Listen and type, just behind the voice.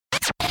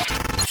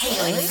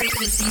Join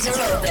frequencies are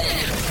open.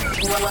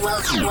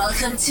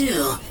 Welcome to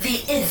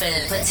the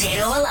Infinite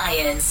Potato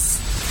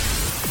Alliance.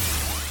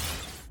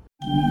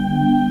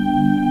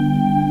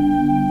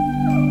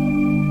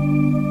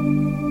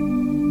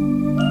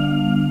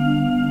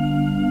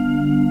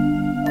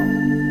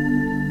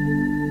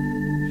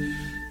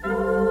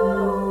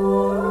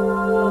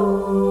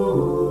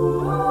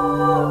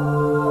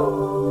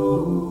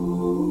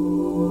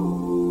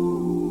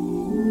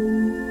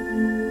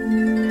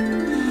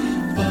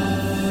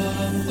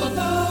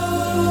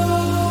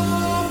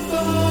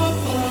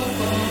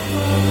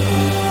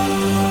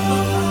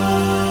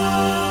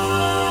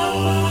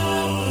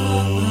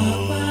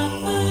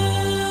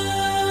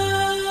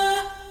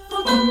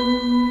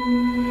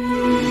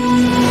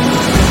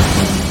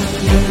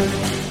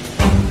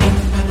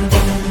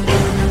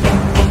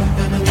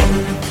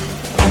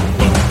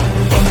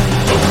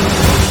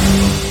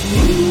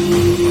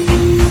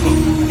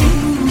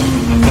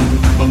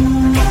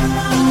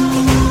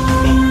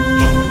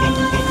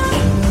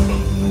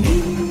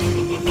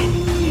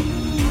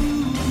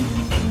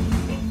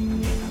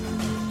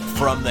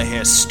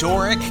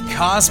 Historic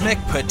Cosmic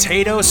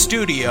Potato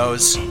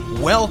Studios,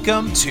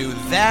 welcome to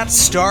That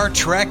Star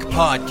Trek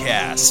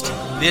Podcast.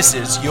 This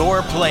is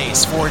your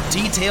place for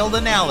detailed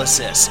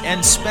analysis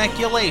and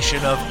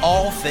speculation of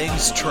all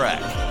things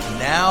Trek.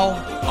 Now,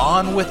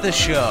 on with the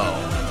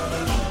show.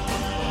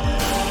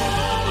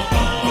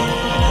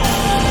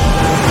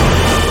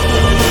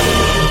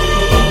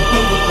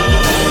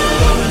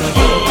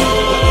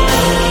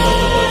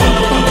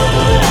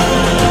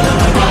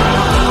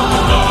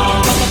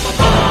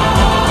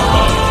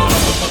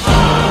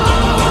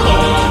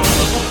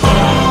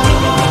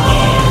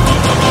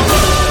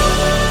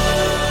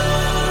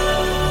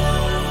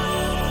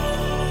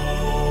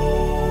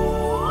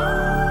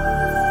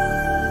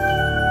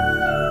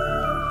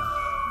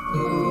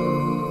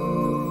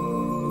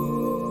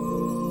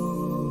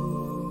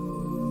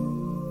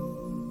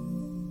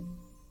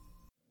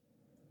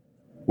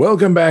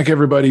 Welcome back,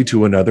 everybody,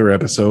 to another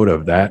episode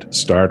of That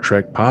Star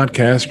Trek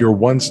Podcast, your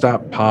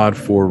one-stop pod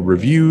for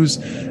reviews,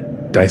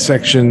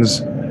 dissections,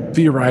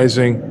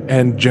 theorizing,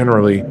 and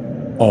generally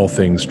all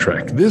things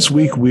Trek. This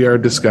week, we are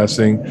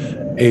discussing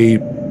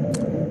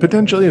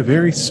potentially a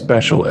very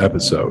special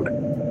episode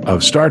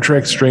of Star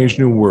Trek Strange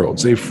New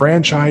Worlds, a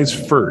franchise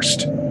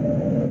first.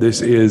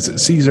 This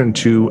is Season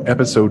 2,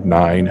 Episode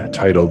 9,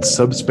 titled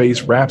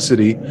Subspace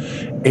Rhapsody,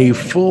 a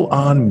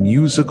full-on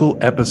musical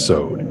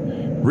episode.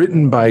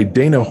 Written by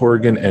Dana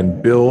Horgan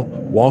and Bill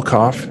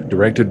Wolkoff,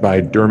 directed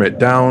by Dermot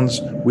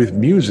Downes, with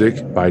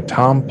music by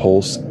Tom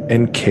Pulse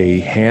and Kay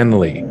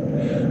Hanley.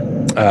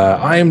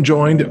 I am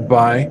joined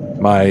by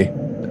my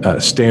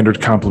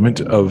standard complement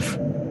of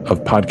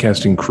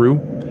podcasting crew.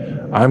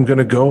 I'm going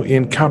to go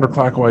in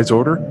counterclockwise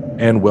order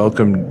and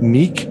welcome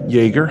Neek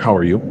Yeager. How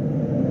are you?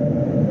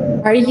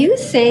 Are you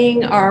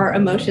saying our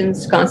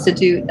emotions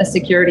constitute a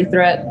security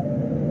threat?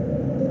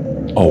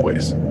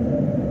 Always.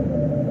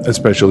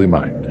 Especially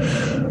mine.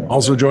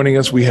 Also joining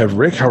us, we have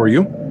Rick. How are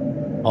you?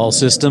 All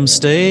systems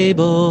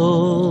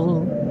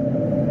stable.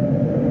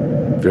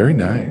 Very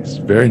nice.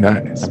 Very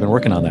nice. I've been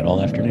working on that all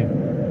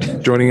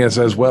afternoon. Joining us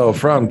as well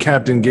from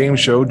Captain Game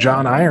Show,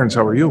 John Irons.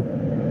 How are you?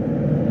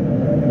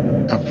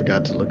 I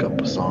forgot to look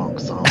up a song. A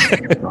song. I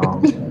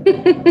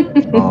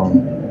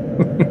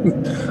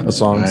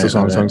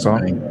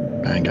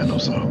ain't got no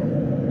song.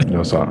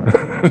 No song.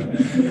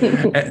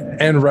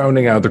 And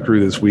rounding out the crew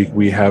this week,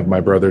 we have my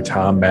brother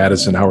Tom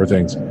Madison. How are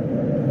things?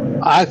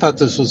 I thought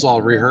this was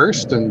all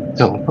rehearsed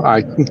until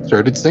I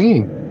started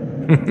singing.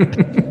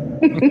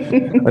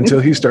 Until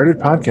he started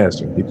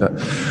podcasting.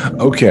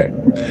 Okay.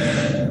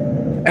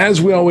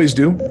 As we always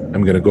do,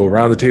 I'm going to go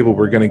around the table.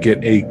 We're going to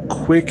get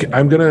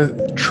I'm going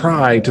to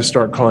try to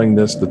start calling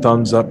this the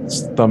thumbs up,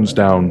 thumbs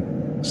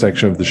down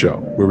section of the show,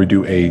 where we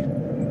do a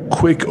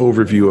quick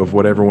overview of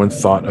what everyone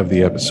thought of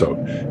the episode.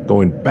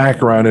 Going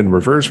back around in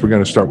reverse, we're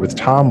going to start with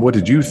Tom. What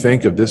did you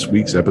think of this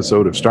week's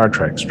episode of Star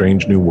Trek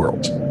Strange New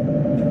Worlds?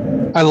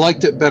 I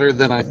liked it better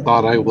than I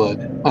thought I would.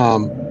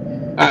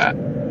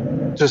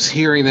 Just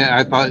hearing it,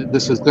 I thought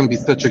this was going to be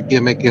such a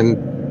gimmick,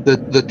 and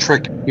the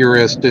Trek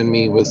purist in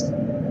me was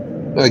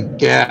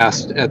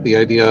aghast at the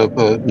idea of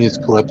a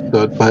musical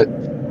episode, but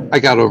I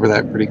got over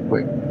that pretty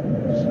quick.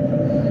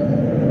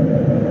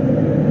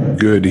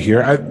 Good to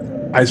hear.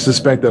 I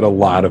suspect that a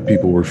lot of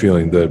people were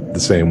feeling the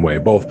same way,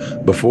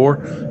 both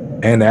before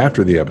and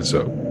after the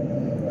episode.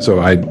 So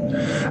I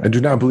do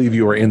not believe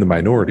you are in the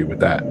minority with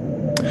that.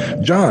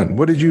 John,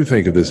 what did you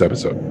think of this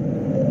episode?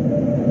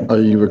 Are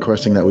you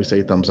requesting that we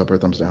say thumbs up or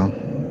thumbs down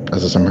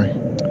as a summary?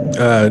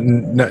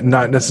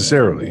 Not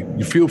necessarily.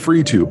 You feel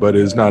free to, but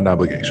it is not an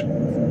obligation.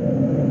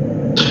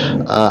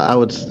 I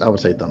would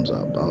say thumbs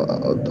up.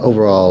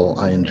 Overall,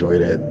 I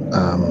enjoyed it.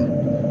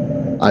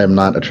 I am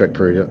not a Trek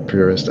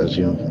purist, as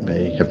you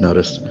may have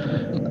noticed.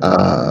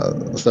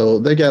 So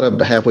they got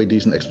a halfway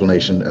decent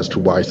explanation as to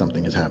why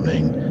something is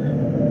happening.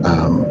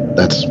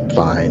 That's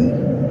fine.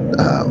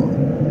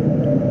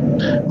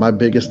 My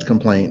biggest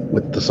complaint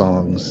with the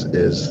songs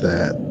is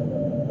that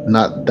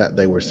Not that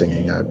they were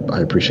singing. I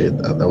appreciate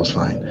that. That was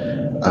fine.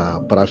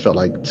 But I felt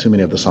like too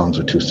many of the songs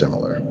were too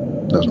similar.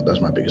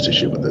 That's my biggest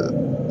issue with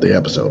the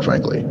episode,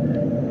 frankly.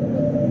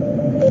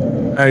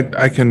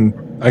 I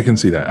can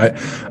see that.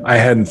 I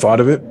hadn't thought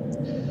of it,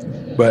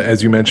 but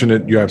as you mentioned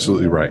it, you're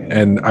absolutely right.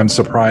 And I'm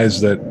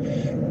surprised that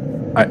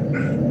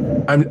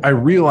I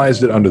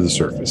realized it under the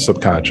surface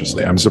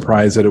subconsciously. I'm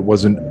surprised that it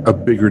wasn't a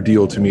bigger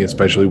deal to me,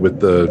 especially with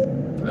the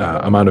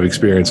amount of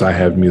experience I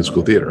have in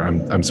musical theater.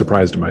 I'm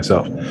surprised at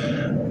myself.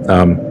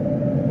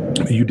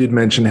 You did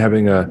mention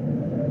having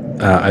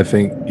I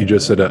think you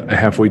just said a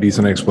halfway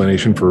decent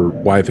explanation for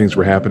why things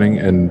were happening,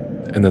 and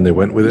then they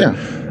went with it. Yeah.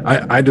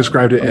 I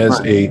described it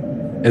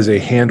as a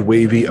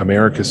hand-wavy,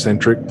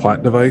 America-centric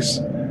plot device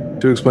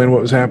to explain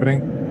what was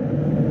happening.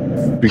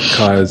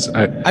 Because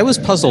I was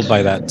puzzled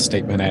by that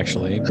statement,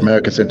 actually.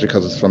 America-centric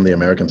because it's from the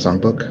American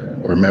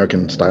Songbook? Or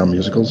American-style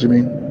musicals, you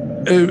mean?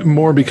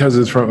 More because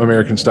it's from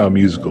American-style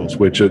musicals,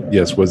 which,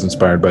 yes, was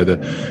inspired by the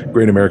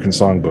Great American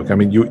Songbook. I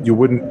mean, you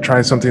wouldn't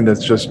try something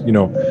that's just,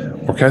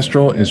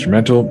 orchestral,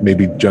 instrumental,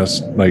 maybe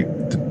just like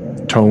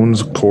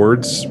tones,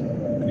 chords.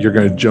 You're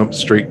going to jump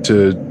straight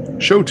to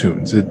show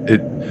tunes.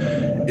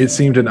 It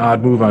seemed an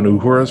odd move on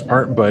Uhura's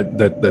part, but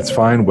that's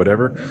fine,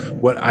 whatever.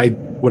 What I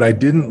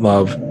didn't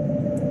love,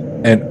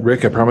 and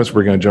Rick, I promise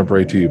we're going to jump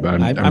right to you,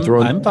 but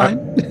I'm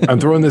fine.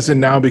 I'm throwing this in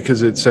now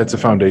because it sets a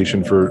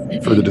foundation for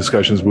the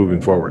discussions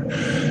moving forward.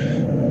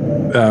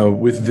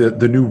 With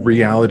the new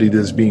reality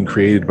that's being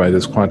created by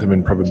this quantum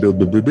improbability,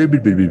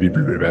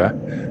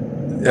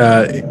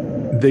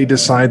 they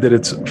decide that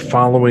it's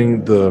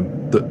following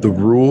the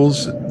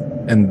rules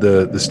and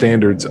the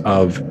standards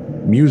of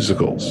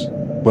musicals.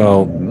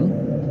 Well,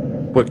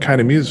 what kind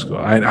of musical?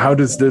 How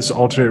does this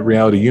alternate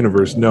reality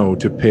universe know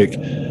to pick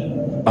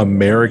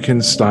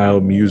American-style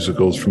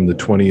musicals from the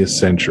 20th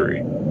century?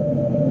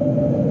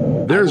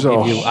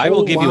 I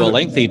will give you a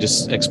lengthy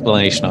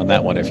explanation on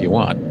that one if you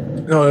want.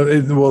 No,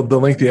 well, the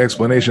lengthy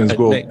explanation is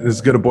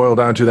going to boil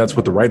down to that's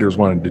what the writers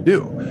wanted to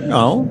do.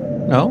 No,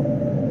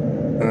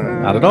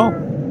 not at all.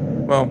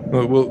 Well,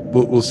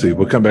 we'll see.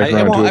 We'll come back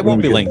around to it. I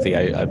won't be lengthy,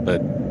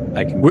 but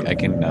I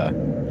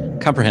can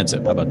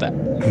comprehensive. How about that?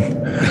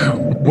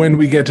 When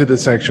we get to the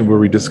section where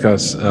we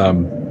discuss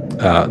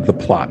the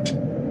plot.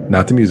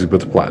 Not the music,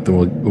 but the plot.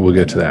 Then we'll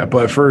get to that.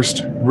 But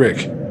first,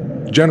 Rick,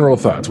 general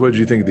thoughts. What did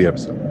you think of the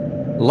episode?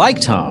 Like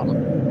Tom,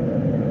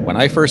 when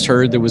I first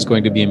heard there was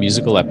going to be a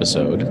musical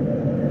episode,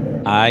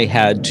 I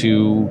had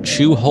to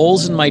chew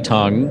holes in my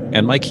tongue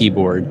and my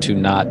keyboard to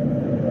not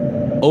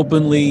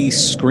openly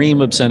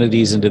scream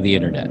obscenities into the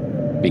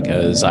internet,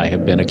 because I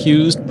have been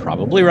accused,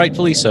 probably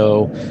rightfully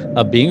so,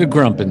 of being a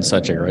grump in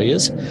such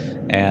areas.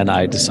 And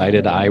I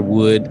decided I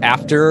would,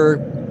 after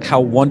how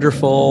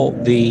wonderful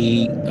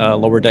the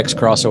Lower Decks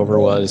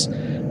crossover was,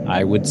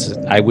 I would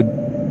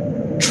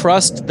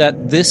trust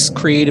that this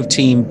creative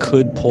team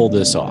could pull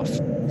this off.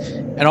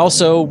 And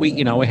also, we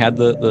had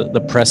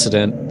the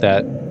precedent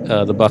that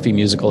the Buffy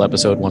musical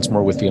episode Once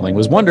More with Feeling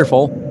was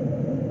wonderful.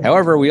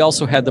 However, we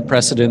also had the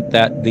precedent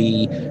that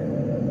the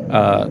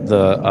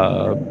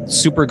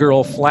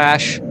Supergirl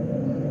Flash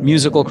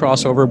musical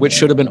crossover, which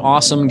should have been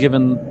awesome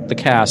given the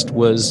cast,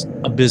 was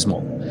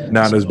abysmal.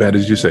 Not as bad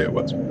as you say it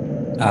was.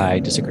 I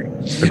disagree.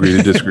 Agree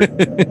to disagree.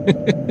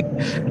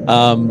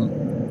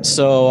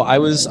 So I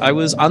was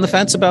on the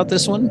fence about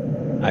this one.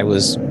 I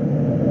was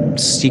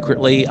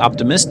secretly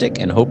optimistic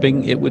and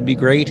hoping it would be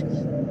great,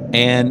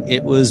 and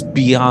it was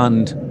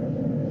beyond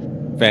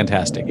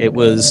fantastic. It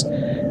was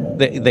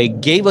they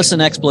gave us an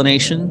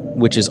explanation,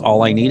 which is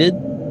all I needed.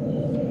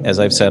 As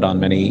I've said on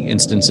many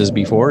instances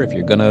before, if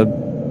you're going to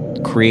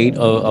create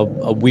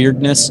a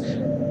weirdness,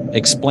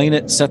 explain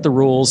it, set the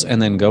rules,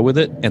 and then go with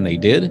it, and they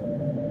did.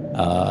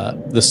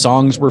 The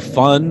songs were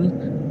fun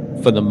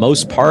for the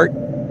most part.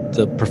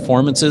 The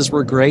performances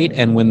were great,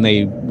 and when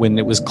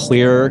it was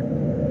clear,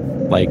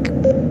 like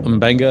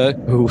Mbenga,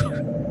 who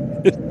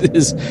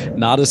is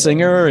not a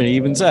singer, and he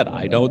even said,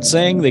 "I don't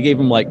sing," they gave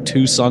him like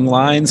 2 sung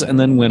lines and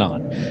then went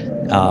on.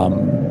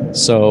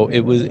 So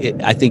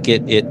I think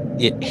it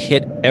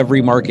hit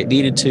every mark it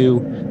needed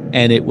to,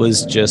 and it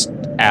was just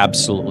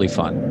absolutely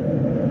fun.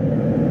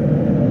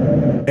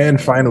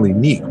 And finally,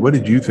 Neek, what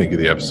did you think of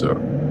the episode?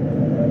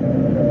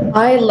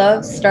 I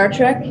love Star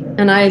Trek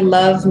and I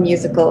love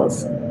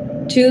musicals.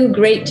 2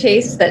 great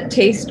tastes that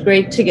taste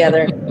great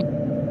together.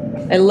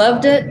 I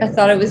loved it. I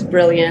thought it was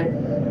brilliant.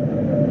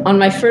 On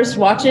my first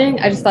watching,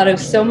 I just thought it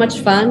was so much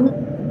fun.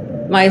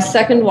 My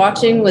second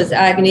watching was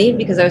agony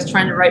because I was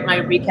trying to write my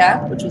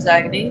recap, which was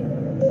agony.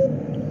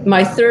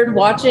 My third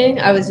watching,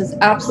 I was just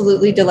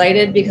absolutely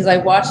delighted because I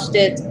watched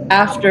it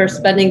after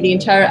spending the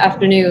entire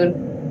afternoon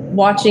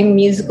watching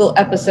musical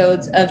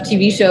episodes of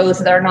TV shows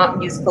that are not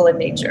musical in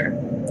nature.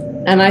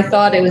 And I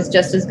thought it was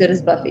just as good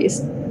as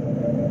Buffy's.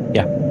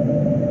 Yeah.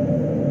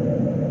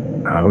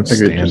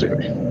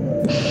 Outstanding.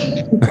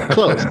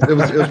 Close. It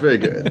was very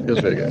good. It was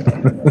very good.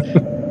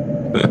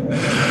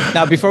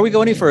 Now, before we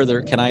go any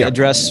further, can I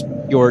address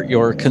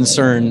your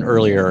concern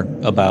earlier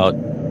about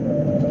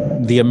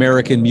the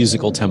American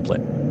musical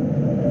template?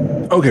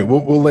 Okay,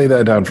 we'll lay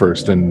that down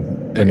first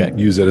and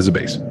use it as a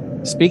base.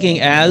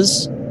 Speaking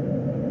as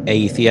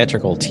a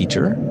theatrical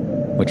teacher,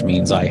 which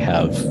means I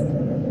have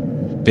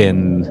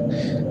been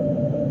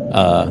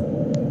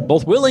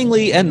both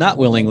willingly and not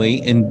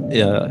willingly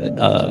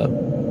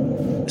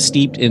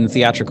steeped in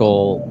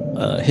theatrical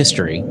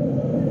history.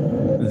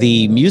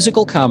 The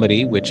musical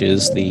comedy, which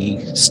is the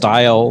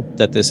style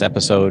that this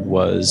episode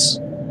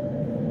was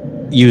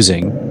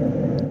using,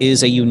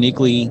 is a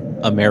uniquely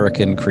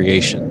American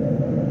creation.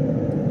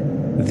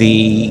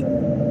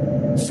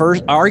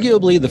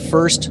 Arguably the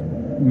first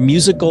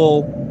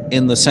musical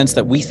in the sense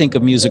that we think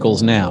of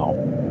musicals now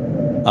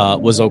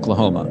was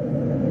Oklahoma,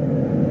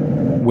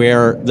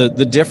 where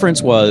the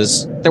difference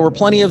was there were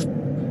plenty of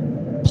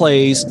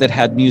plays that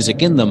had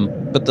music in them,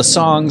 but the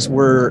songs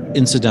were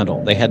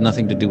incidental. They had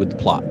nothing to do with the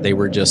plot. They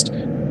were just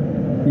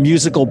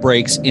musical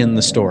breaks in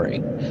the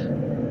story.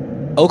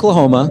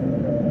 Oklahoma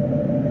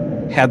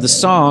had the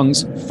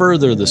songs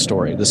further the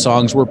story. The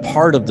songs were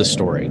part of the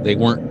story. They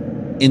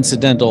weren't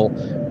incidental.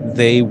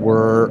 They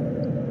were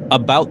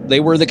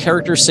the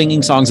characters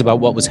singing songs about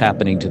what was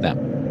happening to them.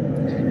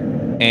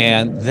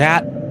 And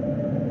that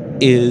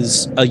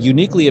is a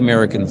uniquely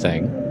American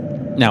thing.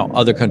 Now,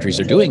 other countries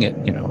are doing it,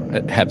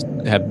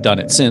 have done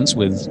it since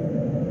with,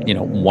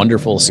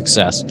 wonderful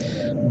success.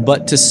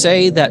 But to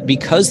say that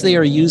because they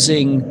are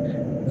using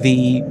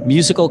the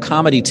musical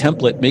comedy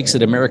template makes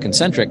it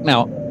American-centric.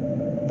 Now,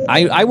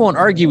 I won't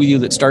argue with you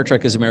that Star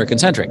Trek is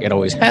American-centric. It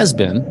always has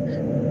been.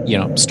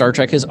 Star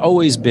Trek has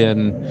always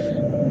been,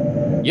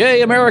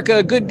 yay,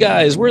 America, good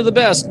guys, we're the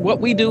best.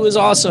 What we do is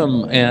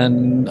awesome,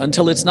 and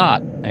until it's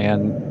not.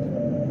 And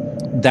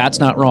that's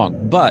not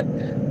wrong. But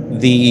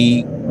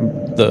the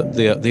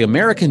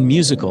American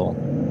musical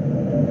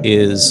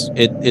is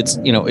it's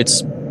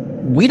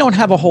we don't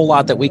have a whole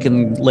lot that we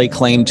can lay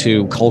claim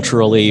to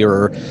culturally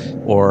or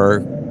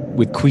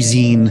with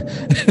cuisine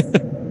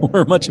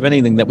or much of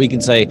anything that we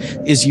can say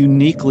is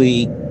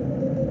uniquely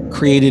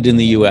created in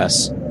the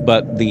US,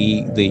 but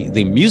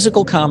the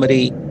musical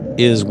comedy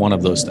is one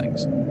of those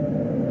things.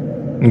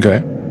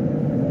 Okay.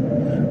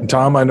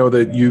 Tom, I know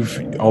that you've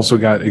also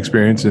got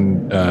experience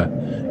in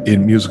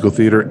musical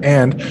theater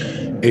and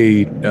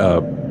a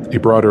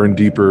broader and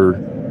deeper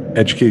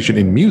education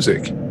in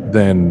music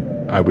than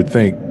I would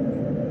think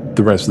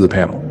the rest of the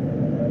panel.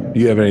 Do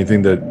you have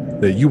anything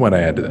that you want to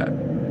add to that?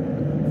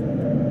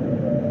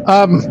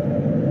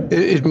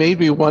 It made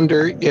me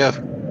wonder if,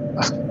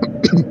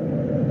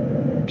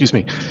 excuse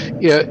me,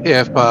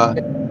 if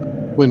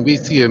when we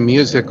see a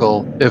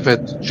musical, if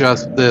it's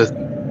just this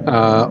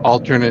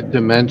alternate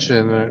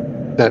dimension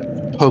that's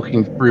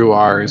poking through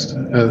ours,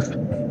 and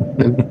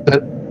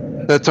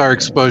that's our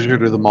exposure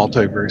to the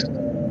multiverse.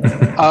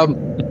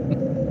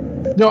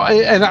 No,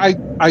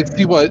 I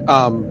see what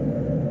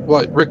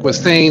Rick was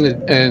saying,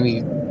 and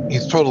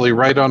he's totally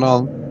right on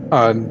all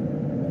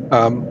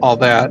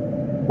that,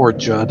 or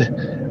Judd.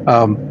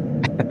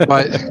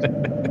 But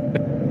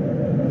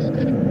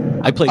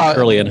I played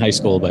Curly in high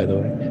school, by the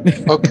way.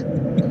 Okay.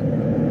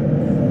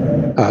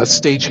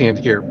 Stagehand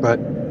here, but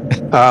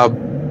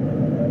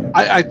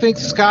I think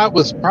Scott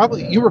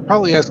you were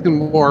probably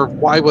asking more,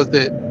 why was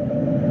it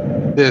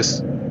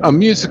a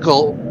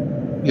musical,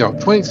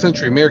 20th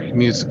century American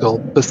musical,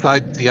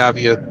 besides the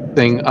obvious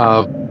thing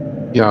of,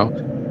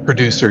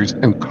 producers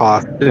and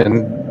cost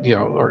and,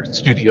 or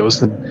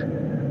studios, and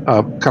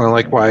kind of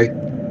like why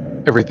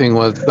everything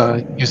was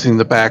using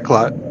the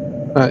backlot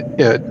at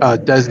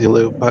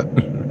Desilu, but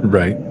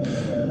right.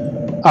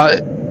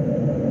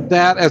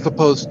 That as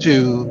opposed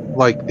to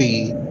like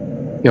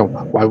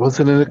why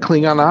wasn't it a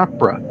Klingon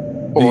opera,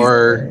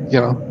 or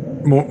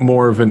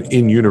more of an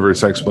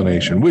in-universe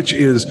explanation, which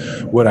is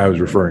what I was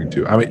referring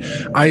to. I mean,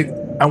 I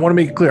want to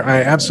make it clear,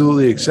 I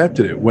absolutely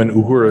accepted it when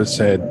Uhura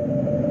said,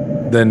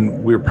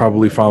 then we're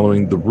probably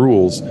following the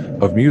rules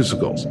of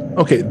musicals.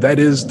 Okay, that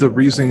is the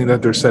reasoning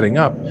that they're setting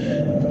up.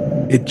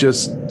 It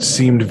just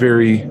seemed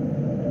very,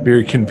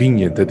 very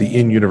convenient that the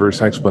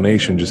in-universe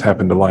explanation just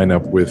happened to line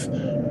up with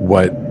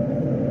what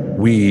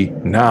we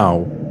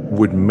now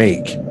would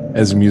make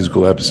as a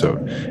musical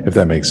episode, if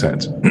that makes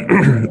sense.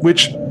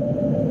 Which,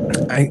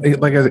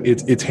 like I said,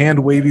 it's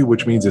hand wavy,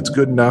 which means it's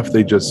good enough.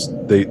 They gave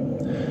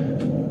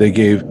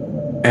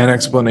an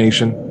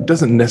explanation. It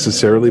doesn't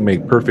necessarily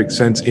make perfect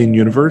sense in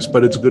universe,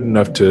 but it's good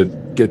enough to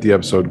get the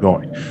episode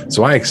going.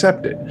 So I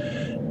accept it.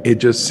 It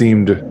just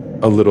seemed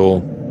a little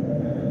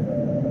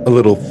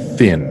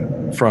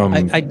thin from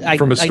a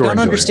storytelling I don't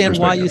understand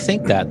why you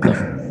think that,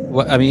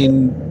 though. I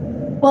mean,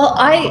 well,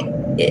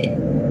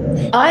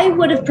 I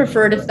would have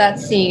preferred if that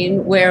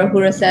scene where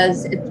Uhura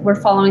says we're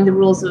following the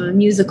rules of a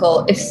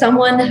musical, if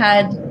someone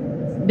had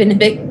been a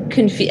bit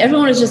confused,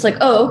 everyone was just like,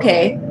 oh,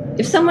 okay.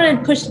 If someone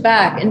had pushed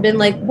back and been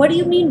like, what do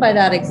you mean by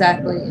that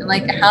exactly? And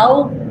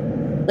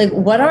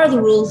what are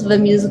the rules of a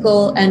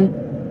musical,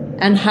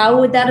 and how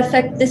would that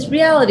affect this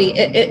reality?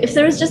 If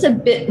there was just a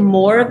bit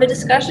more of a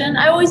discussion,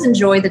 I always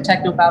enjoy the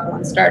technobabble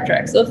on Star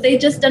Trek. So if they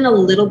just done a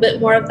little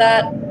bit more of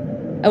that,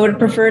 I would have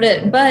preferred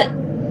it. But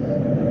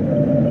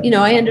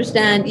I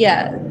understand,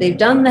 they've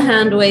done the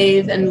hand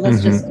wave and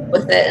let's just go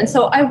with it. And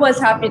so I was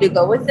happy to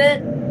go with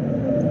it.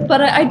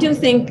 But I do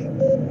think,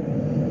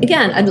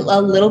 again,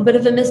 a little bit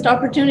of a missed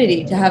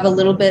opportunity to have a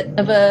little bit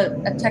of a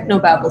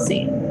technobabble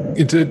scene.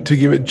 To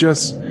give it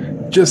just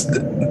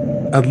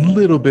a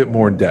little bit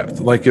more depth.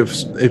 Like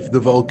if the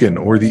Vulcan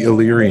or the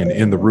Illyrian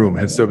in the room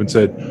had stood and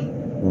said,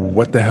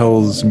 what the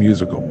hell is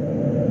musical?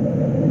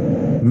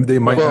 They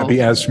might not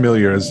be as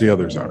familiar as the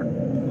others are.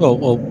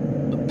 Well,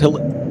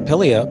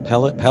 Pelia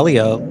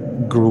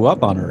grew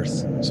up on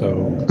Earth,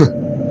 so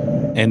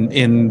and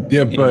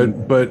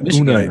but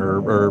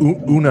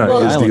Una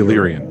is the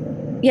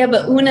Illyrian. Yeah,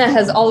 but Una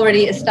has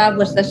already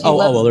established that she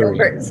loves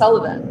Gilbert and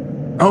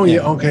Sullivan. Oh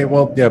yeah, okay.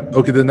 Well, yeah,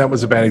 okay. Then that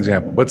was a bad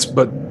example.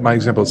 But my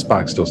example of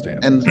Spock still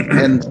stands. And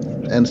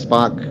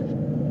Spock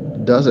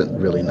doesn't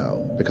really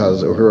know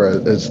because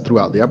Uhura is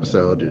throughout the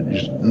episode.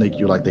 Make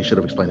you like they should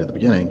have explained at the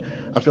beginning.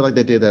 I feel like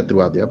they did that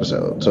throughout the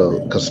episode.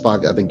 So because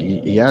Spock, I think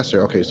he asked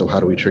her, okay, so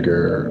how do we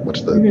trigger? What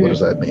does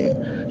that mean?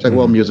 It's like,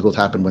 well, musicals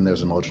happen when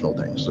there's emotional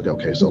things. Like,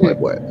 okay, so like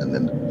what? And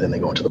then they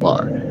go into the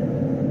bar.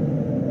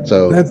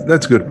 So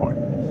that's a good point.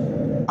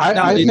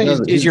 I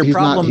think is your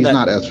problem he's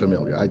not as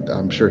familiar.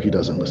 I'm sure he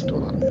doesn't listen to a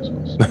lot of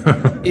musicals.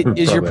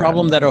 Is your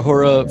problem that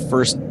Uhura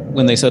first,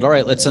 when they said, all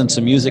right, let's send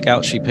some music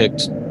out, she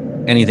picked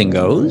Anything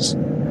Goes?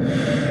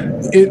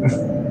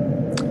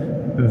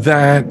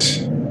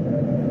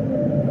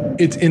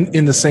 It's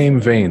in the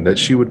same vein that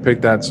she would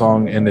pick that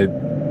song and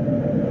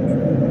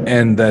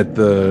that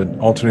the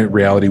alternate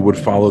reality would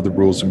follow the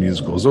rules of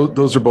musicals.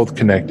 Those are both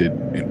connected.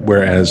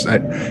 Whereas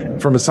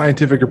from a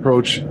scientific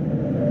approach,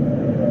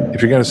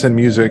 if you're going to send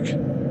music,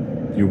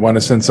 you want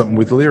to send something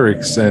with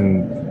lyrics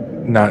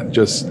and not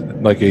just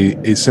like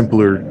a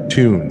simpler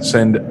tune.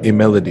 Send a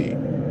melody.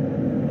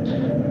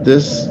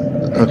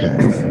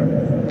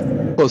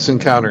 Close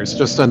Encounters,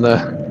 just on the.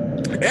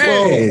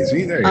 Hey,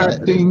 see, there you go.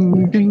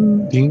 Ding,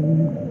 ding,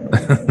 ding.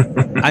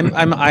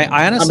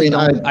 I honestly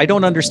I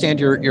don't understand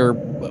your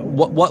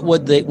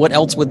what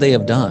else would they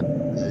have done?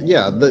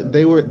 Yeah,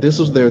 this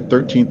was their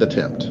 13th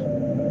attempt.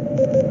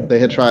 They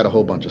had tried a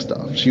whole bunch of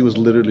stuff. She was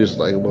literally just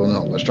like, well,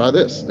 no, let's try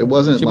this. It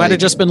wasn't. She might have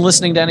just been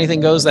listening to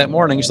Anything Goes that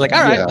morning. She's like,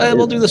 all right,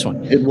 we'll do this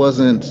one. It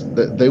wasn't.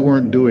 They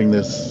weren't doing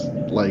this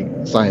like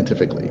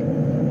scientifically.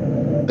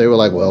 They were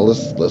like, well,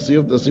 let's see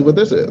what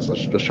this is.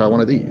 Let's try one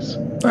of these.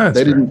 That's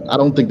they fair. didn't. I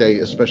don't think they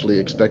especially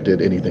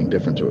expected anything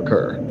different to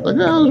occur. Like,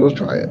 let's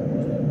try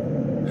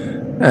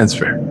it. That's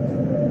fair.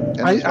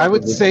 And I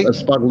would say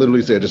Spock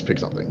literally said, just pick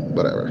something,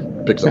 whatever.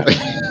 Pick something.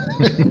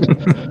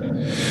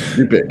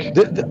 You pick.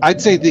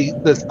 I'd say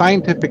the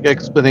scientific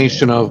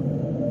explanation of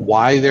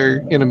why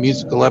they're in a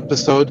musical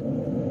episode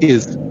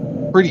is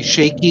pretty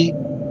shaky,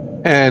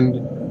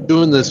 and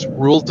doing this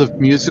rules of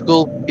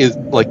musical is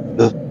like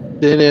the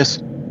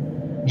thinnest,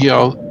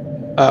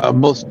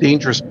 most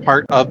dangerous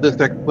part of this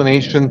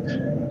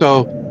explanation.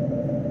 So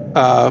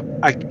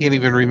I can't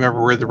even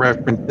remember where the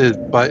reference is,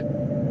 but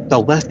the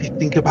less you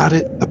think about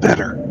it, the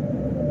better.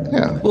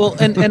 Yeah. Well,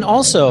 and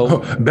also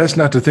best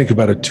not to think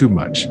about it too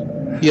much.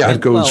 Yeah,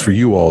 that goes for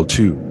you all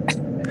too.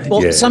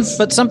 Well, yes.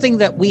 But something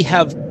that we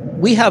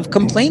have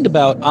complained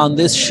about on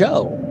this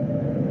show,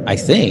 I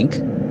think,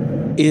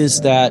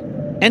 is that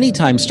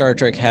anytime Star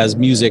Trek has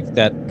music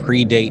that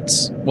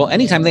predates,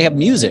 anytime they have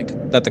music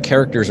that the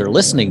characters are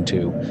listening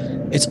to,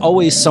 it's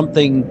always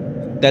something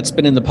that's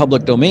been in the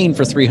public domain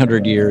for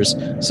 300 years.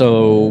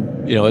 So,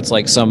 it's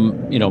like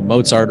some,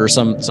 Mozart or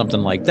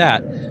something like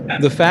that.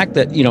 The fact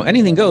that,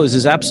 Anything Goes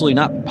is absolutely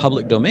not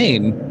public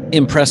domain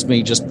impressed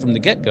me just from the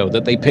get-go,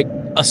 that they picked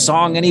a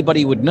song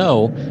anybody would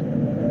know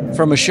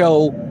from a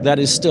show that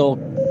is still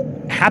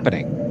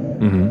happening.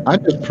 Mm-hmm. I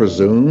just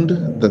presumed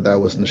that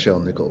was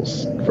Nichelle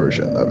Nichols'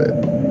 version of it.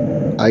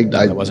 I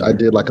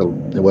did like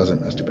it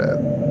wasn't. That's too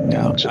bad.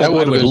 No, I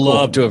would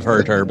love to have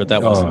heard her, but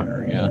that wasn't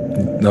her. Yeah.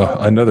 No,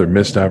 another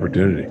missed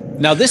opportunity.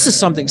 Now, this is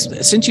something,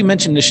 since you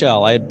mentioned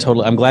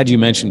Nichelle, I'm glad you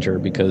mentioned her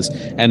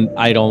and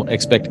I don't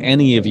expect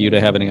any of you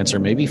to have an answer.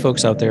 Maybe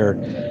folks out there,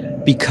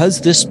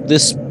 because this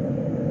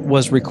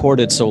was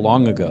recorded so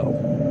long ago,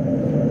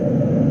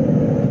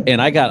 and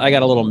I got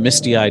a little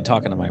misty-eyed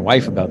talking to my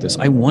wife about this.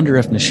 I wonder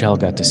if Nichelle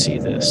got to see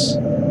this,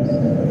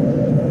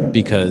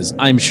 because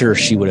I'm sure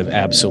she would have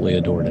absolutely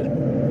adored it.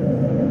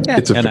 Yeah,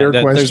 it's a fair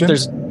question.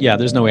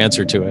 There's no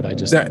answer to it.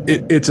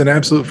 It's an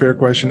absolute fair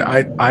question.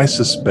 I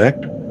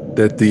suspect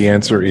that the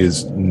answer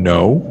is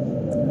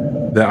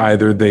no. That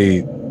either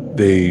they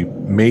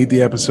made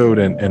the episode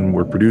and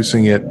were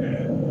producing it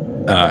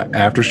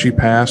after she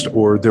passed,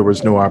 or there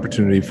was no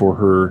opportunity for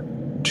her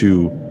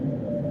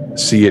to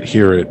see it,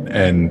 hear it,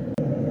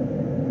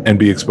 and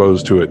be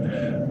exposed to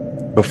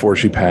it before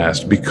she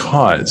passed.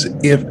 Because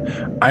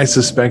I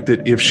suspect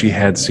that if she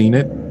had seen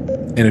it,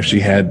 and if she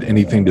had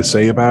anything to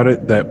say about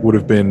it, that would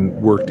have been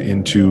worked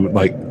into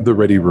like the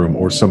Ready Room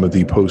or some of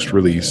the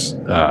post-release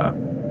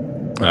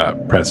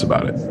press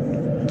about it.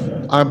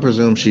 I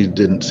presume she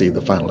didn't see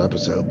the final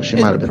episode, but she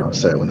might have been on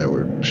set when they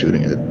were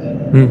shooting it.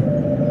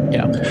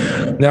 Yeah.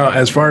 Now,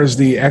 as far as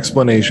the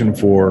explanation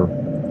for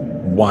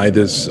why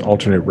this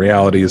alternate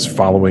reality is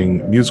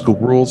following musical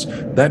rules.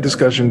 That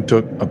discussion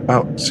took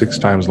about 6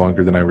 times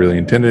longer than I really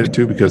intended it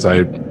to, because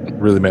I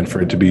really meant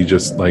for it to be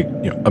just like,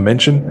 a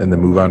mention and then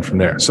move on from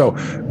there. So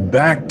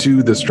back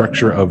to the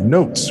structure of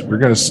notes. We're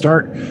going to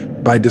start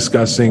by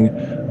discussing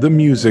the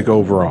music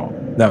overall.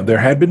 Now, there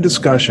had been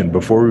discussion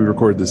before we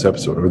recorded this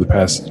episode over the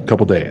past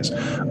couple days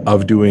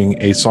of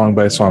doing a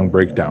song-by-song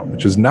breakdown,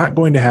 which is not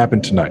going to happen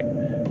tonight.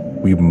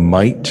 We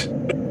might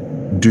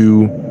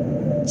do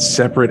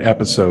separate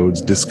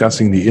episodes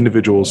discussing the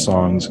individual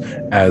songs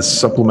as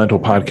supplemental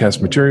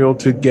podcast material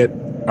to get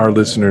our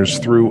listeners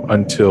through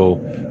until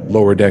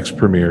Lower Decks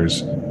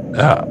premieres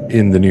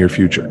in the near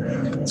future.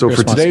 So Chris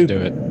for today, wants to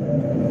do it.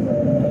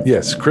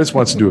 Yes, Chris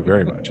wants to do it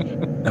very much.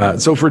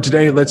 So for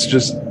today, let's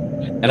just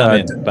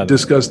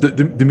discuss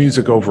the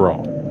music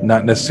overall,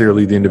 not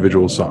necessarily the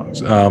individual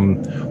songs.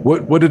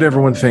 What did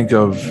everyone think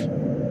of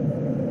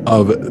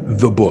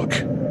the book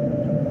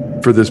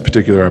for this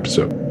particular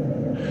episode?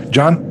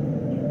 John,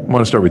 I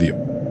want to start with you.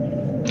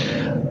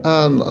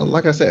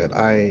 Like I said,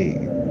 I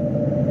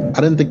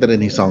didn't think that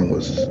any song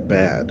was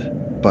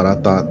bad, but I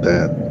thought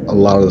that a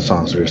lot of the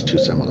songs are just too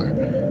similar.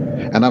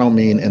 And I don't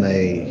mean in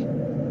a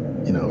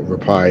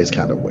reprise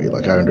kind of way.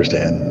 Like, I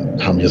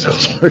understand how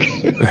musicals work.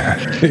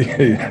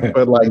 Yeah.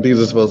 But like, these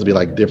are supposed to be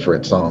like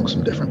different songs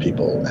from different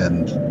people,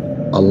 and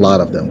a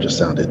lot of them just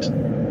sounded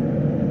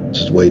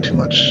just way too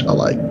much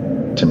alike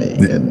to me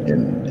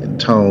in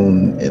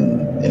tone,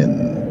 in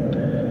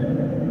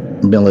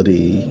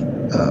melody,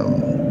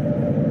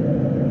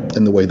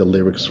 in the way the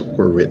lyrics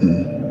were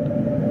written.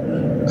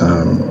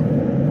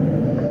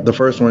 The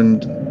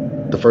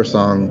first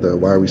song, the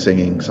 "Why Are We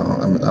Singing"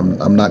 song.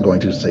 I'm not going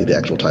to say the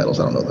actual titles.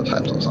 I don't know the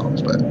titles of the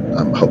songs, but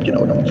I hope you know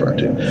what I'm referring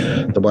to.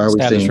 The "Why Are We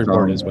Status Singing" Report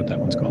song is what that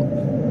one's called.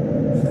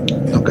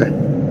 Okay.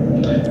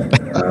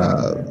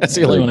 That's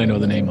the only one I know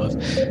the name of.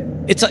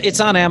 It's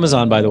on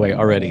Amazon, by the way,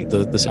 already.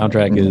 The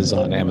soundtrack is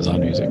on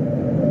Amazon Music.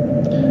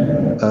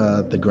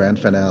 The grand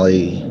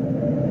finale,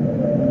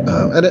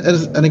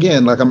 and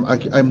again, like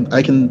I'm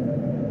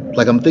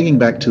thinking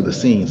back to the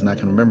scenes, and I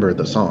can remember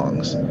the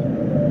songs,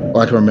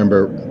 or I can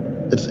remember.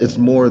 It's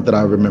more that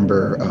I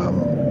remember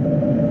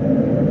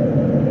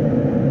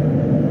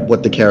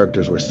what the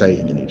characters were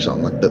saying in each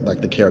song, like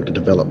the character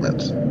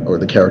development or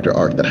the character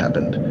arc that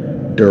happened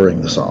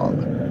during the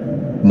song,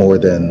 more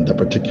than the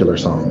particular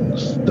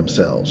songs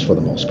themselves for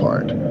the most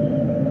part.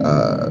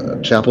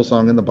 Chapel's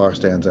song in the bar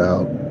stands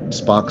out.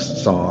 Spock's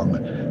song,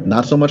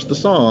 not so much the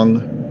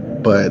song,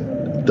 but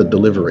the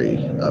delivery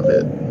of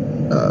it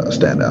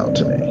stand out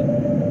to me.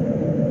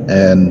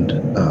 And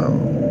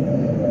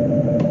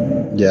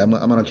I'm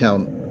gonna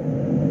count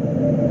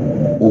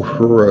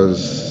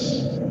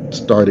Uhura's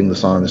starting the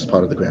song as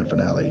part of the grand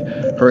finale.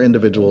 Her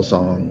individual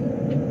song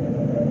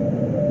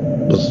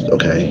was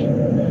okay.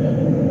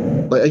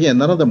 Like, again,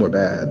 none of them were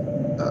bad,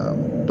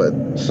 but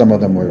some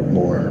of them were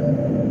more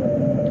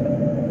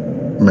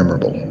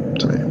memorable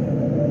to me.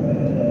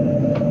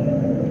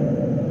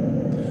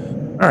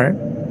 All right.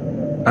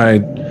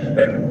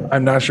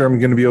 I'm not sure I'm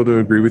going to be able to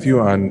agree with you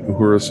on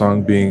Uhura's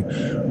song being ...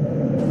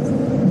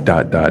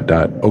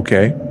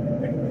 okay,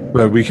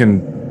 but we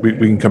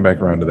can come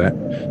back around to that.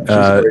 She's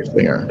a great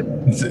singer.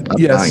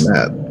 Yes.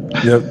 That.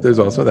 Yep. There's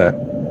also that.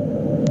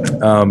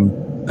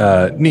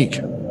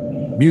 Neek,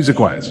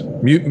 music-wise,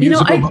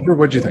 musical number.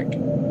 What'd you think?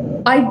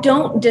 I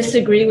don't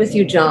disagree with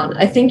you, John.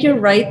 I think you're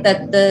right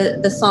that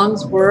the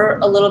songs were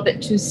a little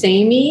bit too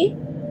samey.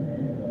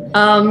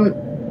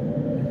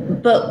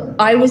 But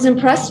I was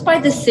impressed by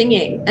the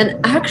singing. And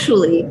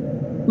actually,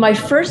 my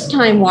first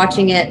time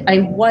watching it, I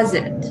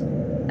wasn't.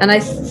 And I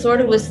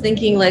sort of was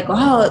thinking like,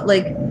 wow,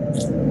 like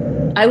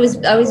I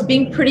was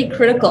being pretty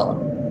critical.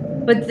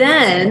 But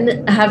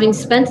then, having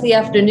spent the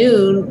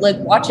afternoon like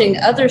watching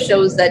other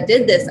shows that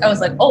did this, I was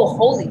like, oh,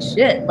 holy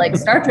shit, like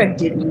Star Trek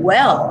did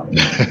well.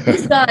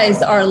 These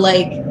guys are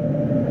like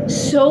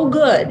so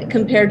good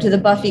compared to the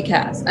Buffy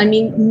cast. I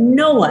mean,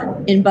 no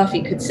one in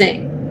Buffy could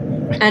sing.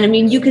 And I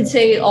mean, you could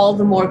say all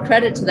the more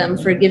credit to them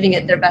for giving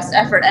it their best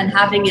effort and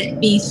having it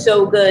be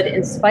so good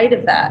in spite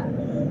of that.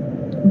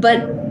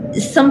 But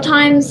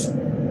sometimes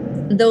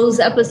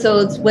those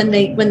episodes, when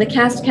the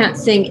cast can't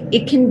sing,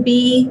 it can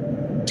be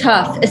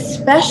tough,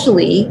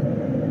 especially,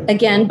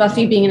 again,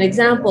 Buffy being an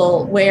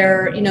example,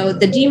 where,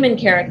 the demon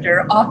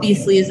character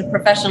obviously is a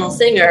professional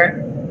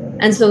singer.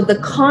 And so the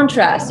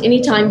contrast,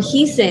 anytime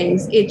he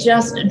sings, it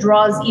just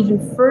draws even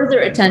further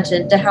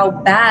attention to how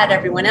bad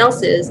everyone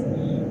else is.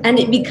 And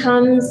it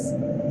becomes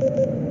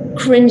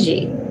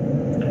cringy.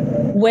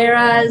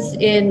 Whereas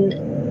in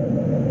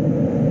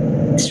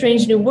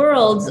Strange New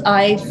Worlds,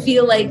 I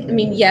feel like,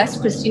 yes,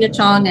 Christina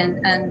Chong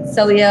and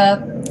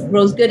Celia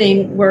Rose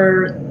Gooding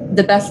were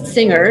the best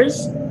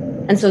singers.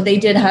 And so they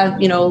did have,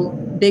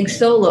 big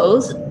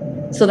solos.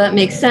 So that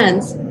makes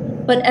sense.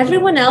 But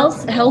everyone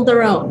else held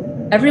their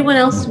own. Everyone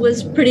else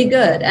was pretty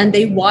good. And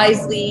they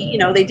wisely,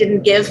 they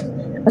didn't give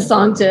a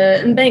song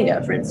to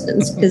Mbenga, for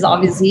instance, because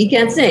obviously he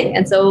can't sing.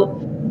 And so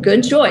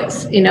good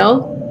choice,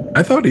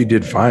 I thought he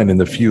did fine in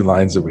the few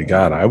lines that we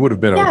got. I would have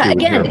been okay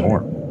with hearing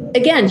more.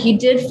 again, he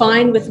did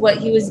fine with what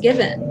he was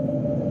given.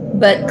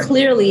 But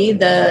clearly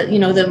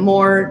the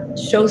more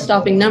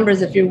show-stopping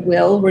numbers, if you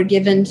will, were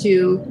given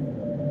to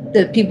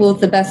the people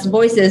with the best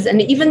voices.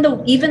 And even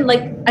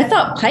like, I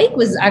thought Pike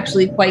was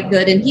actually quite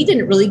good, and he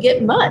didn't really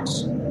get much.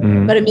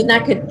 Mm-hmm. But I mean,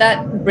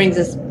 that brings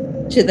us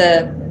to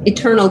the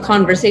eternal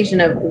conversation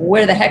of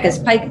where the heck is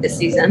Pike this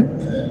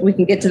season. We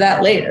can get to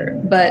that later.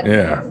 But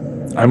yeah,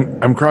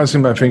 I'm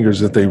crossing my fingers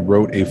that they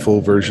wrote a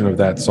full version of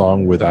that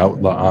song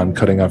without La'an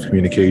cutting off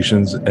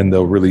communications, and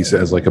they'll release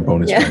it as like a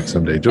bonus track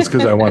someday, just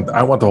because I want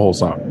the whole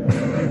song.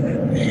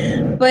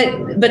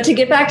 But to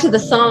get back to the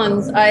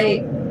songs,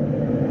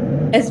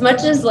 as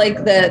much as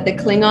like the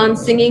Klingon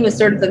singing was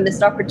sort of a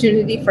missed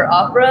opportunity for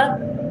opera,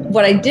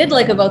 what I did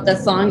like about that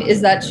song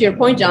is that, to your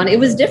point, John, it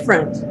was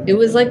different. It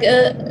was like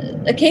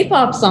a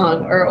K-pop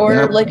song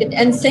or like an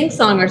NSYNC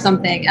song or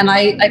something. And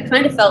I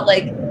kind of felt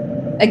like,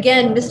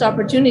 again, missed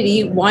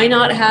opportunity. Why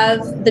not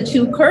have the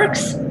two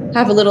Kirks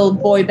have a little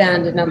boy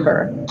band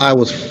number? I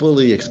was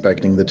fully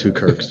expecting the two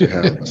Kirks to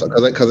have,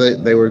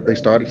 because they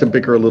started to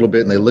bicker a little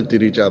bit, and they looked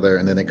at each other,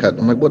 and then they cut.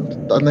 I'm like, what?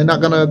 Are they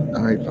not gonna?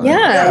 All right, fine.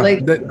 Yeah,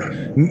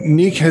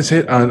 Neek has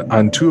hit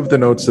on two of the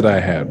notes that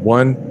I had.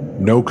 One,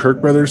 no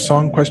Kirk Brothers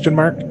song ? I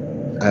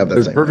have that.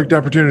 There's a perfect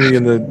opportunity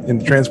in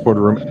the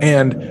transporter room,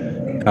 and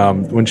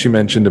when she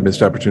mentioned a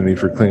missed opportunity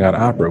for Klingon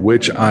opera,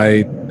 which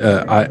I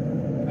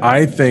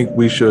think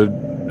we should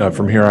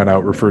from here on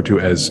out refer to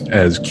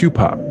as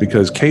Q-pop,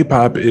 because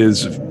K-pop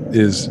is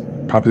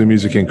popular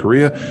music in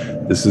Korea.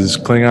 This is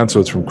Klingon, so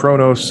it's from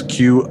Kronos.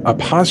 Q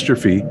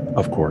apostrophe,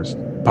 of course,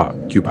 pop.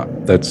 Q-pop.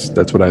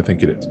 That's what I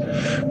think it is.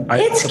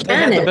 It's they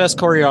had the best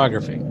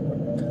choreography.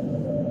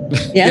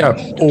 Yeah,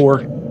 or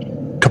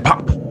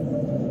K-pop.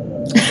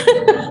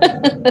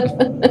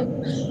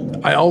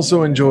 I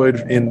also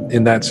enjoyed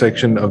in that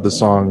section of the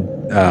song,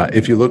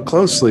 if you look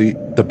closely,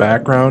 the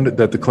background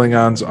that the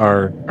Klingons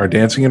are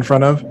dancing in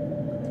front of,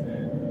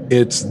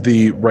 it's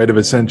the Rite of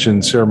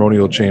Ascension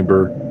ceremonial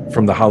chamber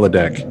from the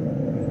holodeck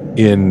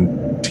in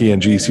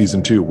TNG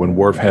Season 2 when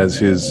Worf has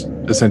his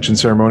Ascension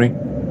ceremony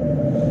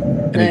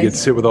and he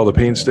gets hit with all the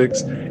pain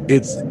sticks.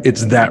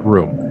 It's that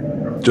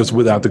room, just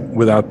without the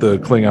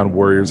Klingon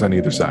warriors on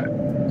either side.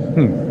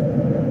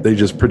 They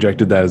just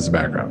projected that as the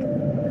background.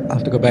 I'll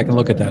have to go back and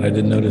look at that. I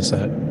didn't notice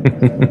that.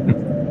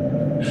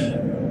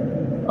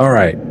 All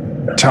right.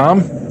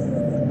 Tom,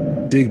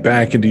 dig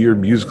back into your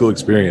musical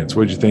experience.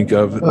 What did you think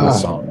of the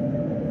song?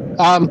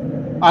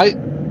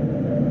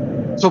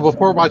 So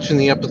before watching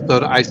the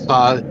episode, I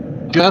saw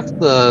just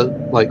the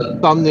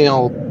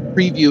thumbnail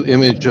preview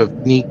image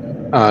of Neek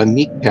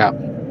Cap,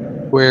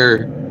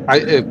 where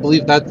I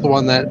believe that's the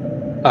one that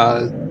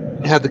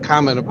had the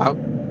comment about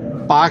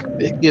Bach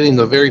getting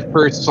the very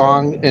first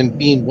song and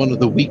being one of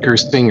the weaker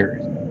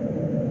singers.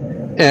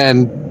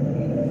 And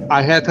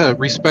I had to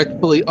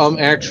respectfully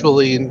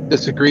actually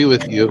disagree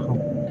with you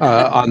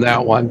on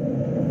that one.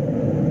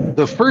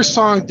 The first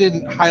song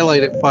didn't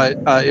highlight it, but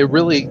it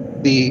really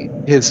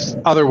his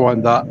other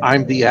one, the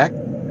I'm the X.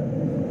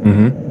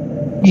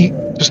 Mm-hmm. He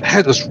just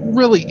had this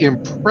really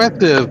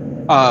impressive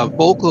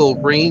vocal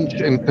range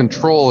and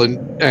control,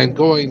 and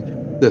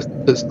going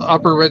this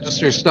upper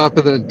register stuff,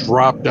 and then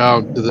drop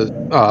down to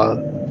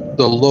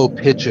the low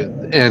pitches.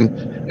 And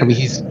I mean,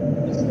 he's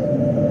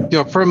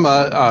from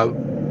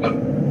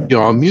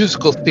a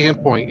musical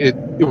standpoint,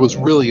 it was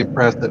really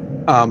impressive.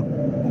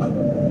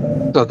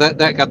 So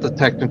that got the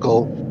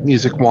technical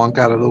music wonk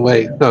out of the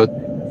way. So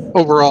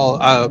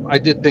overall, I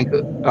did think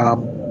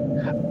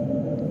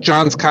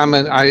John's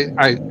comment,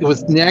 it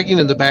was nagging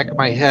in the back of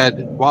my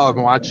head while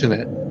I'm watching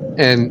it.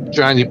 And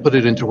John, you put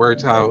it into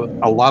words how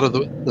a lot of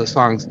the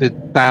songs did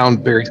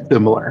sound very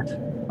similar.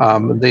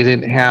 They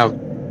didn't have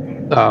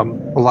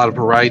a lot of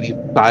variety of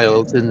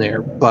styles in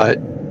there, but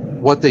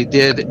what they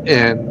did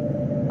and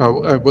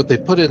what they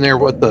put in there,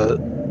 what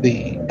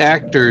the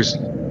actors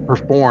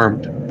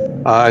performed,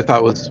 I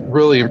thought was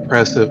really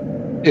impressive.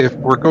 If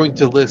we're going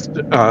to list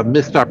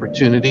missed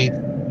opportunities,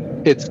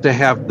 it's to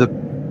have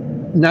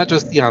not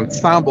just the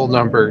ensemble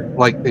number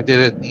like they did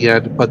at the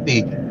end, but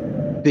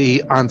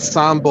the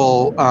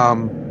ensemble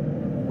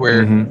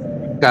where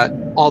got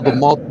all the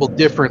multiple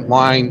different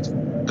lines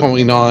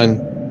going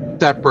on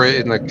separate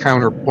in the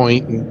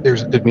counterpoint, and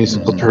there's a good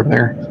musical term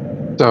there.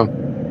 So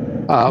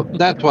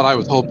that's what I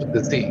was hoping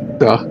to see.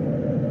 So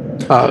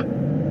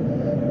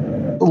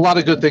a lot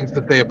of good things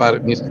to say about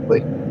it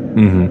musically.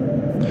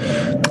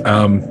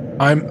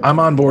 I'm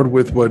on board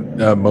with what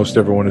most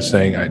everyone is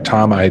saying.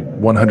 Tom, I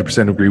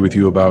 100% agree with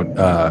you about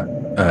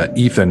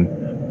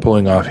Ethan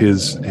pulling off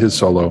his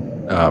solo.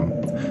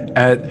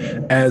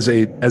 As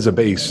a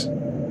bass,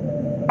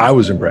 I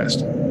was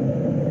impressed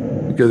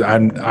because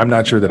I'm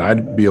not sure that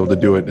I'd be able to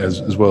do it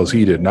as well as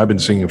he did, and I've been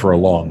singing for a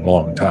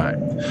long time.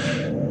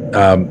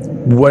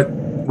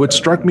 What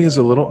struck me as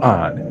a little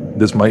odd,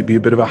 this might be a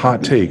bit of a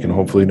hot take, and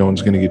hopefully no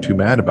one's going to get too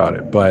mad about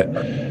it, but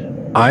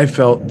I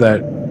felt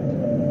that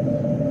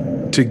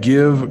to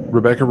give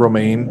Rebecca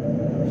Romijn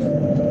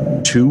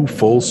 2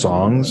 full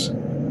songs,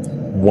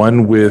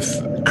 one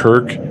with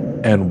Kirk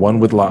and one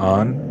with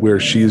La'an, where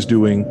she's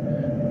doing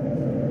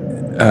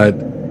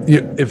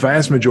a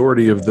vast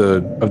majority of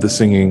the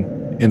singing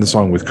in the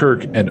song with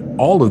Kirk, and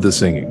all of the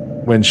singing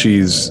when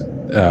she's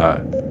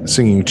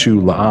singing to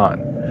La'an,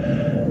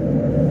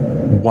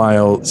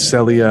 while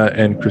Celia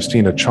and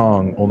Christina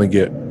Chong only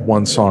get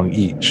one song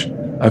each.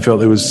 I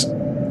felt it was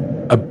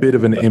a bit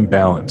of an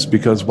imbalance,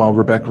 because while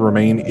Rebecca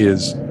Romaine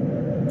is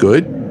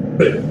good,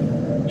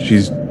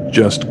 she's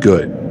just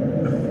good.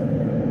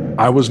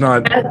 I was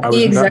not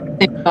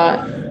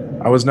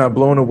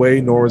blown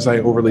away, nor was I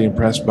overly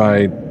impressed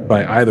by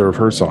either of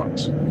her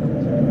songs.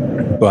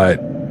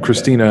 But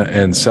Christina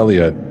and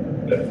Celia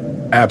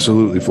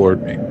absolutely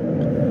floored me.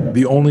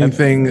 The only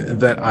thing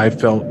that I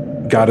felt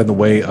got in the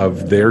way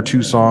of their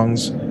two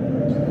songs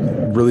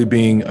really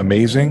being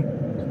amazing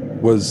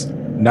was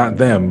not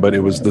them, but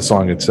it was the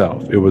song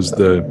itself. It was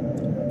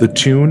the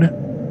tune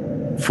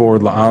for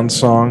La'an's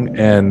song,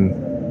 and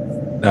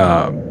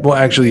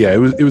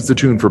it was the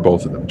tune for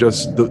both of them.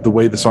 Just the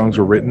way the songs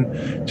were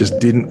written just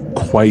didn't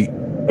quite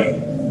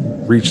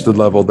reach the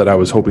level that I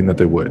was hoping that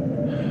they would.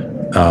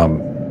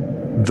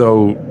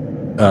 Though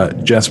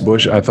Jess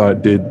Bush, I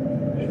thought, did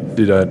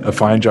a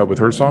fine job with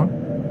her song.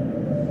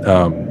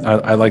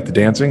 I liked the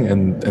dancing,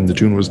 and the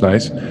tune was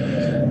nice.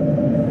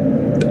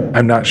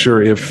 I'm not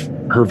sure if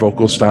her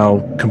vocal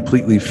style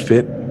completely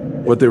fit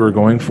what they were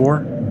going for,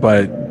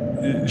 but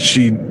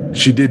she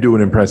did do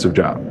an impressive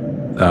job.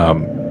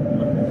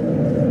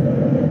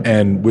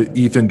 And with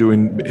Ethan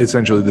doing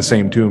essentially the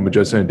same tune but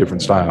just in a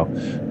different style,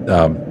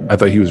 I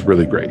thought he was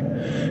really great.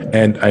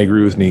 And I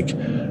agree with Neek.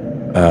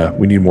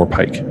 We need more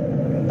Pike.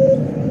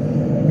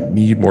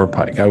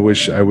 I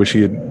wish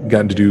he had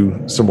gotten to do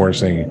some more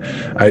singing.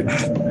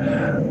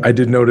 I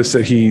did notice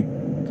that he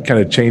kind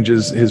of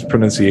changes his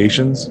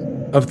pronunciations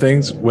of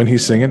things when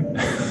he's singing.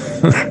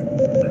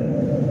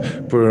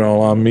 Put it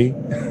all on me.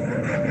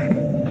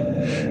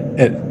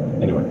 And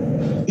anyway,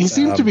 he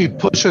seemed to be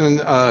pushing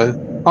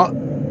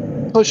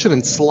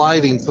and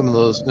sliding some of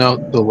those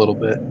notes a little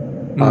bit.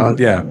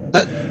 Yeah,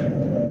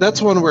 that's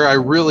one where I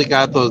really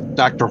got those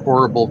Dr.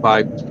 Horrible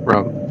vibes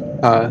from.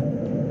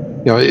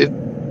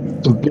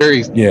 It's a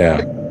very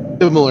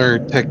similar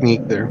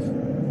technique there.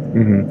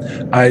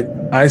 Mm-hmm. I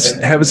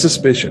have a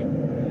suspicion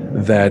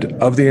that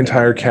of the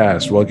entire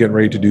cast, while getting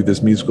ready to do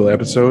this musical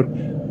episode,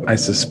 I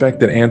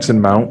suspect that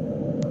Anson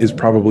Mount is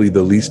probably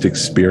the least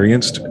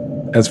experienced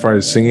as far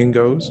as singing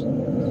goes.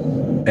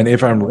 And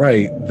if I'm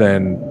right,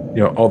 then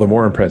all the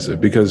more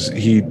impressive, because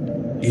he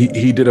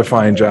did a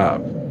fine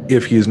job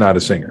if he is not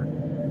a singer.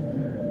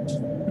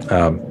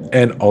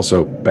 And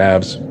also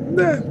Babs,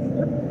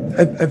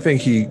 I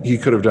think he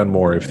could have done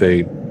more if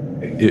they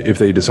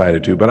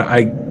decided to. But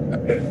I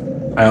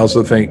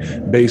also think,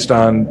 based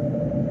on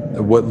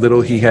what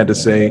little he had to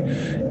say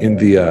in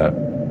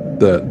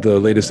the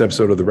latest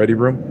episode of the Ready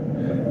Room,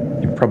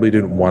 he probably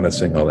didn't want to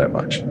sing all that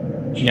much.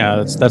 Yeah,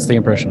 that's the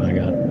impression I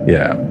got.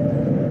 Yeah.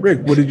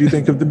 Rick, what did you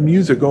think of the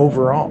music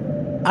overall?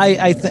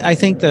 I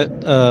think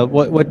that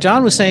what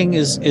John was saying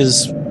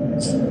is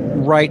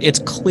right. It's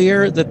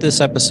clear that this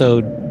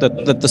episode,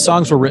 that the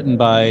songs were written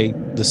by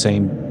the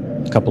same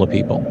couple of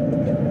people.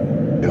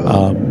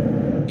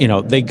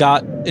 They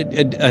got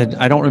it.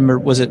 I don't remember.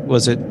 Was it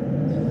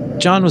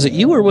John? Was it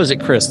you, or was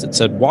it Chris that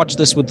said, "Watch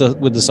this with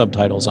the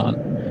subtitles on"?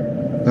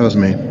 That was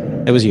me.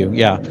 It was you,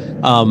 yeah.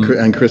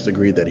 And Chris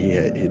agreed that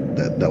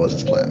that was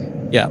his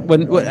plan. Yeah,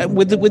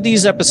 with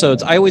these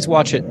episodes, I always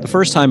watch it. The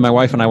first time, my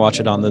wife and I watch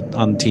it on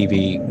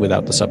TV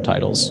without the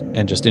subtitles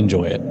and just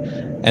enjoy it.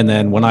 And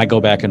then when I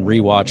go back and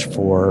rewatch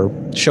for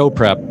show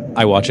prep,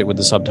 I watch it with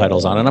the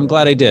subtitles on. And I'm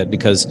glad I did,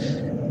 because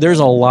there's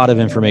a lot of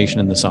information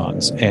in the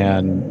songs,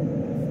 and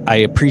I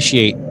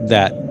appreciate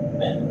that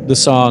the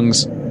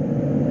songs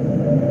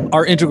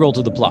are integral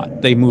to the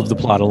plot. They move the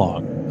plot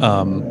along.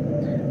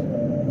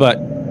 But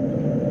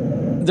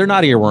they're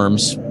not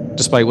earworms,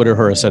 despite what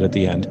Uhura said at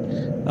the end.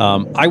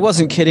 I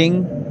wasn't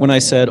kidding when I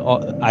said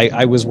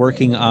I was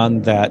working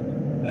on that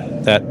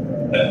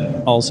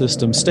all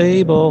system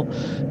stable,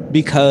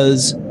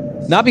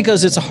 not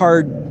because it's a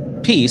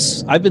hard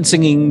piece. I've been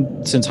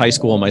singing since high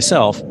school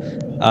myself.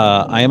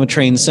 I am a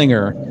trained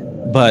singer,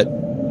 but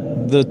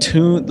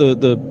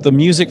the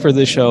music for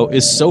this show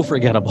is so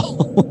forgettable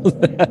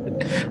that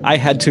I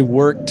had to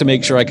work to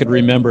make sure I could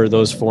remember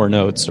those 4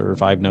 notes or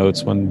 5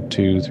 notes. 1,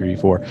 2, 3,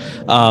 4.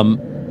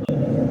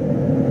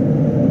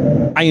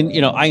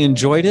 I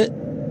enjoyed it.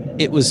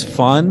 It was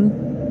fun.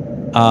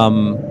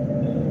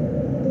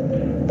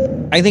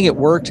 I think it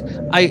worked.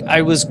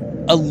 I was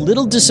a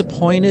little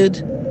disappointed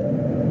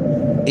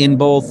in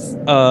both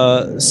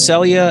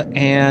Celia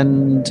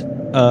and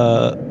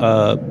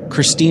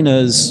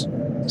Christina's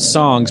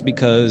songs,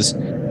 because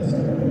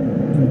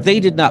they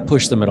did not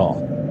push them at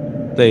all.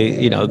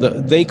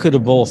 They could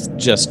have both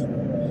just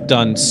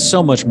done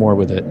so much more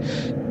with it.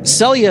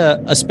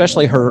 Celia,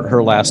 especially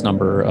her last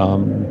number,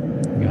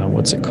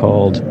 what's it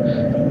called?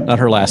 Not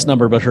her last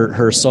number, but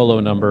her solo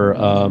number,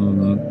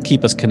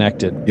 Keep Us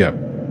Connected. Yeah.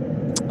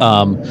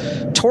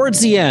 Towards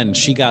the end,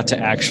 she got to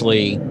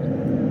actually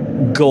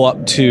go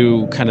up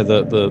to kind of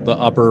the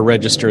upper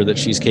register that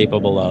she's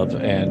capable of,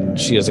 and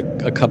she has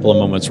a couple of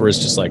moments where it's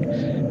just like,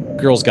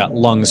 girl's got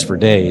lungs for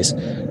days.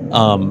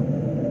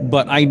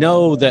 But I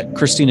know that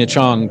Christina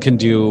Chong can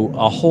do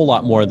a whole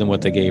lot more than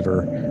what they gave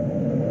her,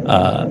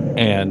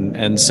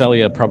 and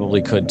Celia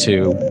probably could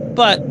too.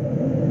 But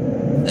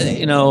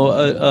you know,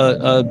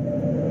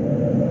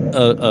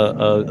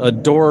 a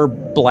door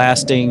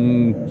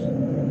blasting,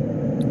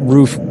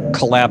 roof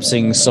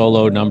collapsing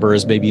solo number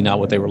is maybe not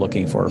what they were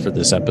looking for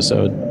this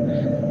episode.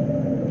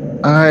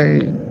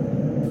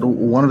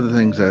 One of the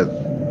things that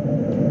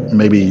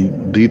maybe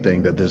the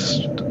thing that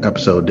this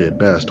episode did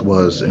best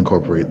was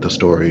incorporate the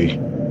story,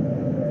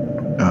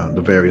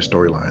 the various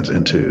storylines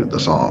into the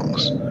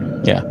songs.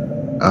 Yeah.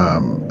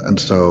 And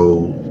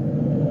so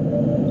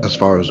as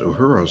far as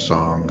Uhuru's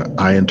song,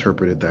 I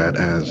interpreted that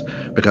as,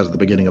 because at the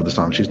beginning of the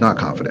song, she's not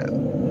confident.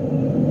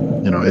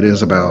 You know, it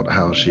is about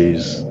how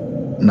she's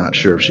not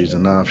sure if she's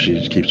enough.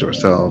 She keeps to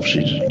herself.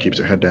 She keeps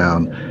her head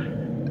down.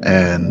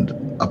 And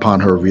upon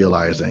her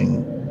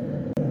realizing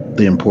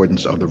the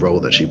importance of the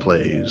role that she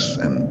plays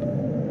and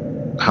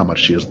how much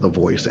she is the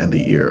voice and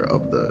the ear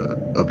of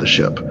the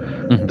ship,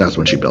 that's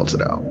when she belts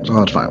it out. So I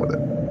was fine with it.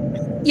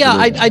 Yeah,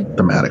 I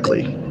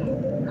thematically.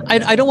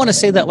 I don't want to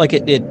say that like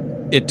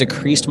it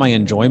decreased my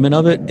enjoyment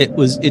of it.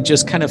 It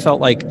just kind of felt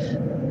like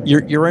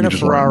you're in a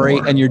Ferrari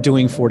and you're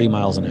doing 40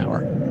 miles an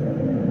hour.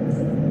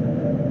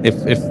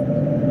 If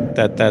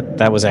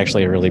that was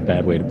actually a really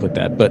bad way to put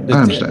that, but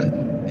I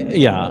understand.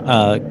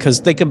 Yeah,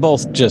 because they can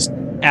both just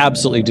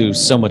absolutely do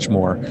so much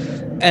more,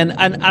 and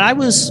I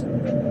was.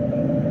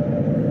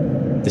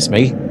 This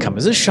may come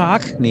as a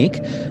shock, Neek.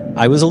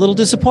 I was a little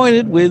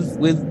disappointed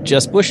with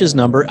Jess Bush's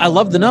number. I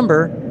love the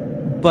number,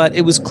 but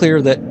it was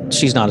clear that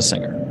she's not a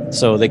singer.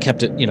 So they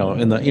kept it,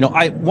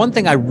 one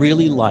thing I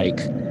really like,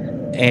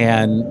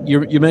 and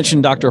you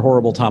mentioned Dr.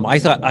 Horrible, Tom. I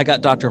thought I got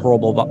Dr.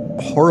 Horrible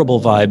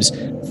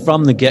vibes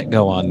from the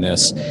get-go on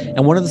this.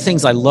 And one of the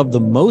things I love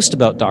the most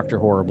about Dr.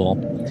 Horrible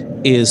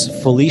is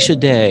Felicia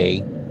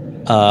Day.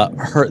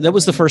 That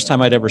was the first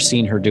time I'd ever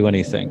seen her do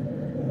anything.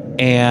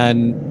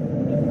 And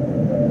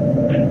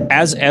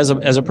as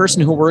a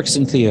person who works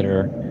in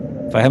theater,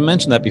 if I haven't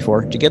mentioned that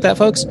before, did you get that,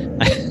 folks?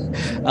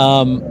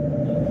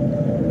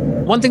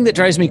 One thing that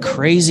drives me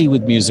crazy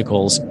with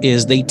musicals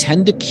is they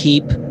tend to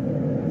keep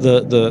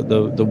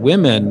the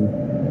women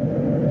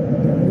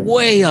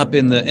way up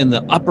in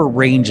the upper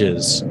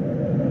ranges,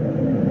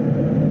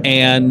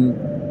 and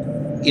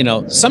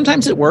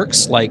sometimes it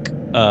works, like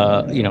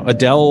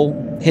Adele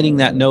hitting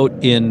that note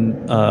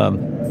in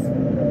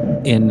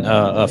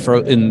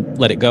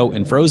Let It Go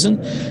in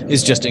Frozen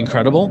is just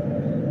incredible.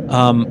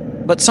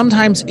 But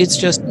sometimes it's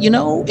just,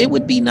 it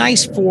would be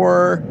nice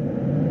for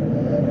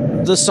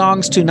the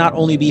songs to not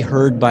only be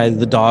heard by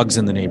the dogs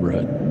in the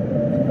neighborhood.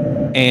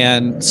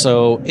 And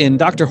so in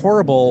Dr.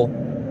 Horrible,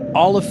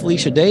 all of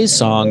Felicia Day's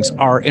songs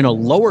are in a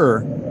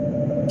lower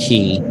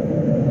key,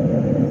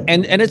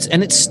 and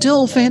it's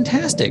still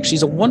fantastic.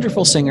 She's a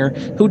wonderful singer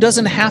who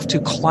doesn't have to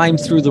climb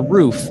through the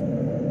roof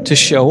to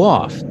show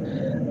off.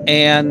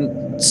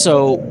 And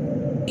so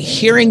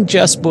hearing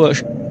Jess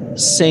Bush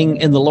sing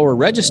in the lower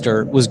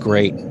register was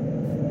great,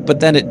 but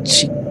then it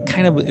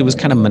was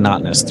kind of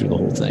monotonous through the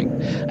whole thing.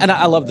 And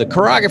I love the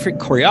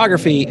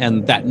choreography,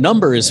 and that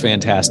number is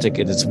fantastic.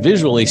 It is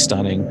visually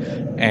stunning,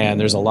 and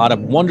there's a lot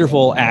of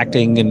wonderful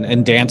acting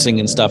and dancing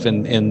and stuff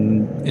in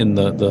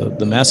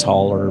the mess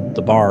hall or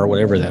the bar or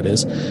whatever that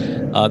is.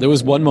 There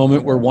was one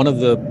moment where one of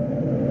the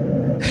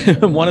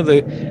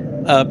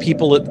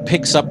people that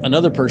picks up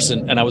another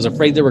person, and I was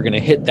afraid they were going to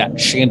hit that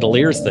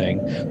chandelier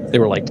thing. They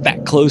were like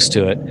that close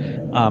to it.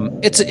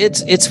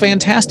 It's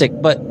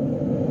fantastic, but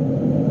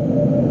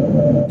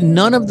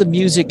none of the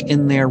music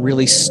in there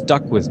really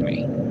stuck with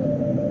me,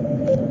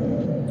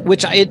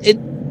 which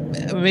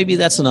maybe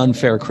that's an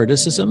unfair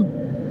criticism,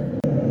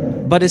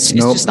 but it's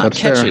just not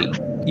catchy.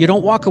 Fair. You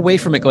don't walk away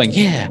from it going,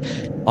 yeah,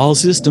 all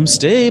systems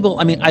stable.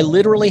 I mean, I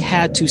literally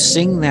had to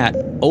sing that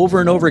over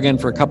and over again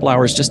for a couple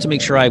hours just to make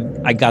sure I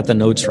got the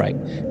notes right,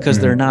 because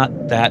they're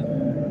not that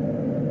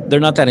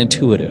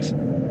intuitive.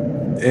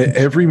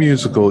 Every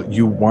musical,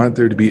 you want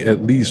there to be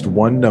at least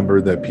one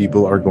number that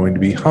people are going to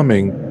be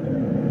humming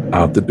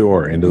out the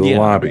door, into the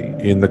lobby,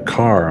 in the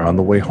car, on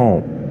the way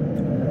home.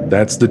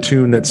 That's the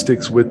tune that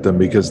sticks with them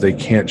because they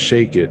can't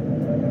shake it,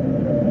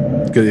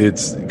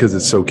 because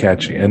it's so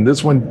catchy. And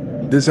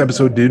this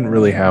episode didn't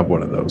really have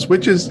one of those,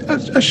 which is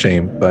a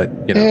shame, but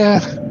yeah,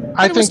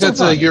 I think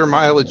that's a your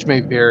mileage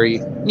may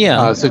vary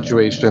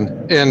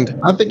situation. And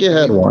I think it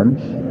had one,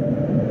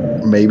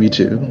 maybe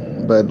two,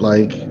 but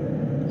like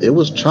it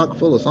was chock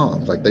full of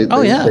songs. Like they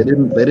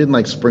didn't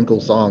like sprinkle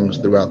songs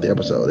throughout the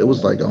episode. It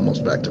was like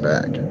almost back to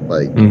back.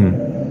 Like,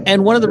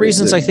 and one of the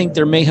reasons I think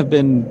there may have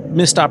been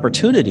missed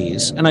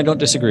opportunities, and I don't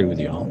disagree with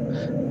y'all,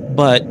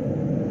 but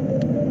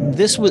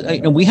this was,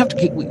 we have to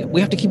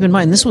keep in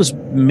mind, this was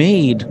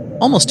made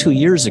almost 2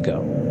 years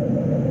ago,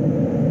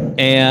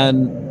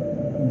 and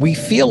we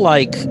feel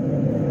like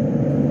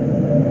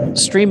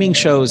streaming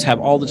shows have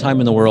all the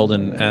time in the world,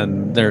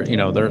 and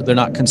they're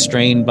not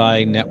constrained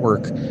by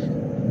network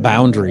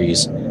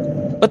boundaries,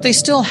 but they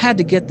still had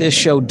to get this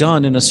show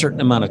done in a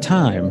certain amount of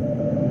time.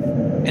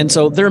 And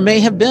so there may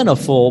have been a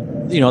full,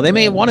 they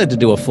may have wanted to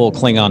do a full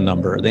Klingon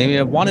number. They may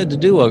have wanted to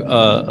do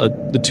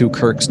the two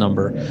Kirks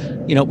number.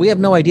 We have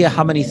no idea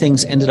how many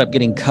things ended up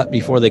getting cut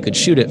before they could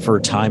shoot it for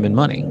time and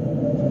money.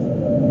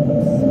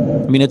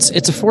 I mean, it's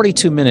a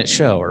 42-minute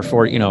show, or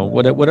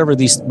whatever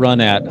these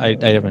run at. I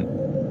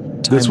haven't.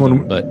 This one,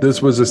 them, but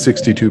this was a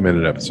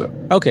 62-minute episode.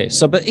 Okay,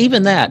 so but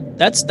even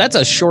that's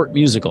a short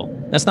musical.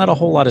 That's not a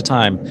whole lot of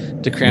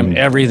time to cram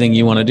everything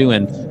you want to do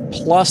in,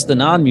 plus the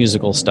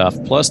non-musical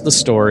stuff, plus the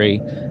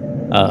story.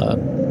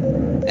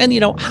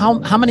 And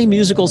how many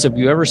musicals have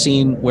you ever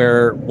seen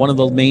where one of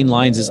the main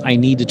lines is "I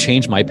need to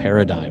change my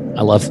paradigm"?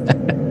 I love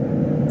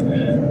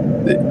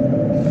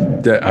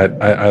that.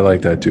 I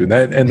like that too.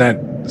 That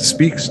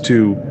speaks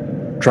to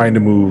trying to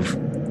move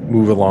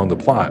along the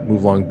plot,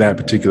 move along that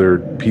particular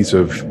piece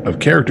of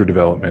character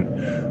development,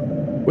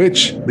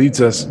 which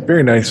leads us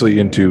very nicely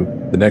into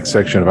the next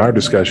section of our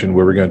discussion,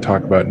 where we're going to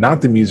talk about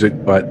not the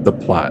music, but the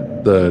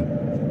plot,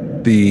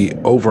 the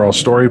overall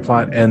story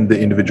plot, and the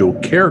individual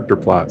character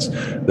plots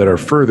that are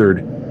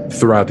furthered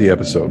throughout the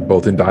episode,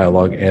 both in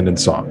dialogue and in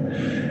song.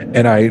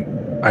 And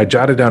I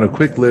jotted down a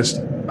quick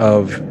list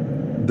of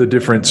the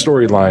different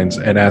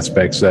storylines and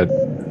aspects that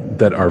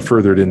are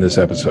furthered in this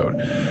episode.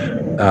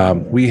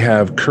 We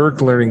have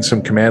Kirk learning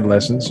some command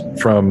lessons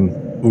from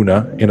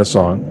Una in a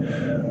song.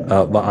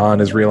 La'an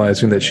is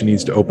realizing that she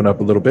needs to open up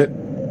a little bit,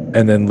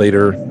 and then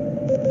later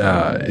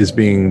is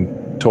being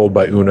told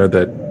by Una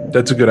that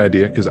that's a good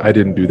idea because I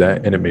didn't do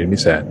that and it made me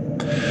sad.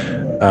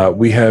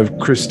 We have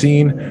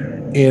Christine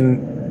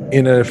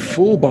in a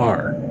full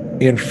bar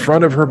in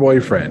front of her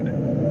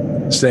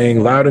boyfriend,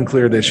 saying loud and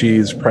clear that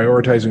she's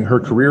prioritizing her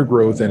career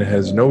growth and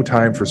has no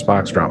time for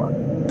Spock's drama.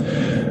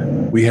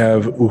 We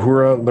have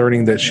Uhura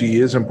learning that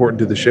she is important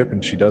to the ship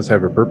and she does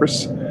have a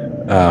purpose.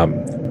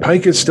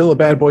 Pike is still a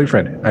bad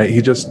boyfriend.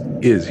 He just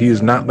is. He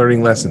is not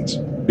learning lessons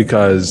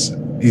because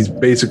he's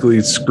basically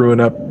screwing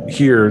up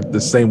here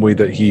the same way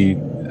that he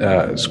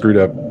screwed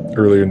up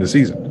earlier in the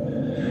season.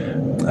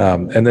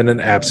 And then an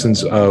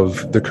absence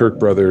of the Kirk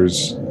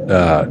brothers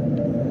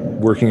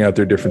working out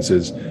their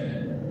differences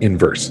in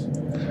verse.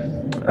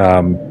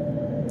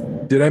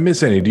 Did I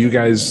miss any? Do you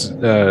guys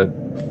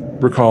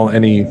recall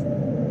any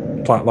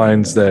plot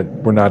lines that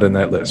were not in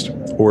that list?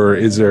 Or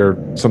is there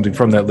something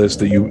from that list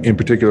that you in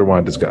particular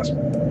want to discuss?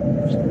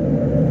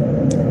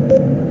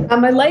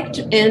 I liked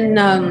in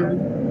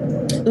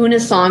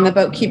Una's song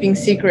about keeping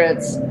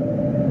secrets,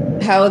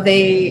 how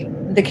the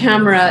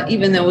camera,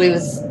 even though it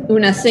was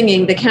Una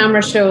singing, the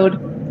camera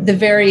showed the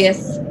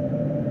various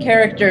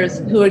characters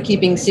who are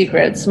keeping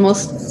secrets,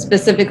 most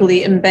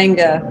specifically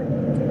Mbenga.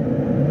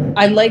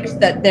 I liked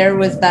that there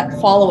was that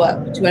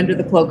follow-up to Under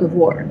the Cloak of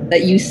War,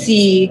 that you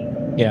see,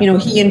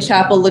 he and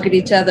Chapel look at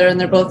each other and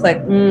they're both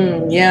like,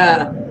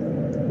 yeah,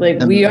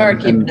 like we are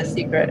keeping a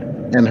secret.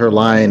 And her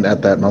line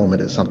at that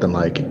moment is something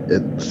like,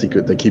 "It's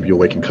secret that keep you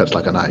awake and cuts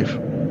like a knife."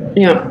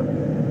 Yeah.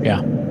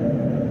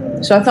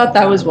 So I thought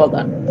that was well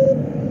done.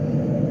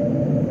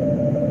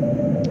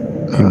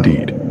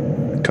 Indeed.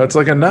 Cuts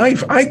like a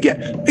knife. I get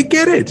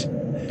it.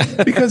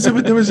 Because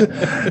there was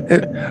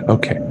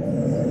okay.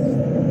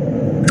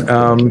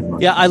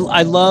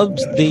 I loved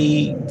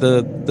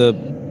the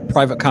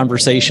private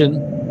conversation.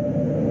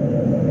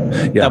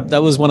 Yeah.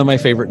 That was one of my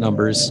favorite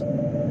numbers.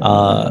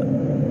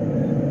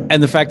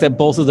 And the fact that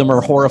both of them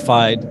are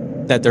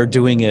horrified that they're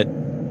doing it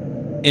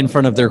in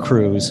front of their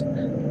crews.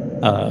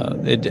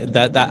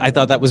 That I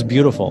thought that was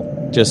beautiful.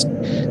 Just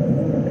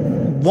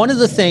one of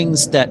the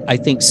things that I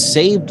think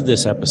saved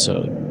this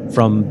episode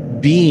from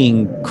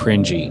being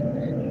cringy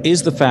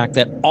is the fact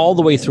that all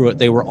the way through it,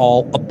 they were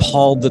all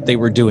appalled that they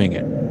were doing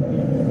it.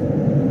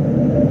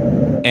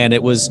 And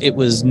it was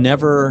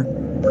never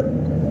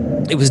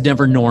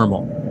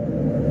normal.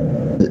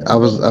 I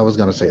was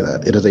going to say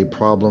that it is a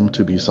problem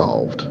to be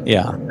solved.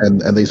 Yeah,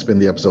 and they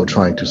spend the episode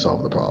trying to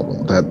solve the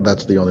problem.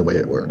 That's the only way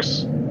it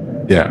works.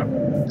 Yeah,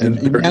 and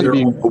they're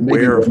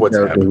aware of what's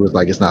happening. It was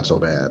like, it's not so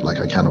bad. Like,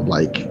 I kind of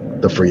like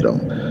the freedom,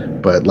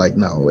 but like,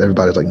 no,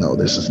 everybody's like, no,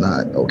 this is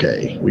not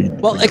okay.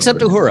 Except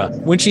Uhura,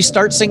 when she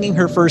starts singing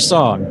her first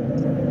song,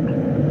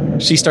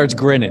 she starts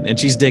grinning and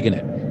she's digging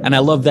it, and I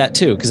love that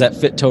too because that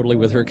fit totally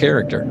with her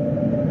character.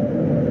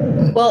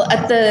 Well,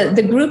 at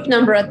the group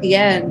number at the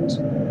end,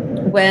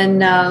 when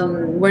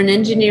we're in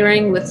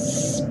engineering with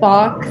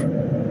Spock,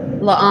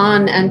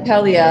 La'an, and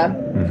Pelia,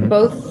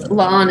 both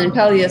La'an and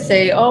Pelia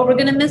say, "Oh, we're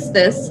going to miss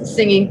this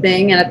singing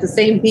thing," and at the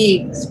same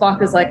beat,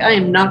 Spock is like, "I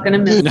am not going to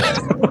miss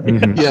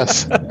it."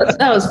 Yes.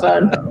 That was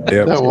fun.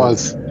 Yep. That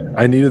was.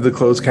 I needed the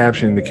closed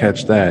captioning to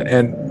catch that.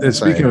 And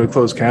speaking of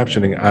closed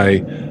captioning,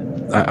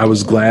 I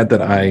was glad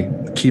that I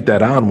keep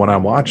that on when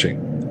I'm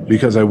watching,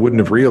 because I wouldn't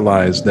have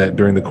realized that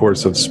during the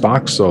course of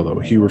Spock's solo,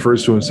 he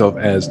refers to himself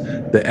as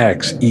the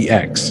X,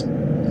 EX,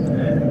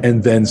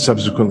 and then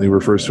subsequently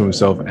refers to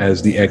himself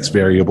as the X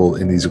variable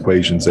in these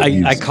equations.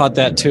 I caught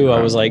that too.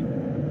 I was like,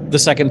 the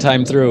second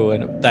time through,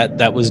 and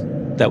that was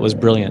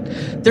brilliant.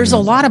 There's a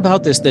lot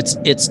about this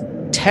it's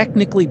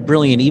technically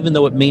brilliant, even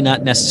though it may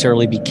not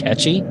necessarily be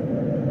catchy.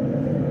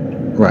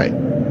 Right.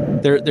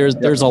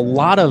 There's a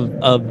lot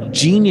of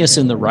genius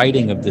in the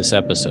writing of this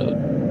episode.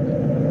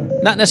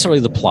 Not necessarily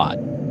the plot.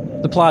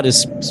 The plot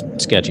is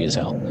sketchy as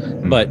hell,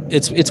 but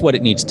it's what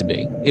it needs to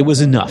be. It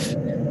was enough.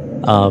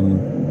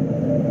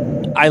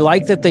 I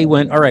like that they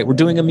went, all right, we're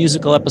doing a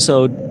musical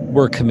episode.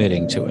 We're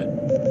committing to it.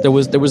 There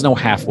was no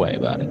halfway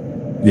about it.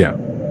 Yeah.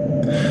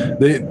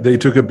 They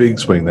took a big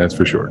swing, that's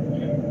for sure.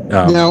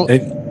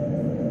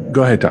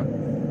 Go ahead, Tom.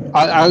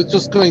 I was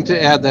just going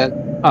to add that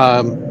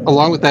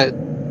along with that,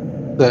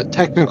 the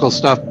technical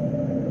stuff,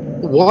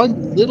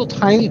 one little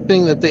tiny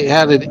thing that they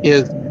added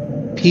is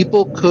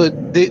people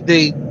could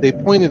they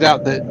pointed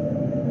out that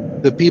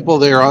the people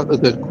there,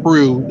 the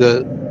crew,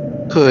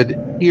 could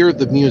hear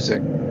the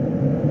music.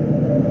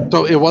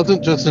 So it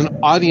wasn't just an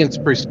audience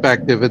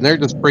perspective, and they're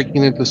just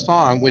breaking into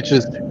song, which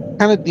is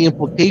kind of the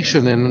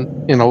implication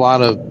in a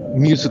lot of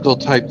musical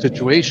type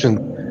situations.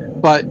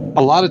 But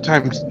a lot of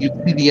times you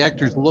see the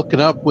actors looking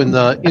up when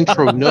the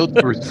intro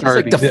notes were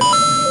starting.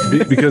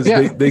 Because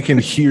they can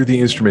hear the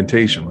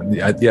instrumentation.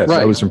 Yes,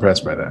 right. I was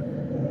impressed by that.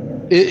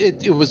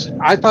 It was.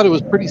 I thought it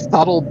was pretty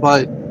subtle,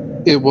 but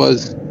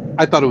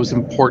I thought it was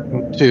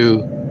important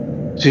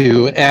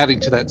to adding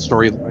to that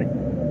storyline.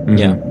 Mm-hmm.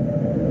 Yeah.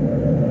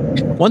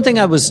 One thing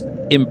I was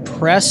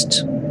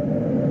impressed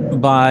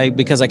by,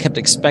 because I kept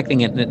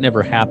expecting it and it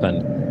never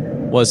happened,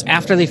 was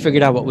after they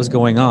figured out what was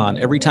going on,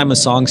 every time a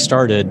song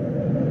started,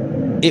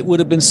 it would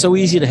have been so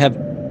easy to have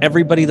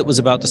everybody that was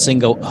about to sing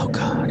go, "Oh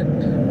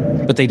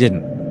God," but they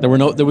didn't. There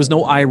was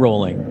no eye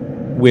rolling,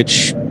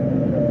 which,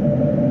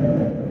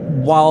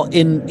 while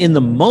in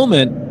the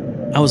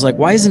moment, I was like,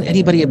 why isn't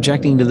anybody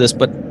objecting to this?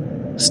 But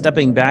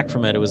stepping back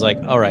from it, it was like,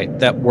 all right,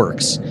 that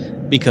works,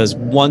 because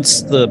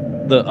once the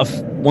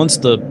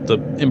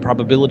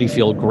improbability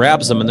field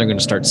grabs them and they're going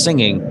to start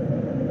singing,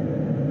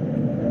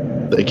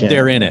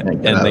 they're in it,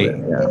 and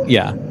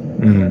yeah.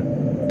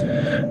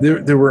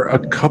 Mm-hmm. There were a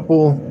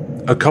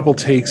couple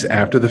takes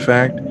after the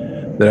fact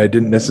that I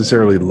didn't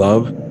necessarily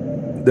love.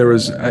 There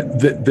was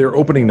their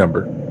opening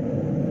number,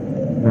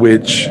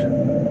 which,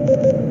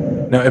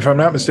 now if I'm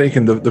not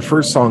mistaken, the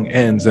first song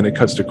ends and it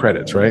cuts to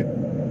credits, right?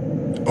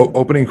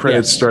 Opening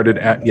credits started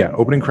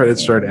opening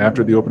credits started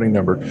after the opening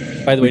number.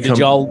 By the way, did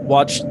y'all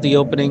watch the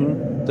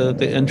opening,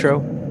 the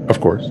intro?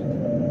 Of course.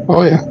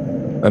 Oh yeah.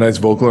 A nice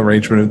vocal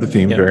arrangement of the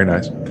theme. Yeah. Very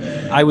nice.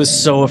 I was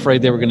so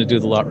afraid they were going to do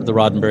the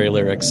Roddenberry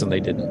lyrics, and they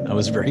didn't. I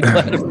was very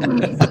glad of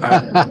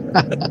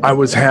that. I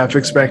was half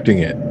expecting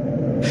it.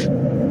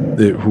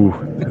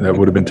 That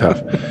would have been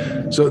tough.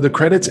 So the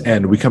credits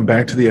end. We come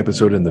back to the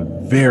episode, and the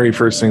very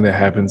first thing that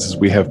happens is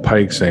we have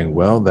Pike saying,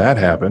 "Well, that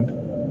happened."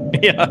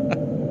 Yeah.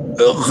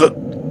 Ugh.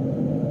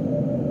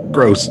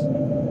 Gross. It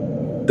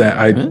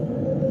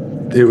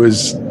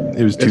was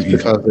too easy.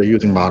 Because they're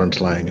using modern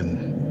slang,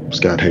 and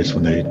Scott hates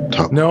when they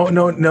talk. No.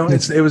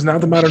 It was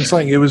not the modern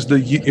slang. It was the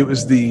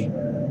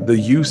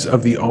use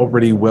of the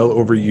already well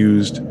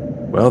overused.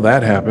 Well,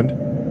 that happened.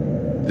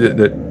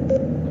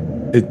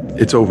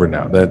 It's over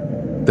now.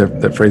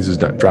 That phrase is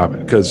done. Drop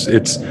it, because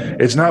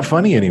it's not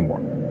funny anymore.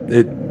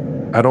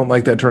 I don't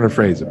like that turn of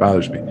phrase. It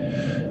bothers me.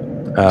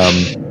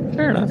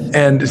 Fair enough.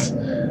 And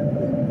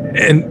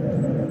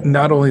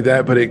not only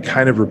that, but it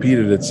kind of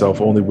repeated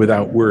itself, only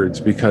without words,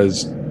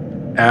 because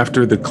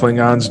after the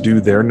Klingons do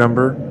their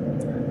number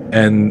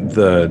and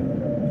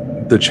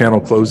the channel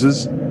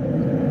closes,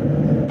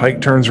 Pike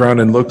turns around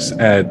and looks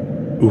at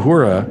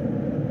Uhura,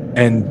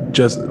 and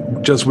just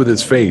with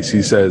his face,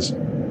 he says,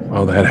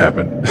 "Well, that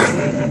happened."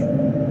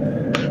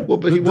 Well,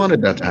 but he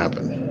wanted that to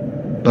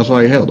happen. That's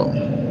why he held on.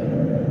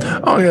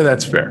 Oh yeah,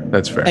 that's fair.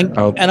 And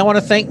I want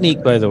to thank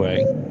Neek, by the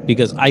way,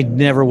 because I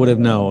never would have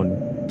known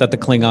that the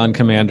Klingon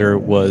commander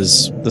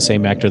was the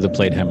same actor that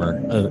played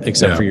Hemmer,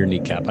 except for your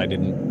kneecap. I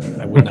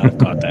would not have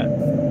caught that.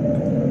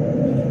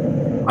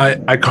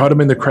 I caught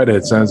him in the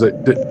credits, and I was like,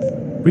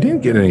 we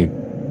didn't get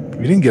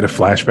a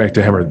flashback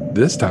to Hemmer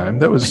this time.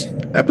 That was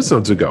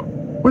episodes ago.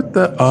 What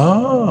the?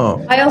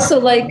 Oh. I also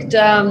liked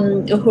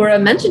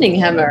Uhura mentioning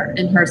Hemmer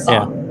in her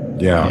song.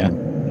 Yeah.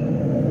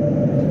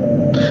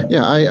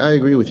 Yeah, I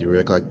agree with you,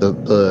 Rick. Like the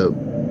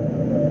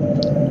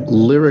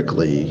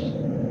lyrically,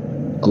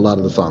 a lot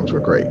of the songs were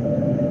great.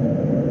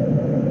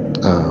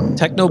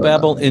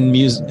 Technobabble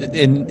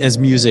as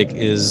music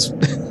is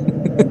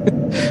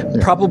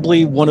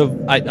probably one of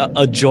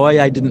a joy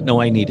I didn't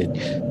know I needed.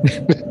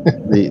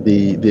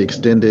 the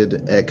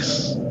extended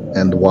X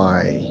and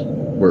Y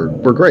were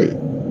great.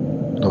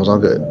 That was all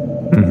good.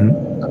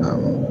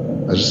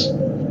 Mm-hmm. I just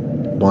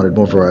wanted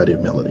more variety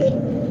of melody.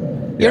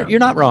 You're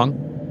not wrong,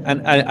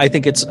 and I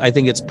think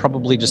it's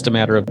probably just a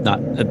matter of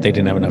they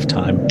didn't have enough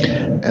time.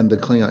 And the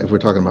Klingon, if we're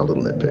talking about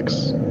little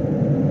nitpicks,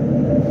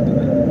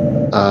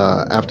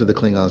 after the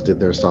Klingons did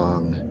their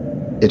song,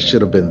 it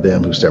should have been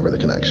them who severed the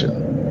connection.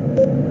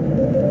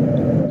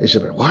 It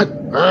should have been what?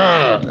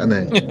 And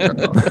then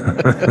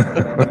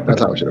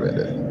that's how it should have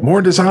ended.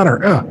 More dishonor.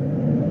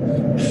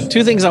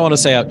 Two things I want to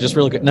say out just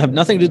real quick. Have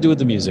nothing to do with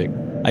the music.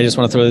 I just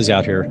want to throw this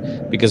out here,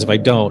 because if I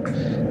don't,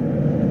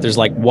 there's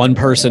like one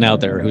person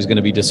out there who's going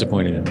to be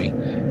disappointed in me.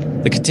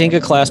 The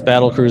Katinga class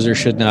battlecruiser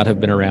should not have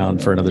been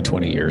around for another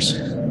 20 years.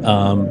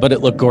 But it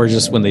looked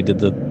gorgeous when they did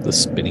the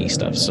spinny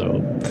stuff, so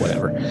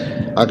whatever.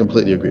 I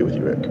completely agree with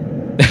you, Rick.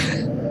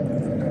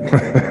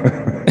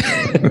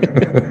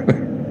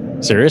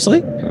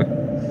 Seriously?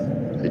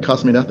 It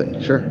cost me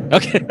nothing. Sure.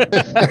 Okay.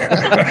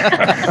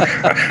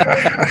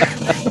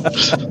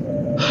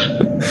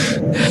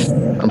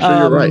 I'm sure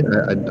you're right.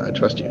 I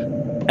trust you.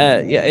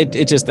 Yeah,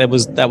 it just that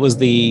was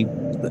the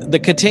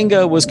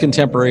Katinga was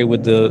contemporary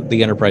with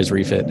the Enterprise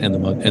refit and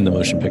the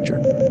motion picture.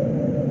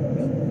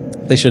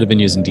 They should have been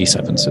using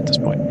D7s at this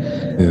point.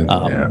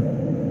 Yeah.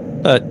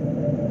 But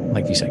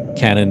like you say,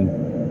 canon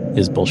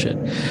is bullshit.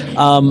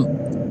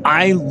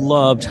 I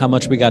loved how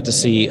much we got to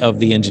see of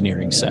the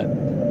engineering set.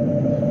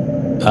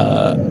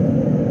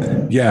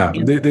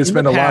 They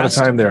spend a lot of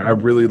time there. I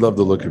really love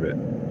the look of it.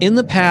 In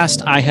the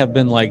past, I have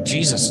been like,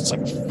 Jesus, it's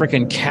like a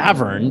freaking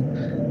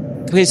cavern.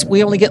 Because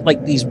we only get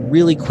like these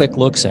really quick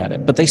looks at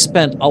it, but they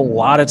spent a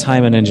lot of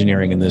time in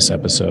engineering in this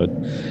episode,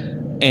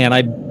 and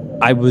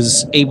I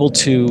was able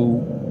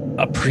to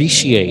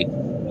appreciate.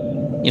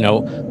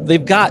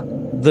 They've got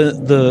the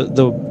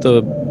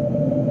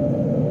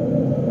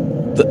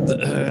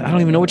I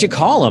don't even know what you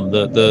call them.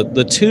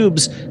 The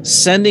tubes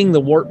sending the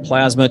warp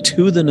plasma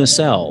to the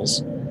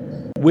nacelles,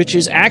 which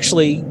is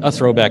actually a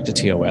throwback to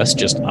TOS,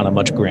 just on a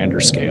much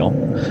grander scale.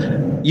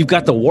 You've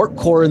got the warp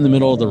core in the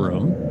middle of the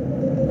room.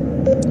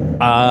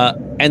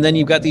 And then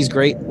you've got these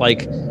great,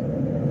 like,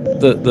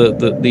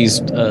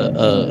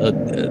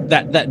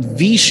 that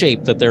V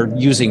shape that they're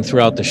using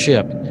throughout the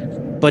ship,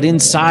 but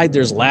inside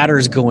there's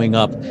ladders going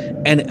up,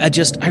 and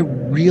I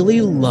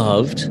really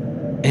loved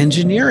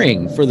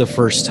engineering for the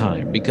first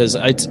time, because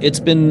it's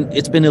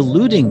been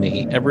eluding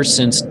me ever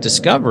since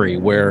Discovery,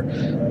 where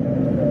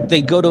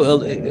they go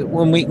to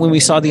when we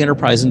saw the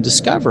Enterprise in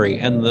Discovery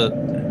and the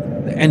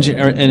engine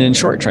and in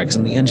Short Treks,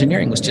 and the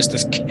engineering was just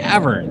this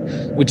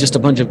cavern with just a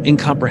bunch of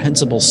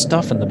incomprehensible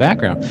stuff in the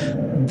background.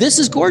 This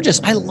is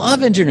gorgeous. I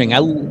love engineering.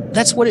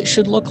 That's what it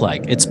should look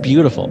like. It's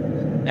beautiful,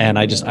 and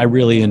I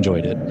really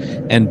enjoyed it.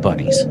 And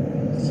bunnies,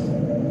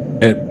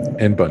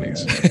 and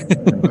bunnies.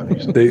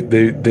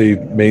 They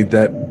made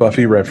that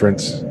Buffy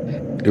reference.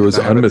 It was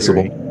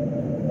unmissable.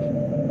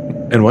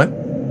 And what?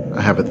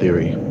 I have a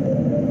theory.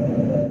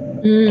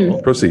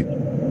 Proceed.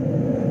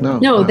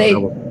 No, they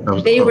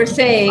were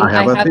saying, I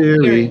have a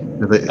theory.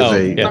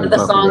 One of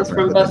the songs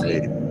from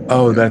Buffy.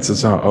 Oh, that's a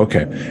song.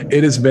 Okay.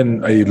 It has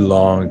been a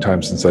long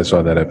time since I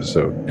saw that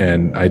episode,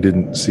 and I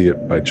didn't see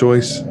it by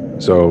choice,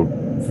 so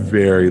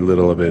very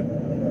little of it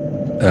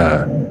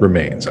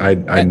remains.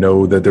 I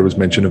know that there was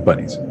mention of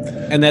bunnies.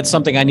 And that's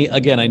something I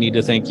need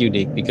to thank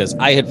Unique, because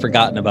I had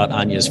forgotten about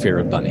Anya's fear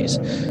of bunnies.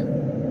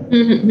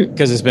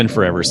 Because it's been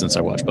forever since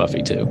I watched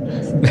Buffy, too.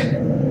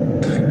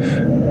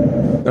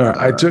 All right,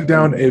 I took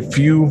down a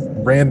few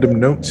random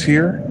notes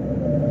here,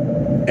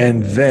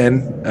 and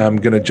then I'm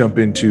going to jump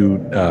into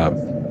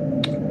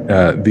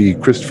the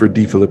Christopher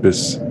D.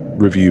 Philippus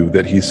review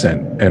that he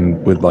sent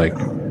and would like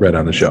read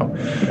on the show.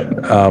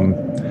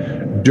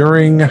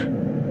 During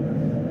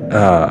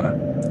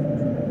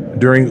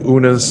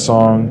Una's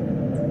song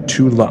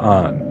 "To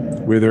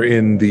La'an," where they're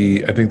in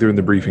the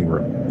briefing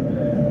room,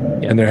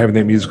 and they're having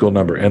that musical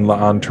number, and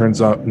Una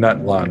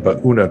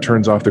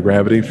turns off the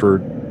gravity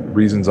for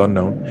reasons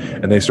unknown,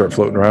 and they start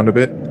floating around a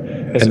bit,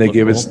 and they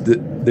give us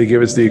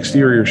the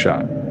exterior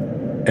shot,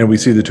 and we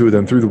see the two of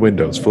them through the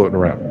windows floating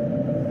around.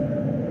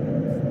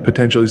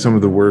 Potentially some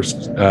of the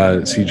worst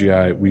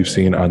CGI we've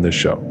seen on this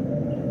show.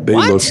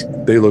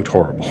 They looked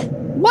horrible.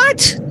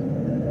 What?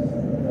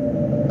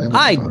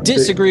 I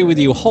disagree with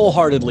you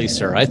wholeheartly,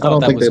 sir. I thought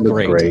that was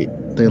great.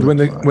 When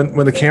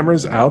the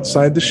camera's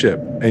outside the ship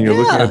and you're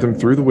looking at them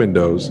through the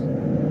windows,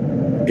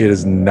 it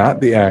is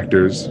not the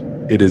actors.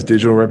 It is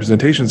digital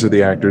representations of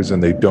the actors,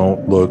 and they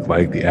don't look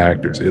like the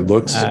actors. It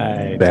looks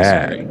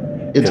bad.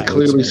 It's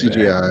clearly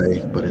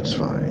CGI, but it's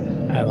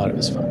fine. I thought it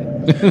was fine.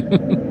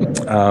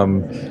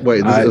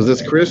 Wait, is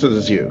this Chris or is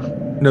this you?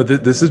 No,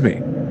 this is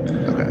me.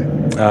 Okay.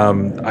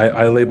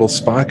 I label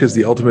Spock as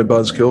the ultimate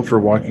buzzkill for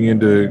walking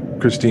into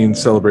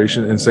Christine's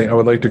celebration and saying, "I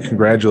would like to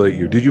congratulate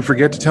you. Did you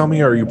forget to tell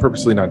me, or are you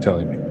purposely not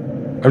telling me?"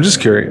 I'm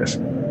just curious.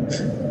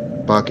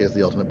 Spock is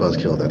the ultimate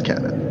buzzkill. That's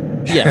canon.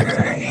 Yeah.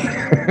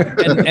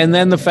 and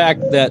then the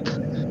fact that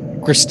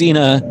Christine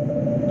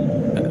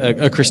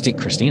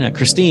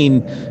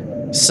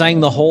sang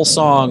the whole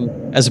song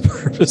as a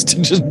purpose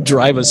to just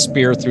drive a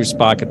spear through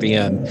Spock at the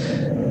end.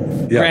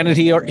 Yeah. Granted,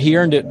 he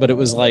earned it, but it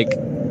was like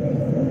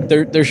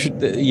there should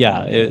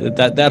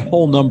that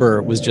whole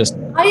number was just.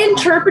 I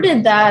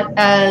interpreted that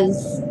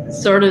as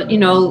sort of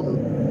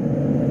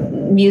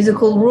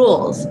musical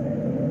rules.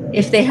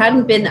 If they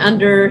hadn't been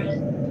under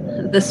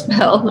the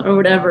spell or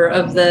whatever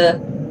of the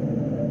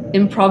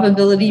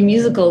Improbability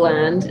Musical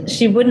Land,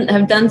 she wouldn't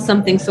have done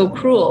something so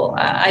cruel.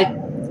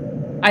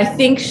 I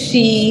think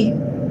she,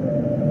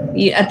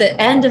 at the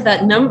end of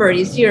that number,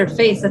 you see her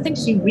face. I think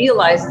she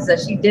realizes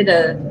that she did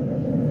a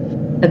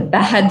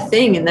bad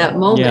thing in that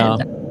moment. Yeah.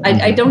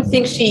 I don't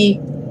think she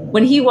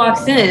when he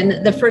walks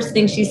in, the first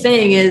thing she's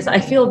saying is, I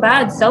feel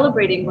bad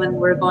celebrating when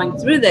we're going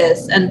through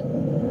this.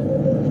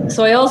 And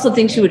so I also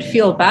think she would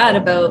feel bad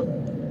about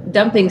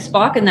dumping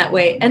Spock in that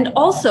way. And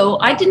also,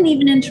 I didn't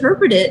even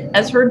interpret it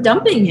as her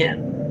dumping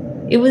him.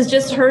 It was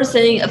just her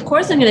saying, of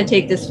course I'm going to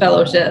take this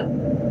fellowship.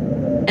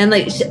 And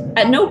like,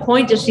 at no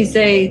point does she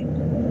say,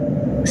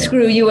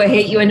 screw you, I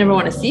hate you, I never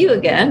want to see you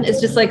again. It's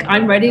just like,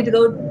 I'm ready to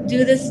go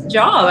do this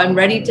job. I'm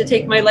ready to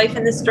take my life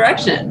in this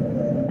direction.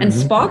 And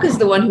Spock is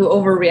the one who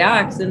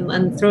overreacts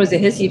and throws a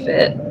hissy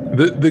fit.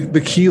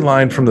 The key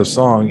line from the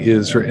song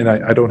is her, and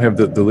I don't have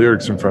the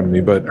lyrics in front of me,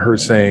 but her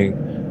saying,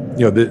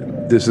 you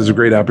know, this is a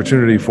great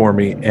opportunity for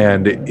me,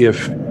 and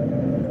if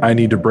I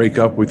need to break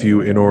up with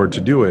you in order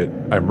to do it,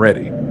 I'm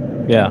ready.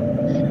 Yeah.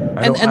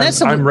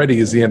 I'm ready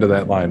is the end of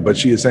that line, but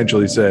she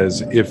essentially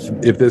says,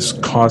 if this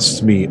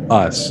costs me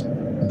us,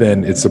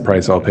 then it's the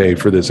price I'll pay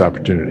for this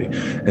opportunity,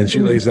 and she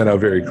lays that out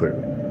very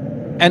clearly.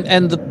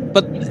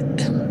 But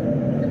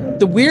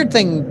the weird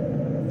thing,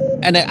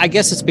 and I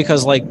guess it's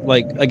because like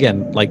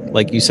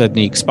you said,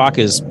 Neek, Spock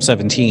is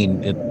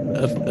 17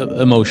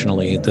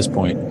 emotionally at this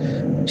point.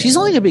 She's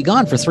only going to be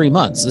gone for 3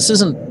 months. This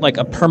isn't like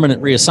a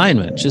permanent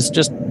reassignment. She's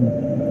just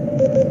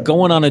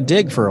going on a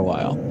dig for a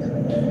while.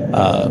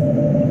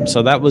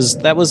 So that was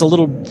a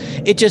little.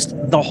 It just,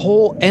 the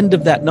whole end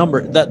of that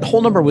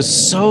whole number was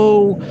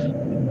so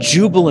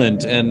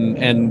jubilant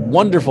and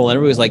wonderful, and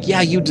everybody's like,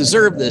 yeah, you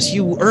deserve this,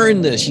 you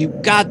earned this, you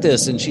got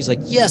this. And she's like,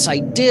 yes, I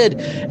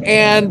did,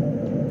 and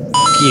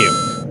fuck you.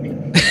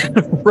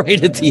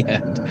 Right at the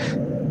end.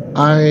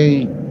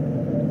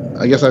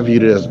 I guess I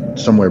viewed it as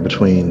somewhere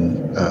between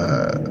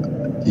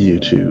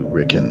you two,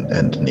 Rick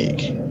and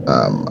Neek.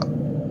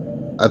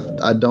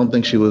 I don't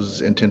think she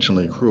was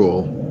intentionally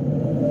cruel,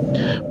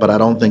 but I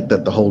don't think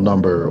that the whole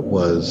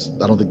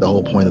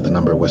point of the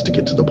number was to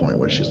get to the point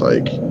where she's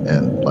like,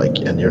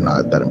 and you're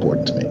not that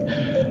important to me.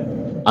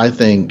 I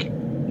think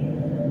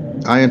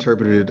I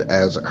interpreted it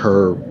as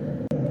her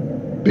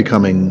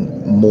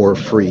becoming more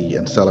free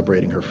and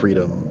celebrating her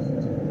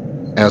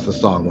freedom as the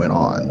song went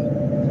on.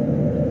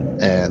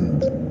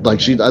 And like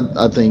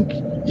I think,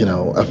 you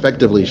know,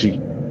 effectively she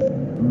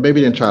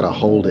maybe didn't try to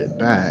hold it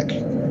back,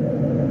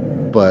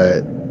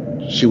 but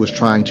she was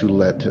trying to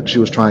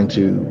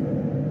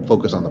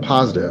focus on the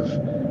positive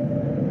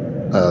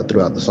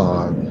throughout the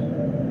song.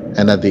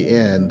 And at the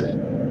end,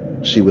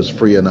 she was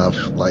free enough,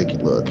 like,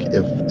 look,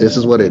 if this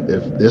is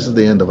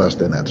the end of us,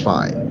 then that's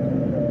fine.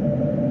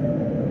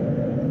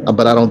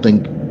 But I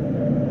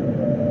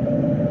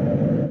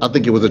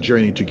think it was a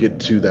journey to get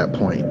to that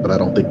point, but I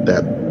don't think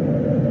that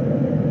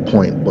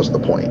point was the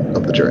point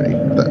of the journey,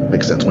 if that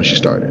makes sense, when she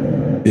started.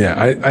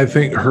 Yeah, I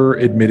think her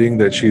admitting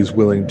that she's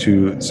willing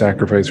to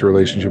sacrifice her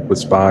relationship with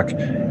Spock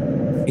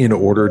in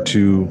order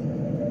to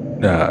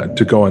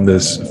go on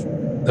this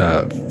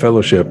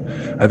fellowship,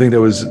 I think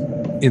that was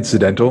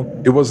incidental.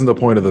 It wasn't the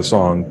point of the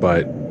song,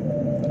 but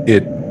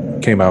it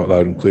came out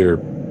loud and clear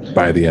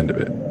by the end of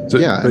it. So,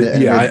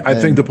 yeah, I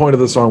think the point of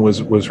the song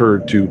was her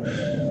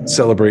to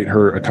celebrate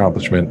her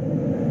accomplishment,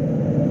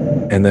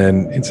 and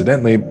then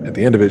incidentally at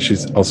the end of it,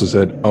 she's also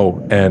said,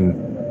 "Oh, and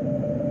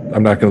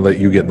I'm not going to let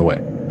you get in the way."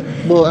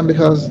 Well, and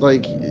because,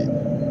 like,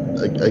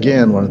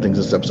 again, one of the things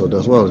this episode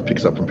does well is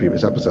picks up from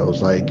previous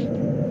episodes. Like,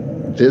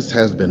 this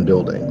has been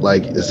building.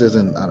 Like, this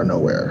isn't out of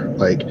nowhere.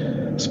 Like,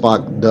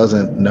 Spock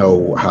doesn't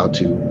know how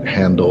to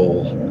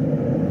handle,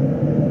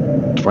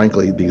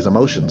 frankly, these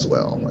emotions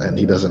well, and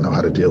he doesn't know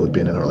how to deal with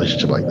being in a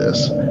relationship like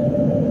this.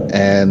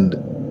 And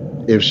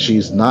if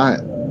she's not,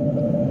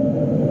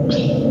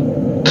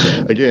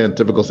 again,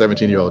 typical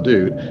 17-year-old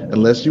dude,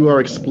 unless you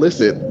are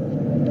explicit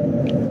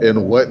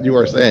in what you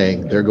are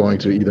saying, they're going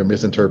to either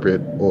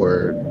misinterpret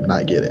or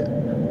not get it.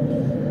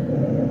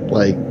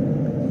 Like,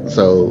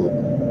 so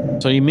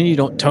you mean you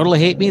don't totally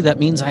hate me? That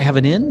means I have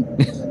an in?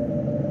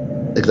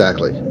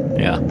 Exactly.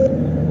 Yeah.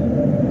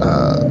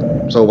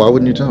 So why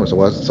wouldn't you tell her? So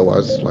why is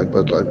like,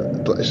 but like,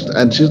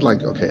 and she's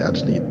like, okay,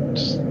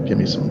 just give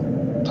me some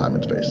time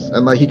and space.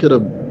 And like, he could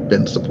have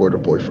been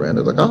supportive boyfriend.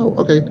 It's like, oh,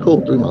 okay, cool,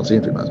 3 months, see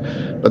you in 3 months.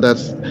 But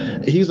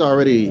he's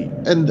already,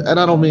 and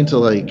I don't mean to,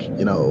 like,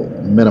 you know,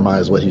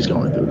 minimize what he's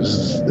going through.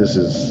 This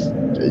is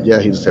yeah,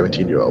 he's a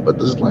 17-year-old, but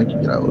this is like,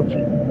 you know,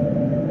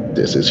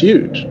 this is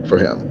huge for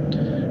him.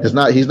 He's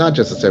not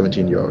just a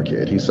 17-year-old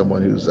kid. He's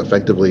someone who's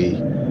effectively,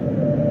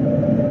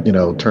 you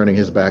know, turning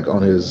his back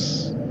on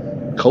his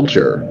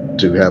culture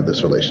to have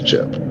this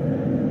relationship.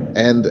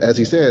 And as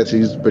he says,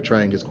 he's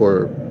betraying his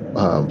core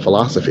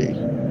philosophy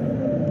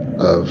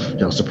of, you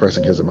know,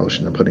 suppressing his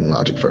emotion and putting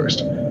logic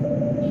first.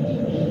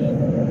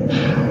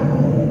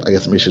 I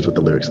guess some issues with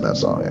the lyrics in that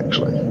song,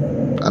 actually.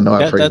 I know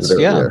I praised it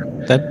earlier.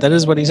 That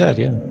is what he said,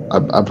 yeah.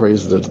 I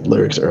praised the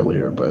lyrics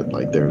earlier, but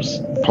like, there's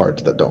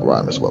parts that don't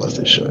rhyme as well as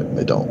they should.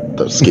 They don't.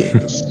 The scheme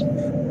is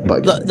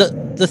buggy.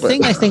 The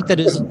thing I think that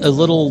is a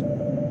little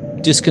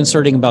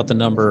disconcerting about the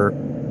number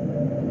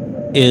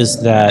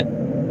is that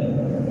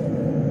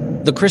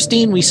the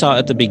Christine we saw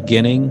at the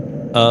beginning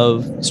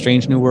of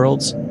Strange New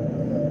Worlds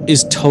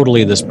is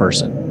totally this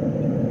person.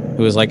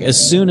 who is like, as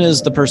soon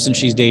as the person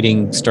she's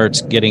dating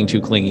starts getting too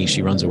clingy,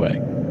 she runs away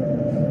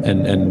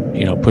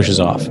and pushes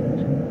off.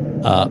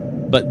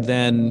 But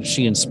then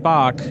she and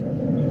Spock,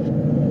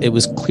 it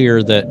was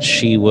clear that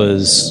she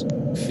was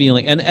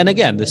feeling, and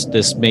again,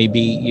 this may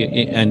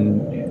be,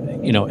 and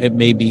it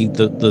may be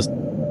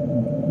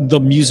the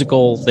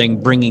musical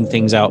thing bringing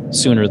things out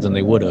sooner than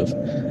they would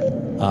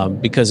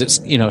have, because it's,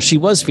 she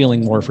was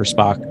feeling more for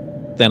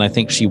Spock than I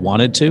think she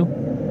wanted to.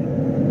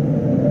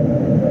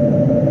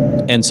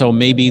 And so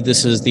maybe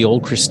this is the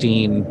old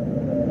Christine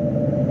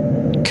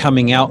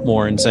coming out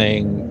more and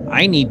saying,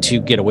 I need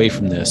to get away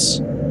from this.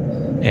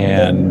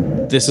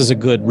 And this is a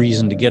good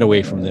reason to get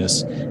away from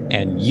this.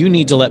 And you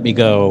need to let me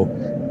go.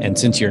 And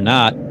since you're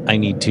not, I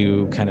need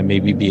to kind of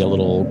maybe be a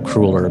little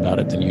crueler about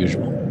it than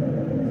usual.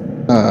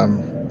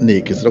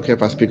 Nick, is it okay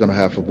if I speak on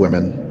behalf of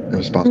women in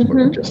response to what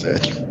you just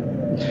said?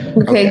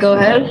 Okay, go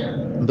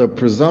ahead. The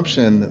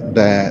presumption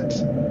that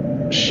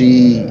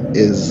she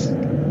is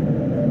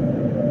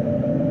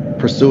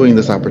pursuing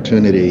this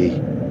opportunity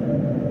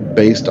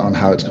based on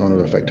how it's going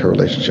to affect her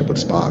relationship with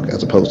Spock,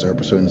 as opposed to her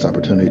pursuing this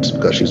opportunity just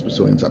because she's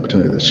pursuing this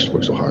opportunity that she's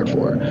worked so hard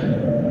for,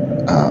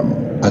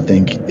 I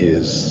think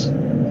is,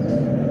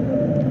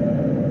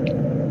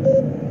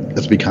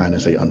 let's be kind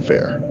and say,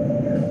 unfair.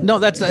 No,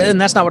 that's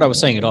not what I was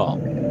saying at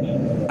all.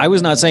 I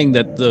was not saying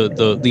that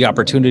the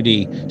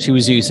opportunity, she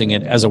was using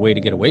it as a way to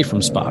get away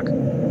from Spock.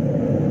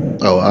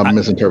 Oh, I'm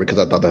misinterpreting because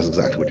I thought that's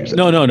exactly what you said.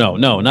 No,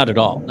 not at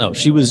all. No,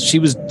 she was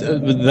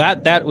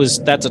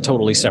that's a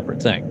totally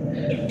separate thing.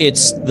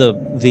 It's the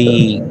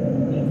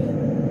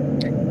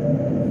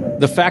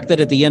fact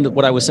that at the end of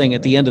what I was saying,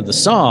 at the end of the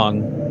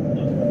song,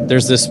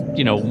 there's this,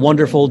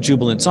 wonderful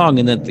jubilant song,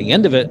 and then at the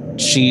end of it,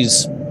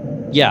 she's,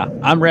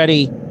 I'm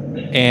ready,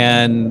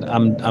 and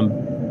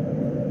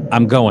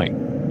I'm going.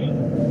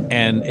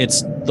 And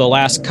it's the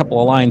last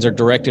couple of lines are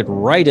directed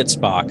right at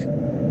Spock,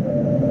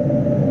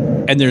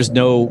 and there's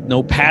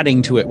no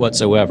padding to it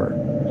whatsoever.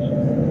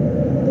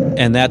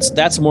 And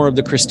that's more of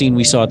the Christine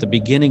we saw at the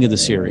beginning of the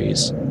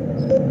series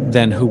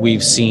than who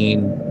we've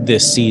seen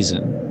this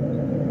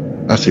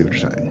season. I see what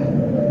you're saying.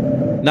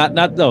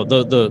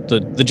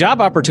 The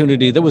job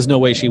opportunity, there was no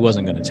way she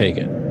wasn't going to take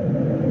it,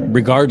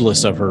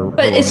 regardless of her.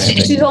 But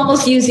she's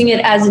almost using it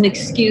as an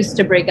excuse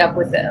to break up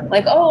with him.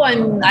 Like, oh,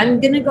 I'm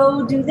gonna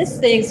go do this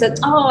thing. So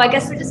I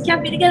guess we just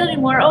can't be together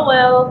anymore. Oh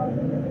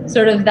well,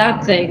 sort of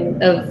that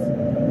thing of.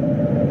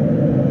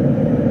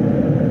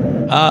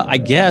 I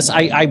guess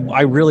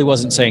I really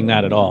wasn't saying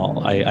that at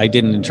all. I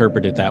didn't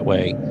interpret it that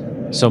way,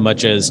 so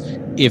much as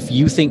if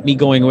you think me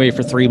going away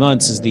for 3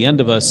 months is the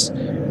end of us,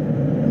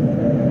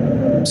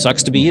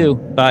 sucks to be you.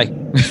 Bye.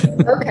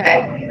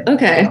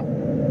 Okay.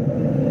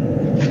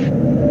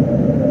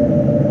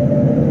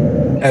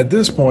 At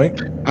this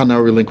point, I'll now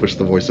relinquish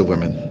the voice of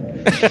women.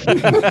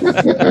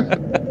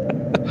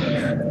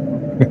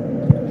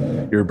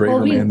 You're a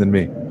braver man than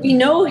me. We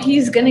know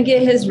he's going to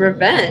get his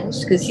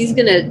revenge because he's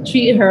going to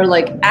treat her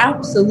like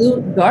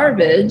absolute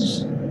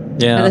garbage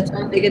by the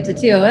time they get to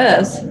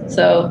TOS.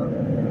 So,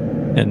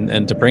 and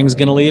T'Pring's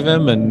going to leave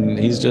him, and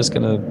he's just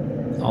going to,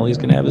 all he's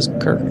going to have is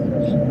Kirk.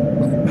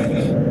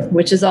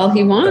 Which is all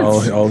he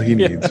wants. All he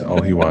needs,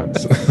 all he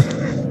wants.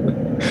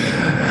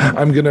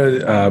 I'm going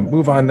to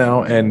move on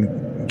now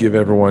and give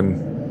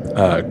everyone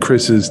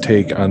Chris's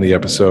take on the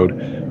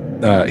episode.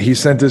 He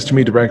sent this to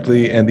me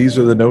directly, and these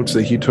are the notes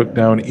that he took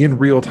down in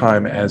real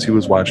time as he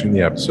was watching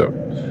the episode.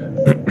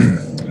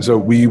 So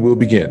we will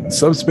begin.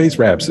 Subspace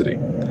Rhapsody.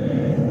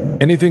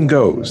 Anything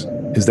goes.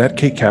 Is that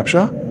Kate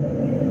Capshaw?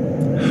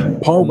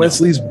 Paul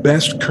Wesley's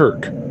best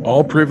Kirk.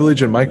 All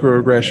privilege and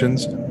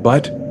microaggressions,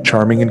 but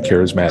charming and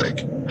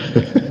charismatic.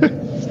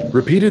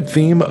 Repeated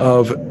theme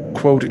of,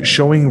 quote,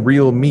 showing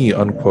real me,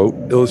 unquote,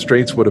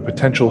 illustrates what a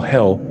potential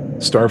hell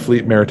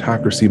Starfleet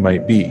meritocracy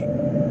might be.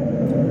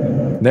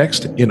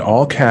 Next, in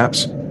all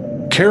caps,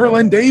 Carol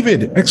and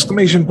David!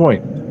 Exclamation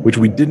point, which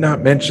we did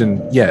not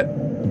mention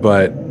yet,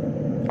 but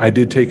I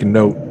did take a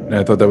note, and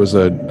I thought that was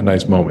a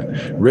nice moment.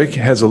 Rick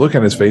has a look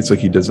on his face like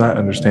he does not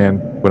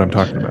understand what I'm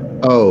talking about.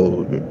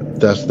 Oh,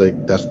 that's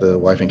the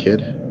wife and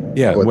kid?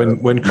 Yeah,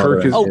 when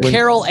Kirk is... Oh,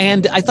 Carol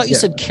and... I thought you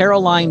said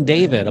Caroline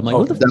David. I'm like,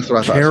 what the... That's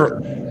what I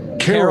thought.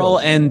 Carol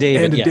and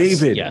David. And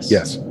David. Yes.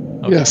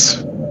 Okay.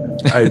 Yes.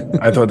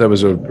 I thought that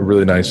was a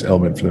really nice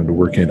element for them to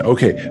work in.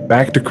 Okay,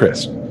 back to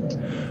Chris.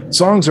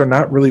 Songs are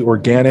not really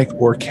organic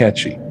or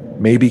catchy.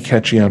 Maybe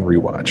catchy on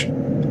rewatch.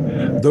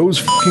 Those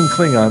fucking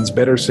Klingons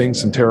better sing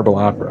some terrible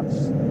opera.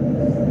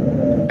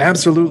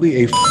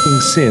 Absolutely a fucking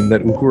sin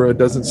that Uhura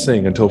doesn't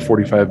sing until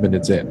 45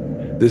 minutes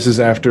in. This is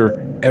after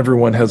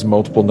everyone has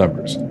multiple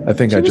numbers. I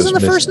think I just missed. She was in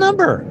the first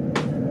number.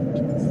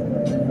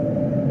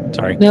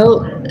 Sorry. No,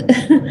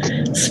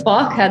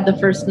 Spock had the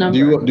first number.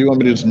 Do you want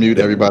me to just mute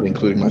everybody,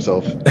 including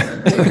myself?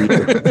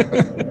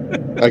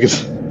 I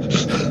guess.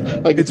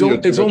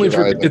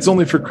 It's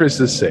only for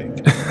Chris's sake.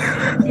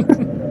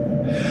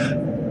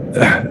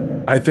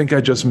 I think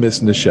I just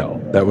missed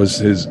Nichelle. That was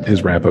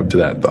his wrap up to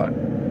that thought.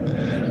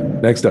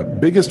 Next up,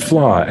 biggest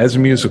flaw as a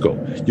musical.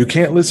 You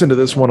can't listen to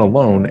this one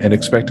alone and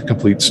expect a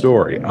complete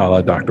story, a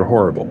la Dr.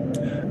 Horrible.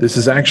 This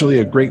is actually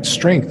a great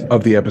strength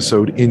of the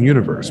episode in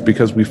universe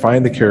because we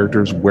find the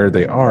characters where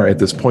they are at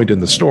this point in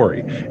the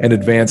story and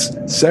advance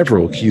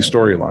several key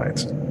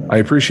storylines. I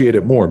appreciate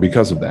it more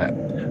because of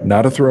that.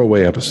 Not a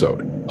throwaway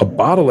episode. A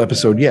bottle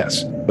episode,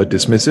 yes, but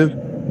dismissive?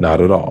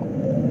 Not at all.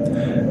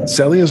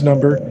 Celia's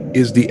number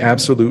is the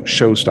absolute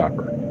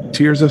showstopper.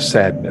 Tears of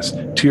sadness,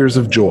 tears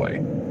of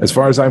joy. As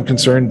far as I'm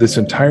concerned, this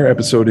entire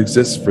episode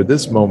exists for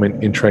this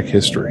moment in Trek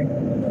history.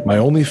 My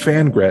only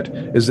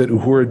fangret is that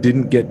Uhura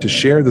didn't get to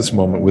share this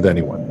moment with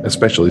anyone,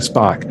 especially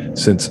Spock,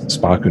 since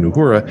Spock and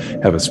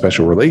Uhura have a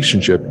special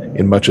relationship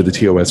in much of the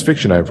TOS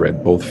fiction I've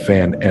read, both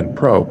fan and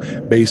pro,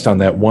 based on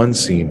that one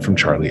scene from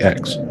Charlie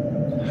X.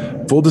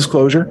 Full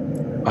disclosure,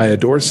 I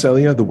adore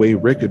Celia the way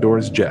Rick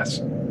adores Jess.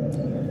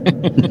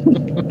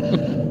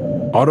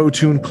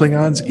 Auto-tune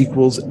Klingons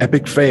equals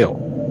epic fail.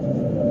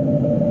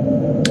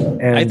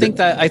 And I think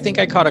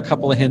I caught a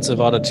couple of hints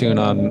of auto-tune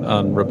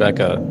on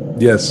Rebecca.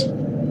 Yes.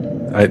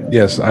 I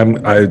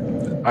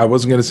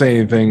wasn't going to say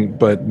anything,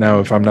 but now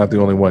if I'm not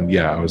the only one,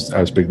 yeah, I was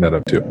picking that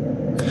up too.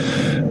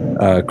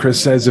 Chris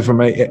says,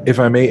 if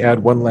I may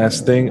add one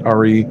last thing,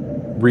 Ari,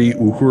 Ree,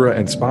 Uhura,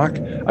 and Spock,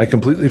 I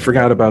completely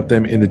forgot about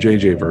them in the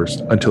JJ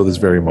verse until this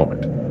very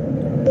moment.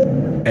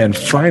 And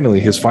finally,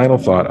 his final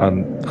thought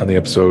on the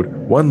episode,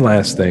 one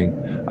last thing,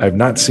 I have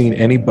not seen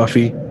any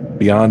Buffy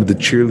beyond the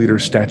cheerleader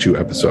statue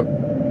episode.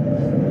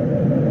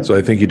 So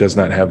I think he does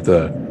not have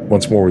the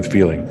once more with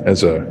feeling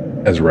as a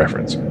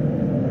reference.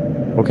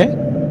 Okay.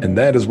 And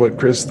that is what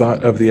Chris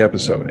thought of the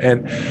episode.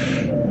 And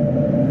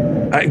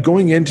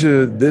going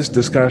into this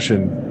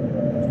discussion,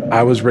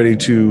 I was ready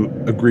to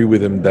agree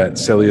with him that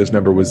Celia's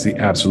number was the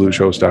absolute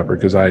showstopper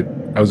because I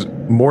was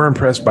more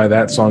impressed by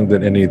that song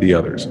than any of the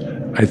others.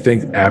 I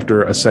think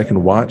after a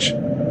second watch,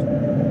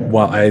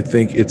 while I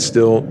think it's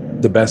still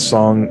the best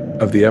song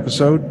of the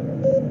episode,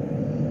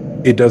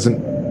 it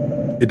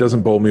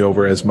doesn't bowl me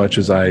over as much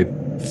as I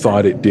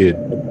thought it did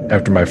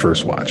after my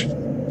first watch.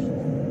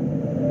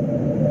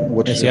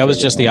 See, I was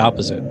just the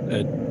opposite.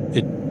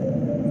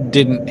 It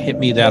didn't hit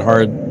me that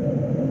hard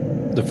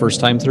the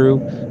first time through,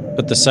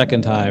 but the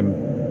second time,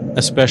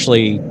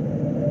 especially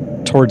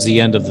towards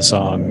the end of the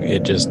song,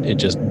 it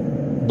just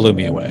blew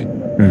me away.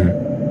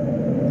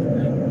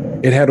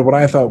 Mm-hmm. It had what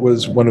I thought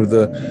was one of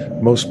the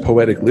most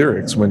poetic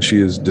lyrics when she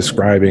is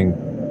describing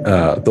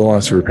the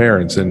loss of her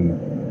parents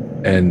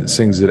and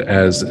sings it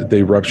as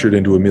they ruptured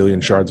into a million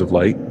shards of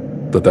light.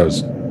 I thought that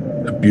was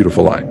a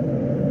beautiful line.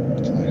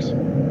 That's nice.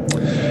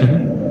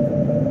 Mm-hmm.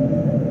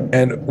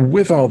 And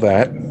with all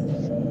that,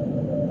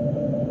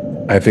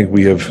 I think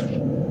we have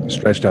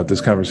stretched out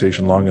this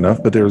conversation long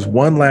enough, but there's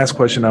one last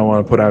question I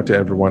want to put out to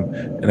everyone,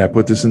 and I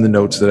put this in the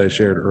notes that I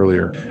shared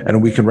earlier,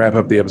 and we can wrap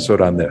up the episode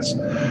on this.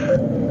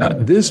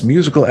 This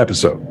musical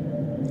episode,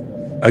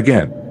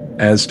 again,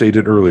 as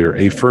stated earlier,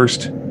 a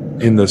first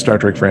in the Star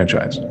Trek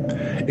franchise.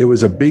 It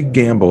was a big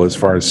gamble as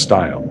far as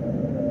style.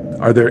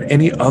 Are there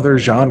any other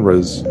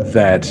genres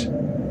that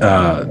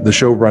the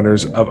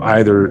showrunners of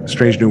either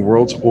Strange New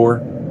Worlds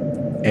or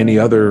any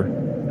other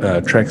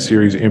Trek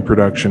series in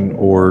production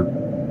or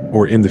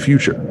in the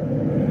future,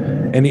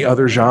 any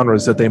other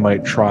genres that they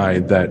might try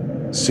that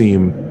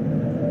seem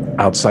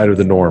outside of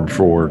the norm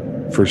for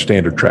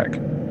standard Trek?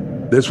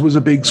 This was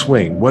a big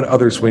swing. What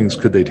other swings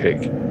could they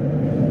take?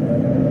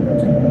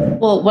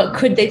 Well, what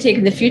could they take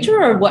in the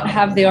future, or what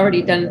have they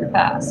already done in the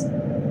past?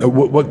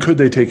 What could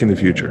they take in the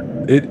future?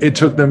 It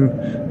took them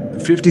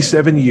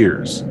 57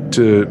 years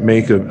to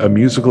make a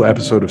musical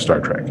episode of Star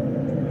Trek.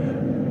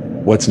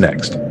 What's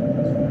next?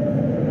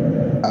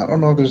 I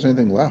don't know if there's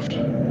anything left.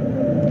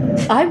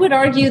 I would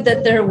argue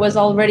that there was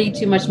already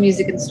too much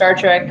music in Star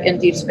Trek and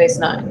Deep Space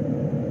Nine.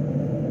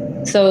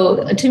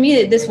 So to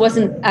me, this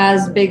wasn't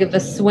as big of a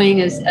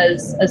swing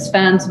as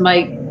fans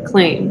might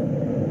claim.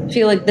 I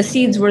feel like the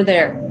seeds were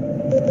there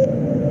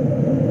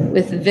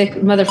with Vic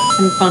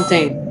motherfucking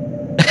Fontaine.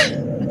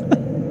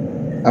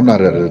 I'm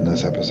not editing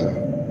this episode.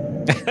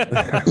 It's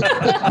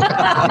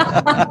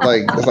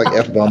like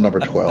F-bomb number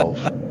 12.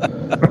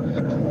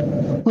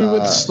 We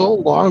went so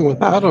long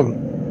without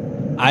him.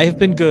 I have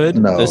been good.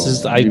 No,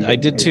 I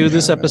did 2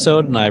 this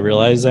episode, and I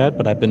realized that,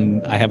 but I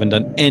haven't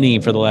done any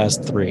for the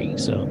last 3.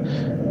 So,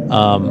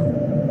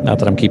 not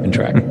that I'm keeping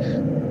track.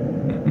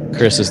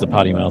 Chris is the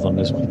potty mouth on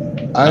this one.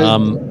 I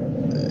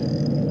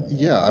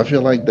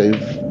feel like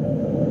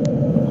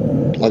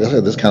like I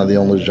said, this is kind of the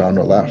only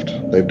genre left.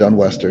 They've done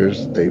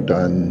westerns, they've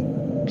done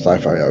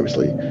sci-fi,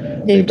 obviously.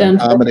 They've done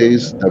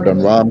comedies, they've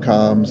done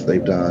rom-coms,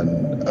 they've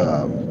done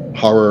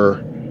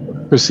horror,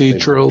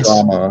 procedurals,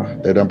 drama.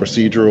 They've done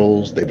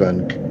procedurals. They've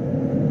done,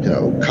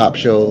 cop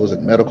shows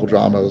and medical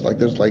dramas. Like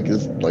there's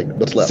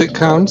what's left?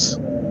 Sitcoms.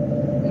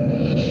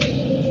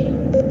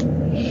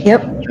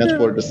 Yep.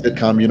 Transported to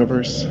sitcom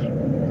universe.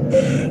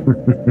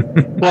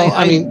 Well,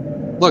 I mean,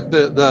 look,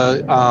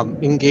 the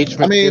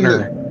engagement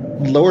dinner.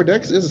 Lower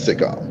Decks is a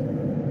sitcom.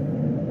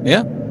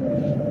 Yeah.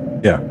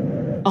 Yeah.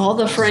 All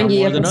the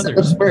Ferengi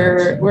episodes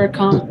were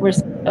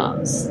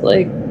sitcoms.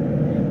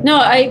 No,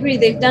 I agree.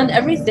 They've done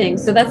everything.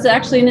 So that's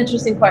actually an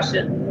interesting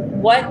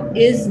question. What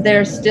is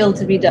there still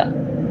to be done?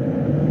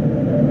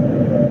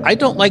 I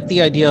don't like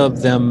the idea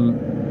of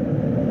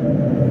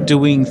them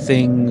doing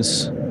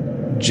things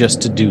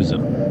just to do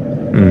them.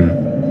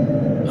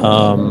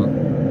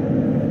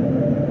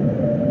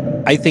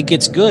 I think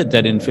it's good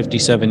that in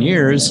 57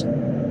 years,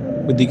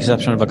 with the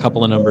exception of a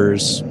couple of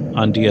numbers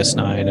on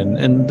DS9,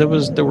 and there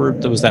was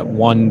that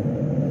one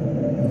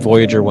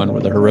Voyager one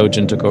where the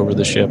Hirogen took over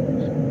the ship,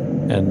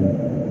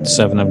 and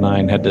 7 of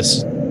 9 had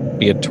to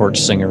be a torch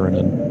singer in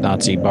a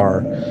Nazi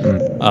bar.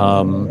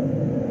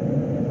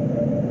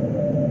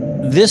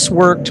 This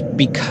worked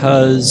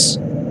because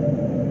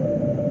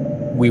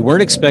we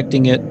weren't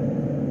expecting it,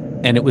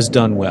 and it was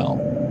done well.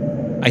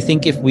 I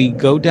think if we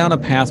go down a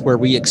path where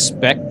we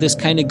expect this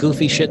kind of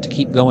goofy shit to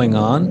keep going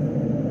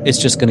on, it's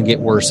just going to get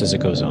worse as it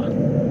goes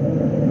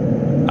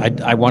on.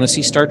 I want to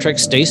see Star Trek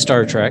stay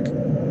Star Trek.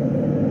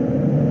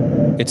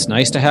 It's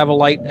nice to have a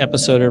light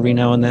episode every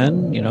now and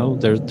then. You know,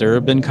 there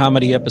have been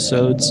comedy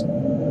episodes.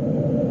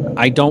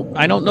 I don't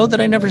know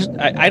that I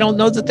don't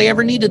know that they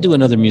ever need to do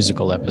another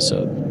musical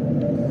episode.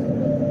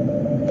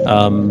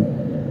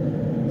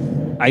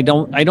 I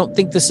don't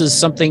think this is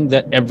something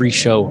that every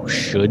show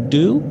should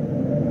do.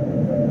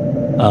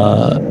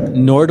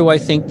 Nor do I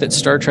think that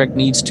Star Trek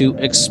needs to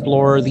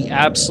explore the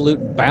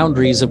absolute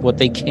boundaries of what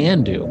they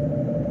can do.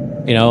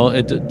 You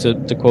know,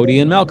 to quote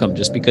Ian Malcolm,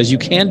 just because you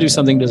can do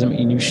something doesn't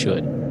mean you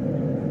should.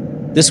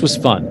 This was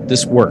fun.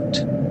 This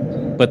worked.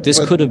 But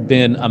this could have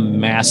been a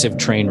massive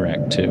train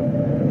wreck, too.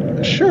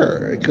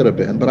 Sure, it could have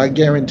been. But I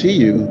guarantee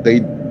you,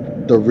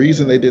 the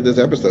reason they did this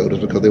episode is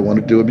because they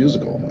wanted to do a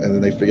musical. And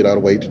then they figured out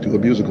a way to do a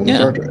musical in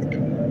Star Trek.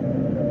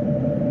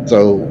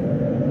 So,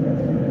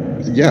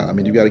 yeah, I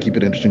mean, you got to keep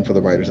it interesting for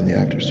the writers and the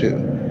actors, too.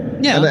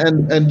 Yeah.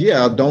 And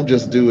yeah, don't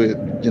just do it,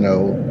 you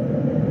know,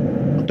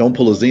 don't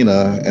pull a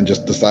Xena and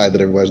just decide that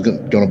everybody's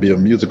going to be a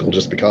musical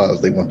just because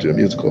they want to do a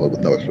musical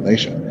with no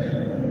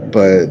explanation.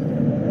 But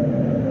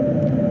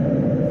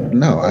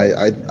no,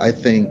 I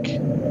think,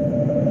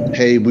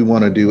 hey, we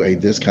want to do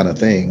this kind of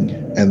thing,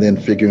 and then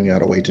figuring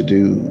out a way to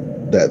do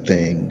that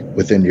thing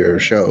within your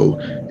show,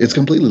 it's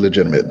completely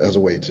legitimate as a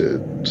way to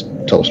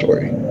tell a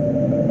story.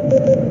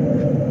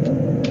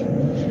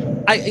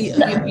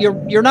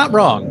 You're not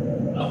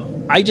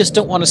wrong. I just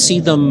don't want to see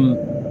them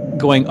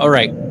going, all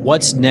right,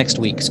 what's next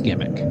week's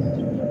gimmick?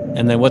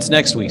 And then what's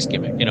next week's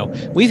gimmick? You know,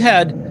 we've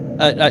had,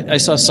 I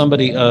saw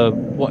somebody,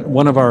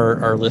 one of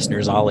our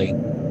listeners, Ollie,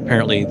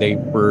 apparently they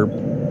were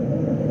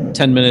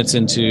 10 minutes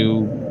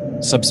into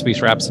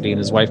Subspace Rhapsody, and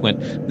his wife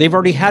went, they've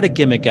already had a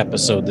gimmick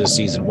episode this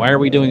season. Why are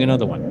we doing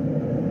another one?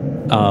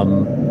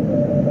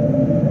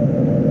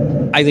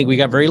 I think we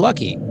got very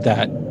lucky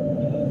that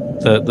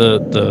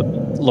the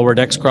Lower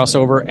Decks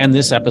crossover and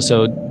this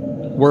episode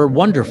were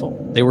wonderful.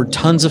 They were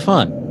tons of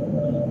fun.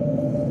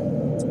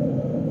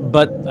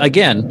 But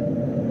again,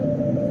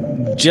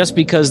 just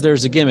because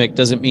there's a gimmick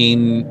doesn't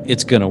mean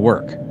it's going to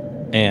work.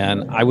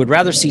 And I would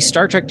rather see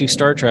Star Trek do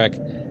Star Trek.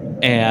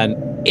 And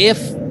if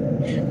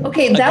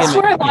that's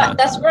where I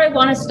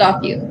want to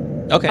stop you.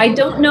 Okay. I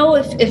don't know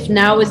if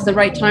now is the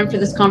right time for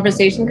this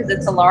conversation because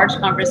it's a large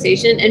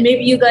conversation, and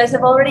maybe you guys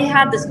have already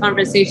had this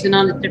conversation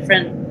on a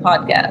different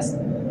podcast.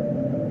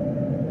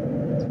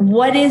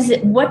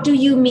 What do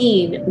you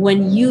mean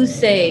when you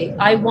say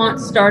I want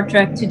Star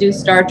Trek to do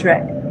Star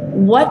Trek?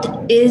 What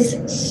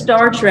is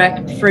Star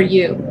Trek for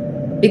you?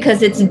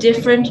 Because it's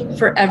different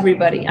for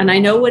everybody. And I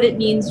know what it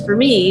means for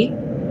me,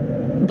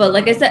 but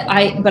like I said,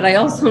 I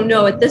also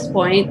know at this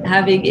point,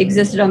 having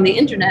existed on the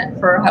internet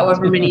for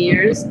however many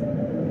years,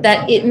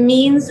 that it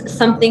means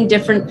something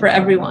different for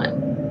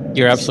everyone.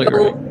 You're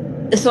absolutely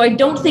right. So I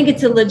don't think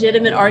it's a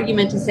legitimate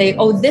argument to say,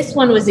 oh, this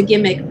one was a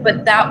gimmick,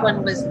 but that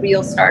one was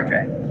real Star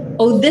Trek.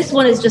 Oh, this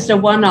one is just a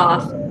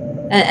one-off,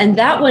 and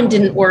that one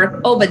didn't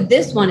work. Oh, but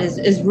this one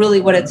is really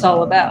what it's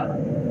all about.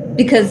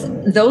 Because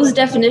those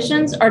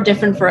definitions are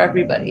different for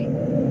everybody.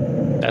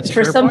 That's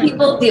for some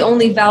people, the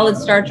only valid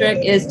Star Trek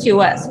is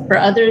TOS. For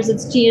others,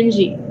 it's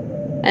TNG.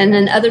 And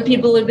then other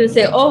people are going to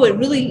say, oh, it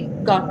really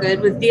got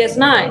good with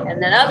DS9.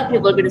 And then other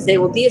people are going to say,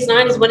 well,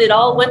 DS9 is when it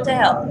all went to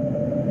hell.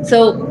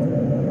 So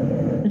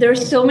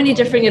there's so many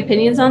differing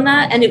opinions on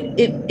that. And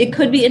it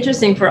could be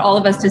interesting for all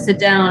of us to sit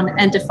down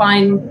and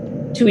define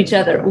to each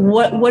other,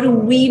 what do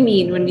we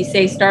mean when we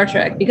say Star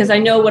Trek? Because I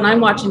know when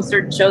I'm watching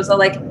certain shows, I'm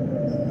like,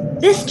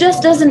 this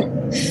just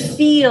doesn't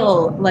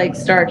feel like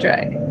Star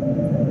Trek.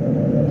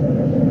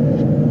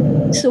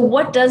 So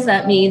what does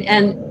that mean?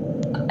 And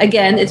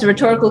again, it's a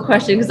rhetorical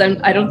question because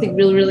I don't think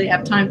we'll really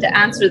have time to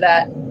answer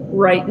that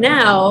right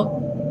now.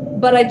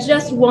 But I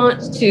just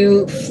want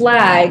to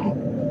flag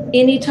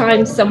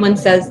anytime someone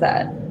says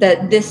that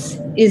this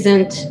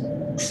isn't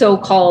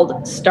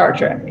so-called Star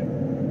Trek.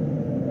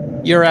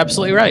 You're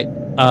absolutely right.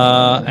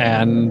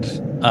 I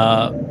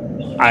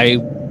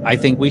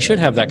think we should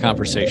have that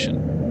conversation.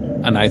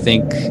 And I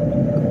think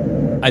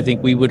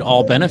we would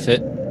all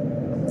benefit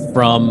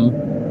from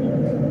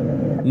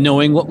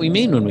knowing what we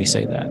mean when we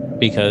say that,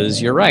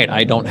 because you're right.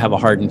 I don't have a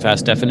hard and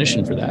fast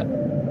definition for that.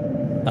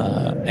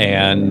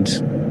 And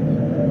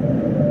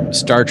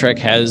Star Trek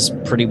has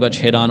pretty much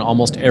hit on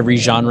almost every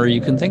genre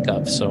you can think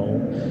of. So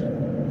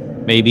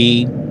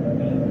maybe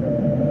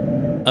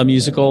a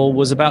musical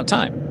was about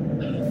time.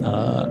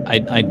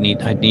 I'd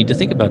need to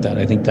think about that.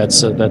 I think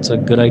that's a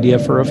good idea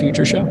for a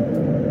future show,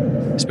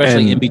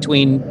 especially in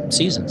between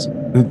seasons.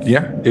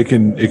 Yeah, it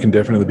can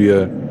definitely be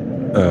a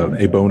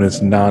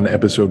bonus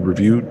non-episode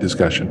review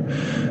discussion.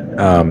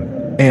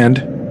 And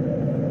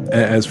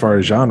as far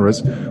as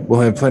genres,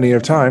 we'll have plenty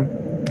of time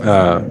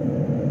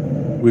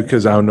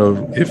because I don't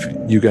know if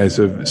you guys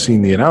have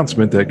seen the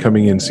announcement that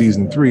coming in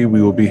season 3,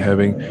 we will be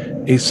having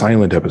a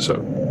silent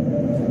episode.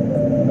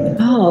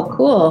 Oh,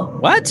 cool.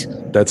 What?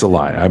 That's a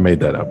lie. I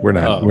made that up. We're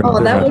not.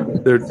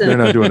 They're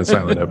not doing a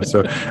silent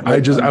episode.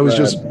 I'm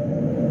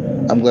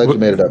glad you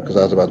made it up because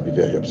I was about to be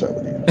very upset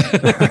with you.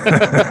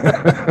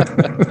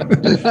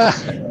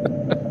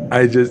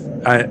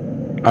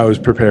 I was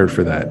prepared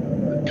for that.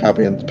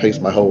 Copy and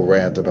paste my whole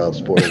rant about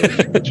spoilers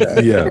in the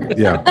chat.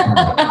 Yeah.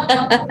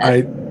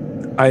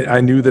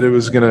 I knew that it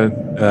was gonna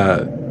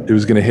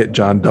hit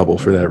John double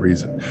for that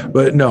reason.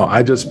 But no,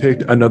 I just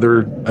picked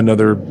another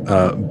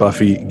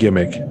Buffy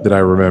gimmick that I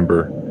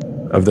remember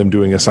of them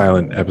doing a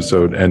silent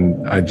episode,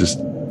 and I just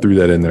threw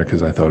that in there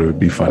because I thought it would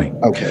be funny.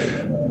 Okay.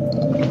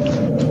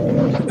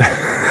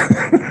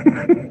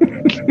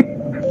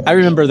 I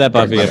remember that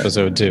Buffy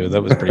episode too.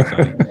 That was pretty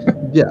funny.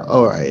 Yeah.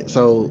 All right.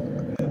 So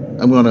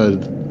I'm gonna,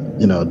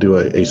 do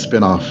a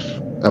spin-off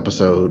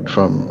episode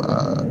from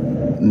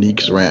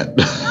Neek's rant.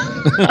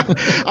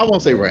 I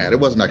won't say rant. It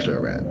wasn't actually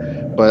a rant,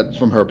 but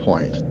from her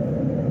point.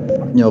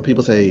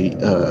 People say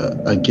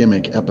a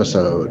gimmick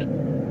episode,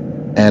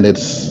 and it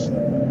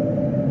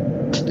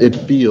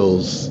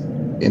feels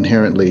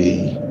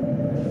inherently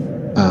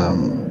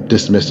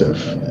dismissive,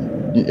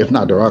 if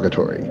not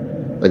derogatory.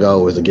 Like,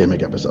 oh, it's a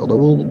gimmick episode.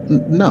 Well,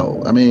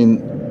 no. I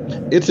mean,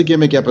 it's a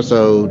gimmick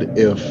episode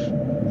if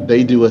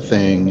they do a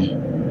thing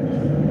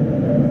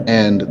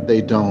and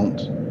they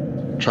don't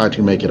try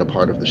to make it a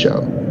part of the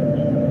show.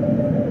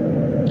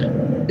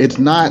 It's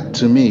not,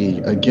 to me,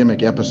 a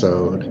gimmick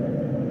episode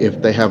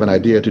if they have an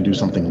idea to do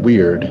something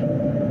weird.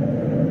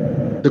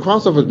 The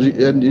crossover,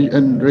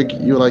 and Rick,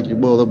 you're like,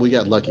 well, we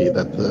got lucky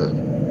that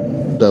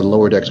the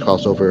Lower Decks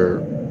crossover,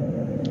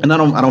 and I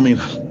don't mean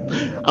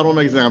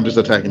I'm just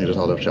attacking you this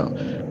whole show,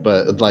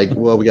 but it's like,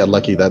 well, we got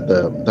lucky that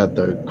the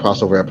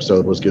crossover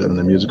episode was good and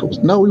the musical was.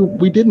 No,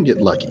 we didn't get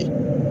lucky.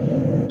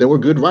 There were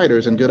good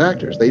writers and good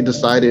actors. They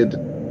decided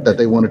that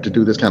they wanted to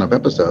do this kind of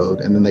episode,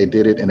 and then they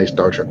did it in a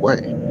Star Trek way.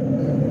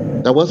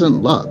 That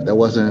wasn't luck. That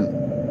wasn't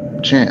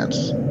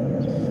chance.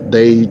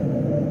 They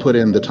put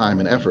in the time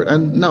and effort.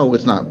 And no,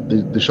 it's not.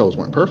 The shows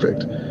weren't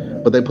perfect,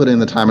 but they put in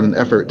the time and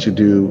effort to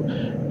do,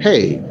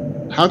 hey,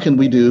 how can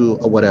we do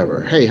a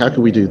whatever? Hey, how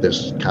can we do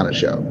this kind of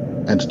show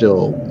and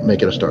still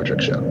make it a Star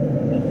Trek show?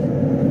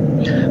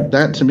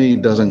 That, to me,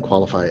 doesn't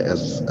qualify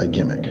as a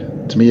gimmick.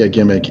 To me, a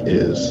gimmick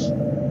is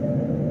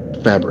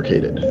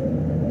fabricated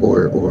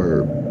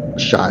or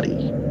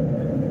shoddy.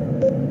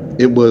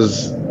 It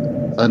was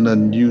an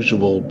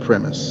unusual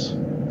premise,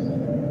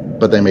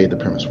 but they made the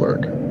premise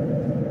work.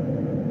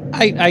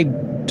 I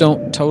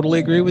don't totally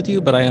agree with you,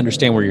 but I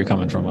understand where you're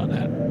coming from on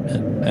that,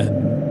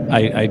 and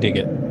I dig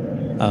it.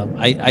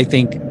 I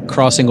think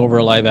crossing over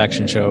a live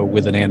action show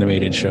with an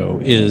animated show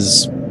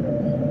is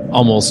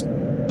almost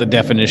the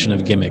definition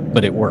of gimmick,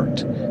 but it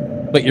worked.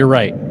 But you're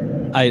right.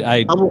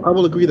 I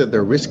will agree that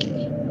they're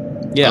risky.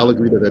 Yeah, I'll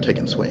agree that they're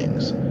taking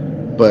swings,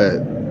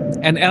 but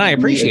and I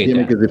appreciate that. A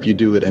gimmick that. is if you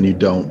do it and you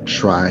don't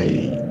try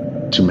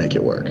to make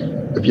it work.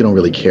 If you don't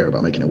really care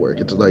about making it work,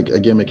 it's like a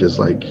gimmick is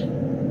like,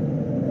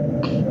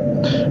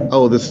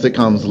 oh, this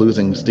sitcom's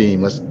losing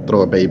steam. Let's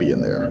throw a baby in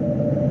there.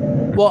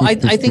 Well, I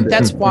think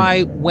that's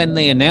why when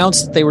they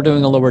announced they were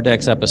doing a Lower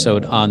Decks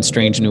episode on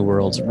Strange New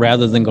Worlds,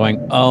 rather than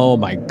going, oh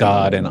my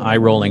God, and eye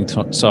rolling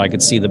so I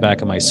could see the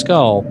back of my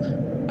skull,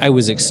 I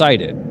was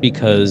excited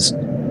because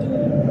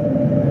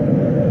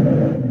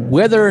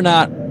whether or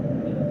not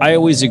I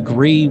always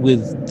agree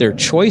with their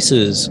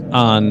choices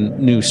on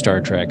new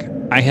Star Trek,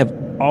 I have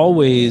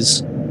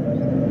always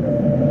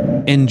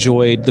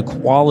enjoyed the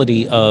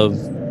quality of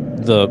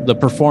the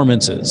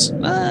performances.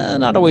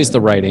 Not always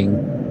the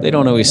writing. They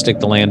don't always stick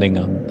the landing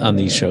on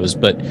these shows,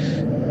 but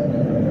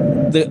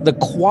the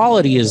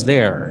quality is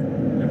there,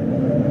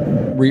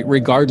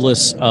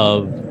 regardless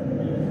of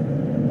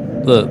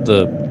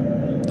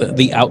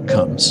the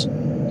outcomes.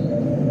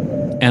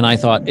 And I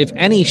thought, if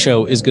any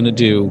show is going to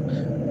do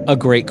a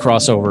great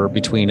crossover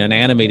between an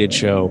animated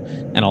show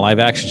and a live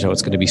action show,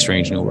 it's going to be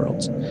Strange New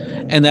Worlds.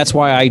 And that's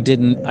why I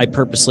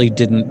purposely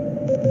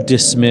didn't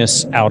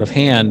dismiss out of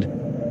hand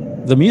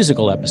the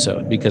musical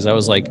episode, because I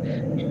was like,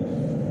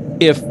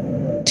 if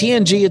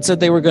TNG had said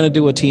they were going to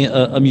do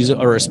a music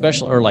or a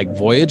special, or like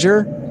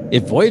Voyager,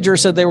 if Voyager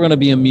said they were going to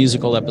be a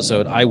musical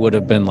episode, I would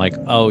have been like,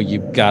 oh,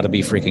 you've got to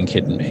be freaking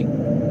kidding me.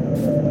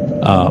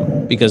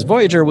 Because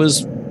Voyager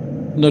was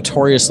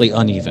notoriously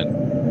uneven.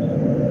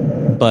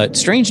 But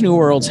Strange New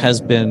Worlds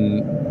has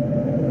been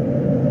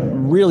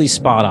really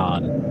spot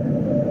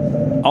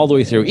on all the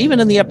way through. Even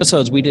in the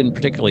episodes we didn't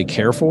particularly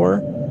care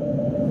for,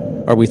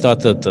 or we thought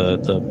that the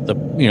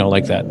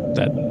like that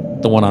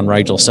the one on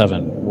Rigel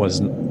 7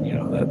 was,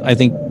 I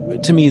think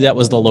to me that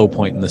was the low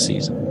point in the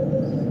season.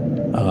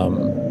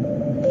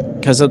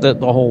 Because of the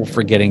whole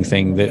forgetting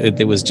thing,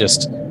 it was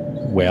just,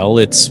 well,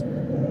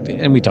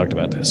 and we talked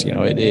about this,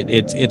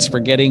 it's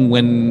forgetting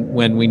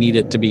when we need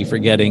it to be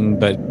forgetting,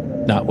 but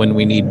not when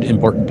we need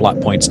important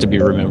plot points to be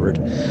remembered.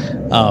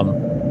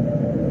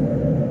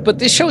 But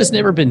this show has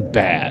never been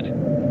bad.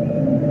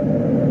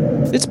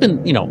 It's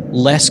been,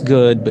 less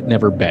good, but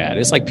never bad.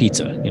 It's like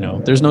pizza,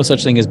 there's no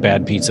such thing as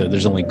bad pizza.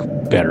 There's only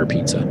better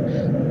pizza.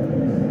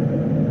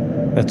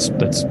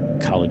 That's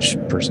college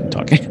person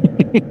talking.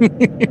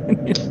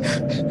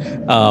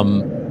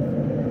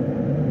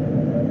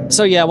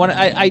 So yeah, when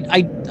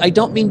I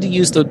don't mean to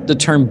use the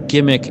term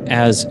gimmick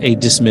as a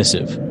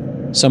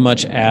dismissive, so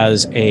much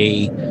as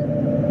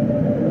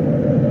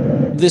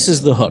this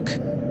is the hook.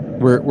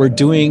 We're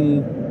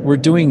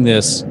doing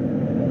this,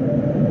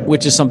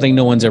 which is something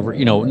no one's ever,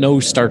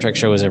 no Star Trek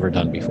show has ever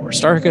done before.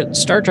 Star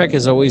Trek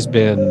has always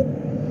been,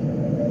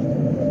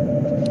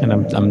 and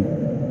I'm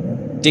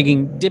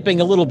dipping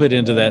a little bit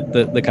into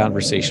the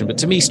conversation, but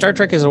to me, Star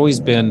Trek has always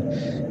been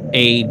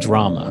a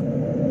drama,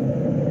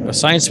 a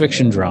science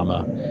fiction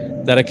drama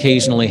that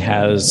occasionally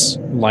has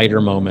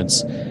lighter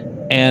moments.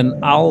 And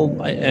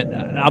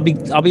I'll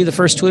be the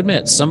first to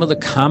admit, some of the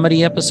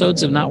comedy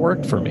episodes have not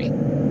worked for me.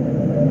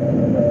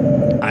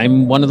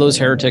 I'm one of those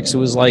heretics who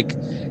was like,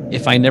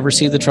 if I never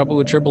see The Trouble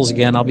with Tribbles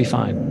again, I'll be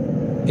fine.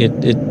 It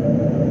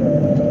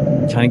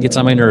kind of gets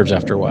on my nerves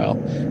after a while.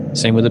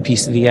 Same with A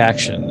Piece of the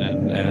Action,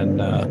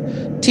 and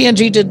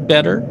TNG did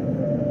better.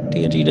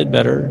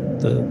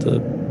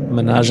 The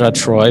Menage a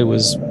Trois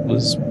was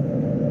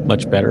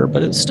much better,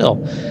 but it's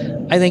still,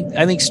 I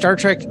think Star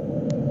Trek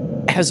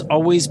has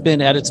always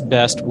been at its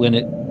best when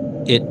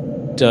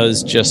it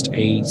does just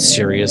a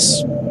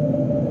serious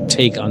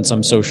take on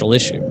some social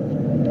issue.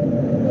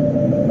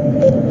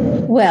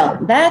 Well,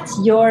 that's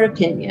your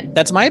opinion.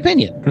 That's my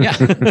opinion. Yeah.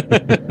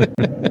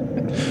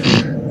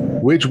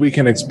 Which we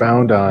can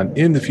expound on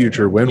in the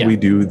future when we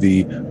do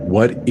the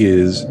What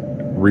is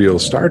Real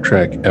Star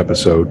Trek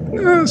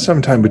episode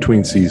sometime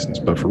between seasons.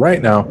 But for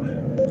right now,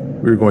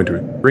 we're going to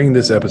bring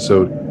this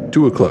episode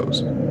to a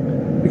close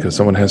because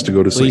someone has to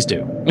go to sleep. Please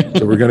do.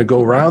 So we're going to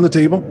go around the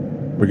table.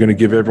 We're going to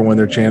give everyone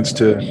their chance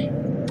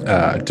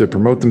to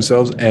promote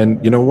themselves. And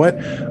you know what?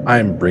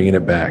 I'm bringing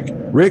it back.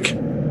 Rick,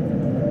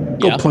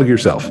 go plug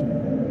yourself.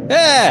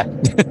 Yeah.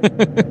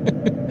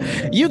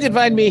 You can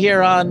find me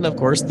here on, of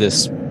course,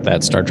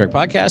 that Star Trek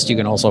podcast. You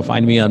can also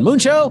find me on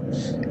Moonshow.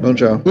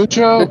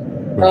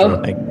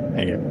 Thank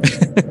you.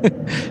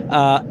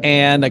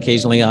 And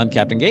occasionally on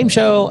Captain Game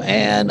Show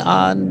and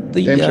on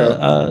the Game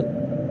Show.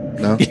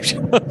 No.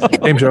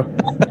 Game Show.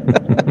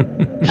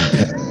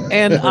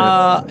 and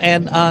on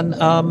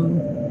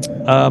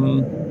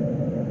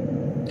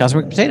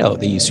Cosmic Potato,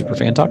 the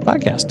Superfan Talk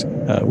podcast,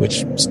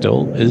 which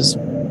still is.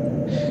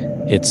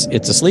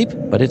 It's asleep,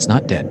 but it's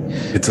not dead.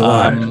 It's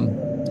alive.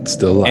 It's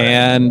still alive.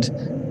 And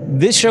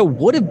this show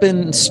would have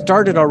been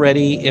started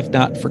already if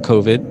not for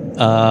COVID.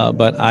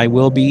 But I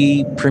will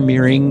be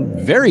premiering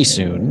very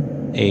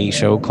soon a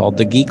show called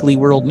The Geekly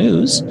World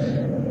News,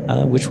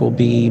 which will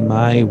be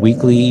my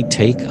weekly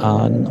take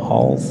on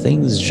all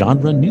things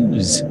genre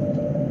news.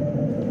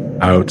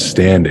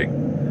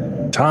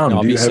 Outstanding.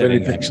 Tom, do you have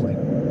anything? Actually,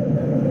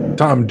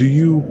 Tom, do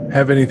you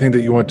have anything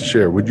that you want to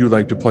share? Would you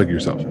like to plug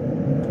yourself?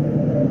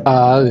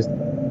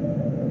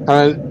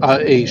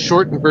 A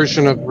shortened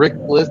version of Rick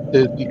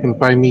Listed. You can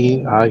find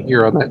me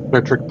here on that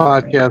Star Trek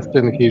podcast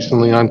and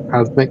occasionally on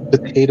Cosmic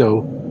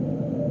Potato.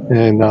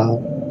 And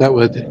that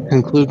would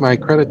conclude my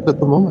credits at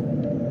the moment.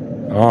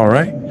 All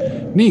right.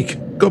 Neek,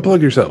 go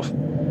plug yourself.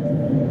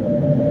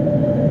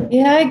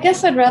 Yeah, I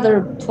guess I'd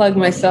rather plug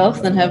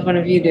myself than have one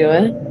of you do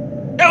it.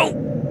 no.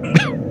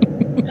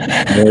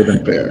 More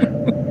than fair.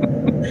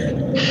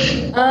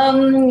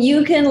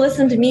 You can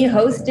listen to me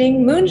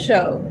hosting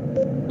Moonshow.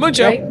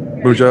 Moonshow.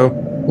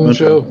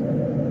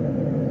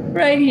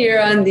 Right here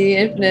on the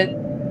Infinite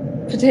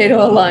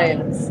Potato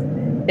Alliance.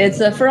 It's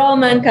a For All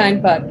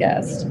Mankind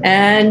podcast.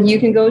 And you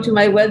can go to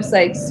my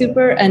website,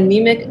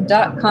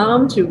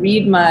 superanemic.com, to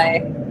read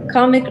my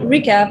comic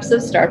recaps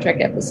of Star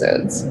Trek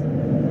episodes.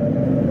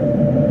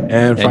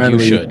 And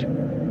finally, you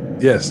should.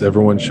 Yes,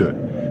 everyone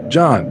should.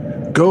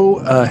 John, go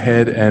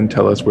ahead and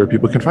tell us where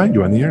people can find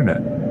you on the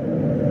internet.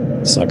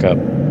 Suck up.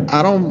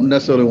 I don't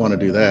necessarily want to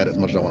do that as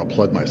much as I want to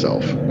plug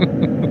myself.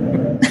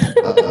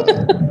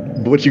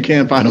 Which you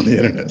can find on the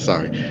internet.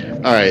 Sorry.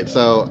 All right.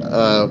 So,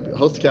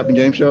 host the Captain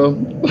Game Show.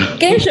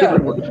 Game show.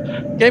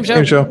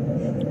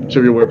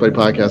 Trivia Wordplay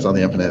podcast on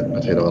the Infinite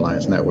Potato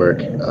Alliance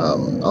Network.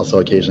 Also,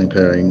 occasionally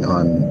appearing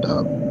on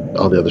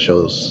all the other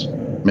shows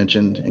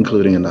mentioned,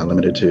 including and not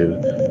limited to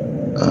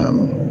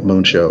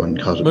Moon Show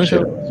and Cosmic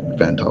Potato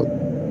Fan Talk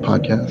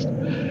podcast.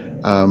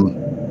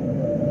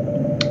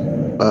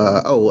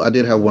 I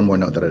did have one more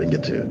note that I didn't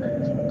get to.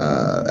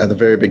 At the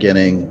very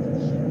beginning,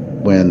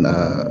 when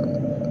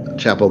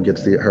Chapel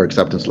gets her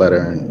acceptance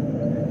letter,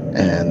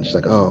 and she's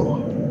like,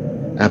 "Oh,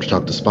 I have to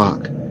talk to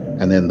Spock,"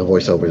 and then the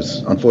voiceover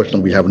is,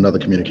 "Unfortunately, we have another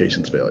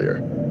communications failure."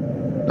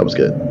 That was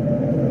good.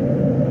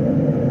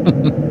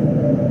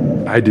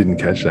 I didn't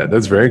catch that.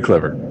 That's very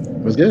clever.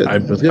 It was good.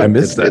 It was good. I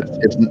missed that.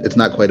 It's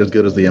not quite as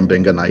good as the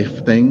Mbenga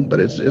knife thing, but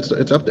it's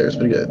up there. It's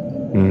pretty good.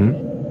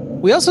 Mm-hmm.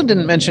 We also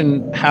didn't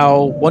mention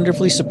how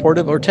wonderfully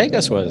supportive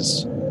Ortegas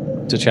was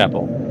to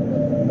Chapel.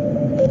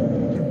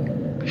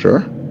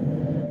 Sure.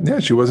 Yeah,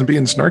 she wasn't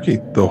being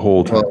snarky the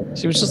whole time. Well,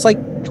 She was just like,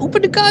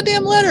 open the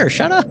goddamn letter.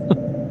 Shut up.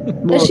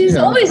 She's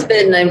always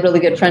been a really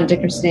good friend to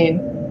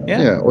Christine.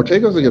 Yeah,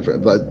 Ortega's a good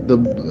friend. But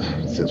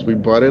since we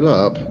brought it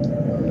up,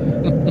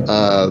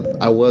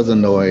 I was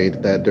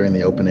annoyed that during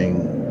the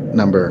opening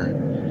number,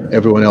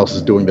 everyone else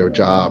is doing their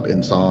job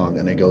in song,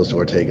 and it goes to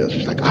Ortega.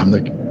 She's like, "I'm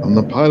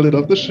the pilot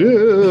of the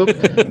ship.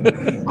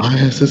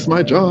 This is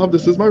my job.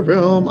 This is my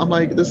realm." I'm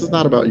like, "This is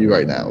not about you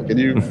right now. Can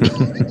you?"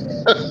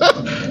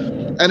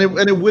 and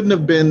it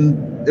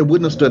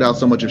wouldn't have stood out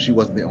so much if she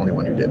wasn't the only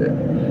one who did it.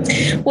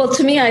 Well,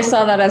 to me, I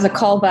saw that as a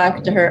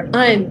callback to her.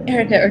 I'm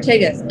Erica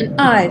Ortegas, and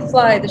I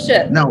fly the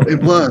ship. No,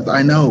 it was.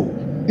 I know.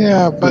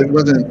 Yeah, But it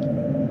wasn't.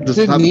 This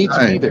is not didn't the need to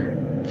be time there.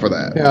 for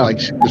that. Yeah. Like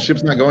the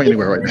ship's not going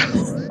anywhere right now.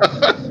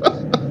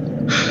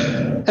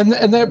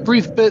 And that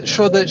brief bit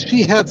showed that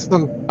she had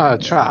some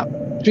chop.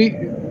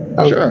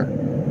 Sure.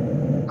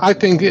 I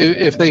think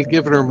if they'd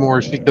given her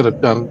more, she could have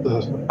done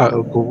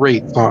a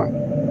great song.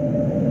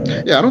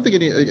 Yeah, I don't think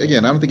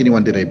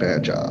anyone did a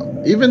bad job.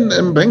 Even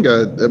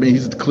Mbenga, I mean,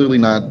 he's clearly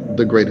not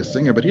the greatest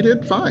singer, but he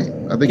did fine.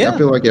 I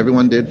feel like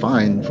everyone did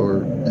fine for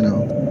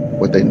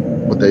what they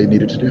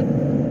needed to do.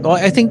 Well,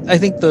 I think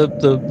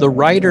the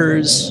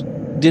writers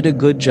did a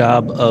good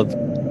job of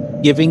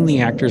giving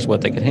the actors what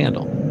they could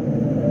handle.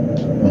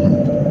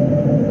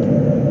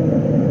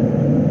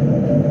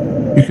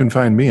 You can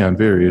find me on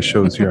various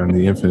shows here on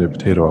the Infinite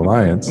Potato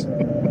Alliance,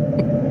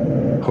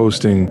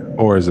 hosting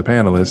or as a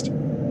panelist.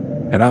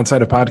 And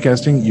outside of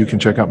podcasting, you can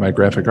check out my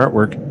graphic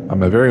artwork on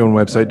my very own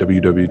website,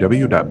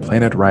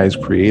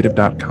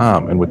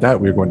 www.planetrisecreative.com. And with that,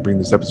 we're going to bring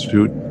this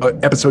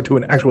episode to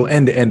an actual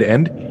end.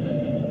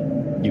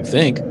 You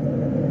think?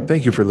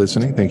 Thank you for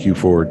listening. Thank you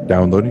for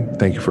downloading.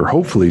 Thank you for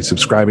hopefully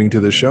subscribing to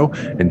the show.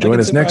 And join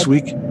us next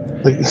week.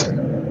 Please.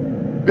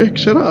 Vic,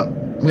 shut up.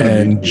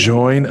 And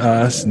join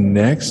us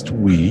next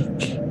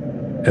week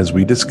as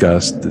we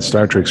discuss the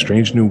Star Trek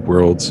Strange New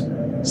Worlds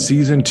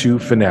Season 2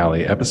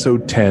 finale,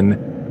 Episode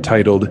 10,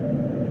 titled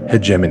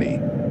Hegemony.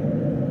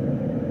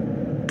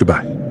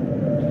 Goodbye.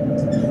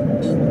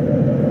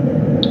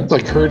 It's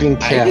like herding I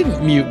cats.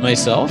 didn't mute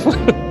myself.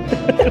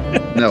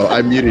 No,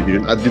 I muted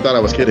you. You thought I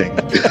was kidding.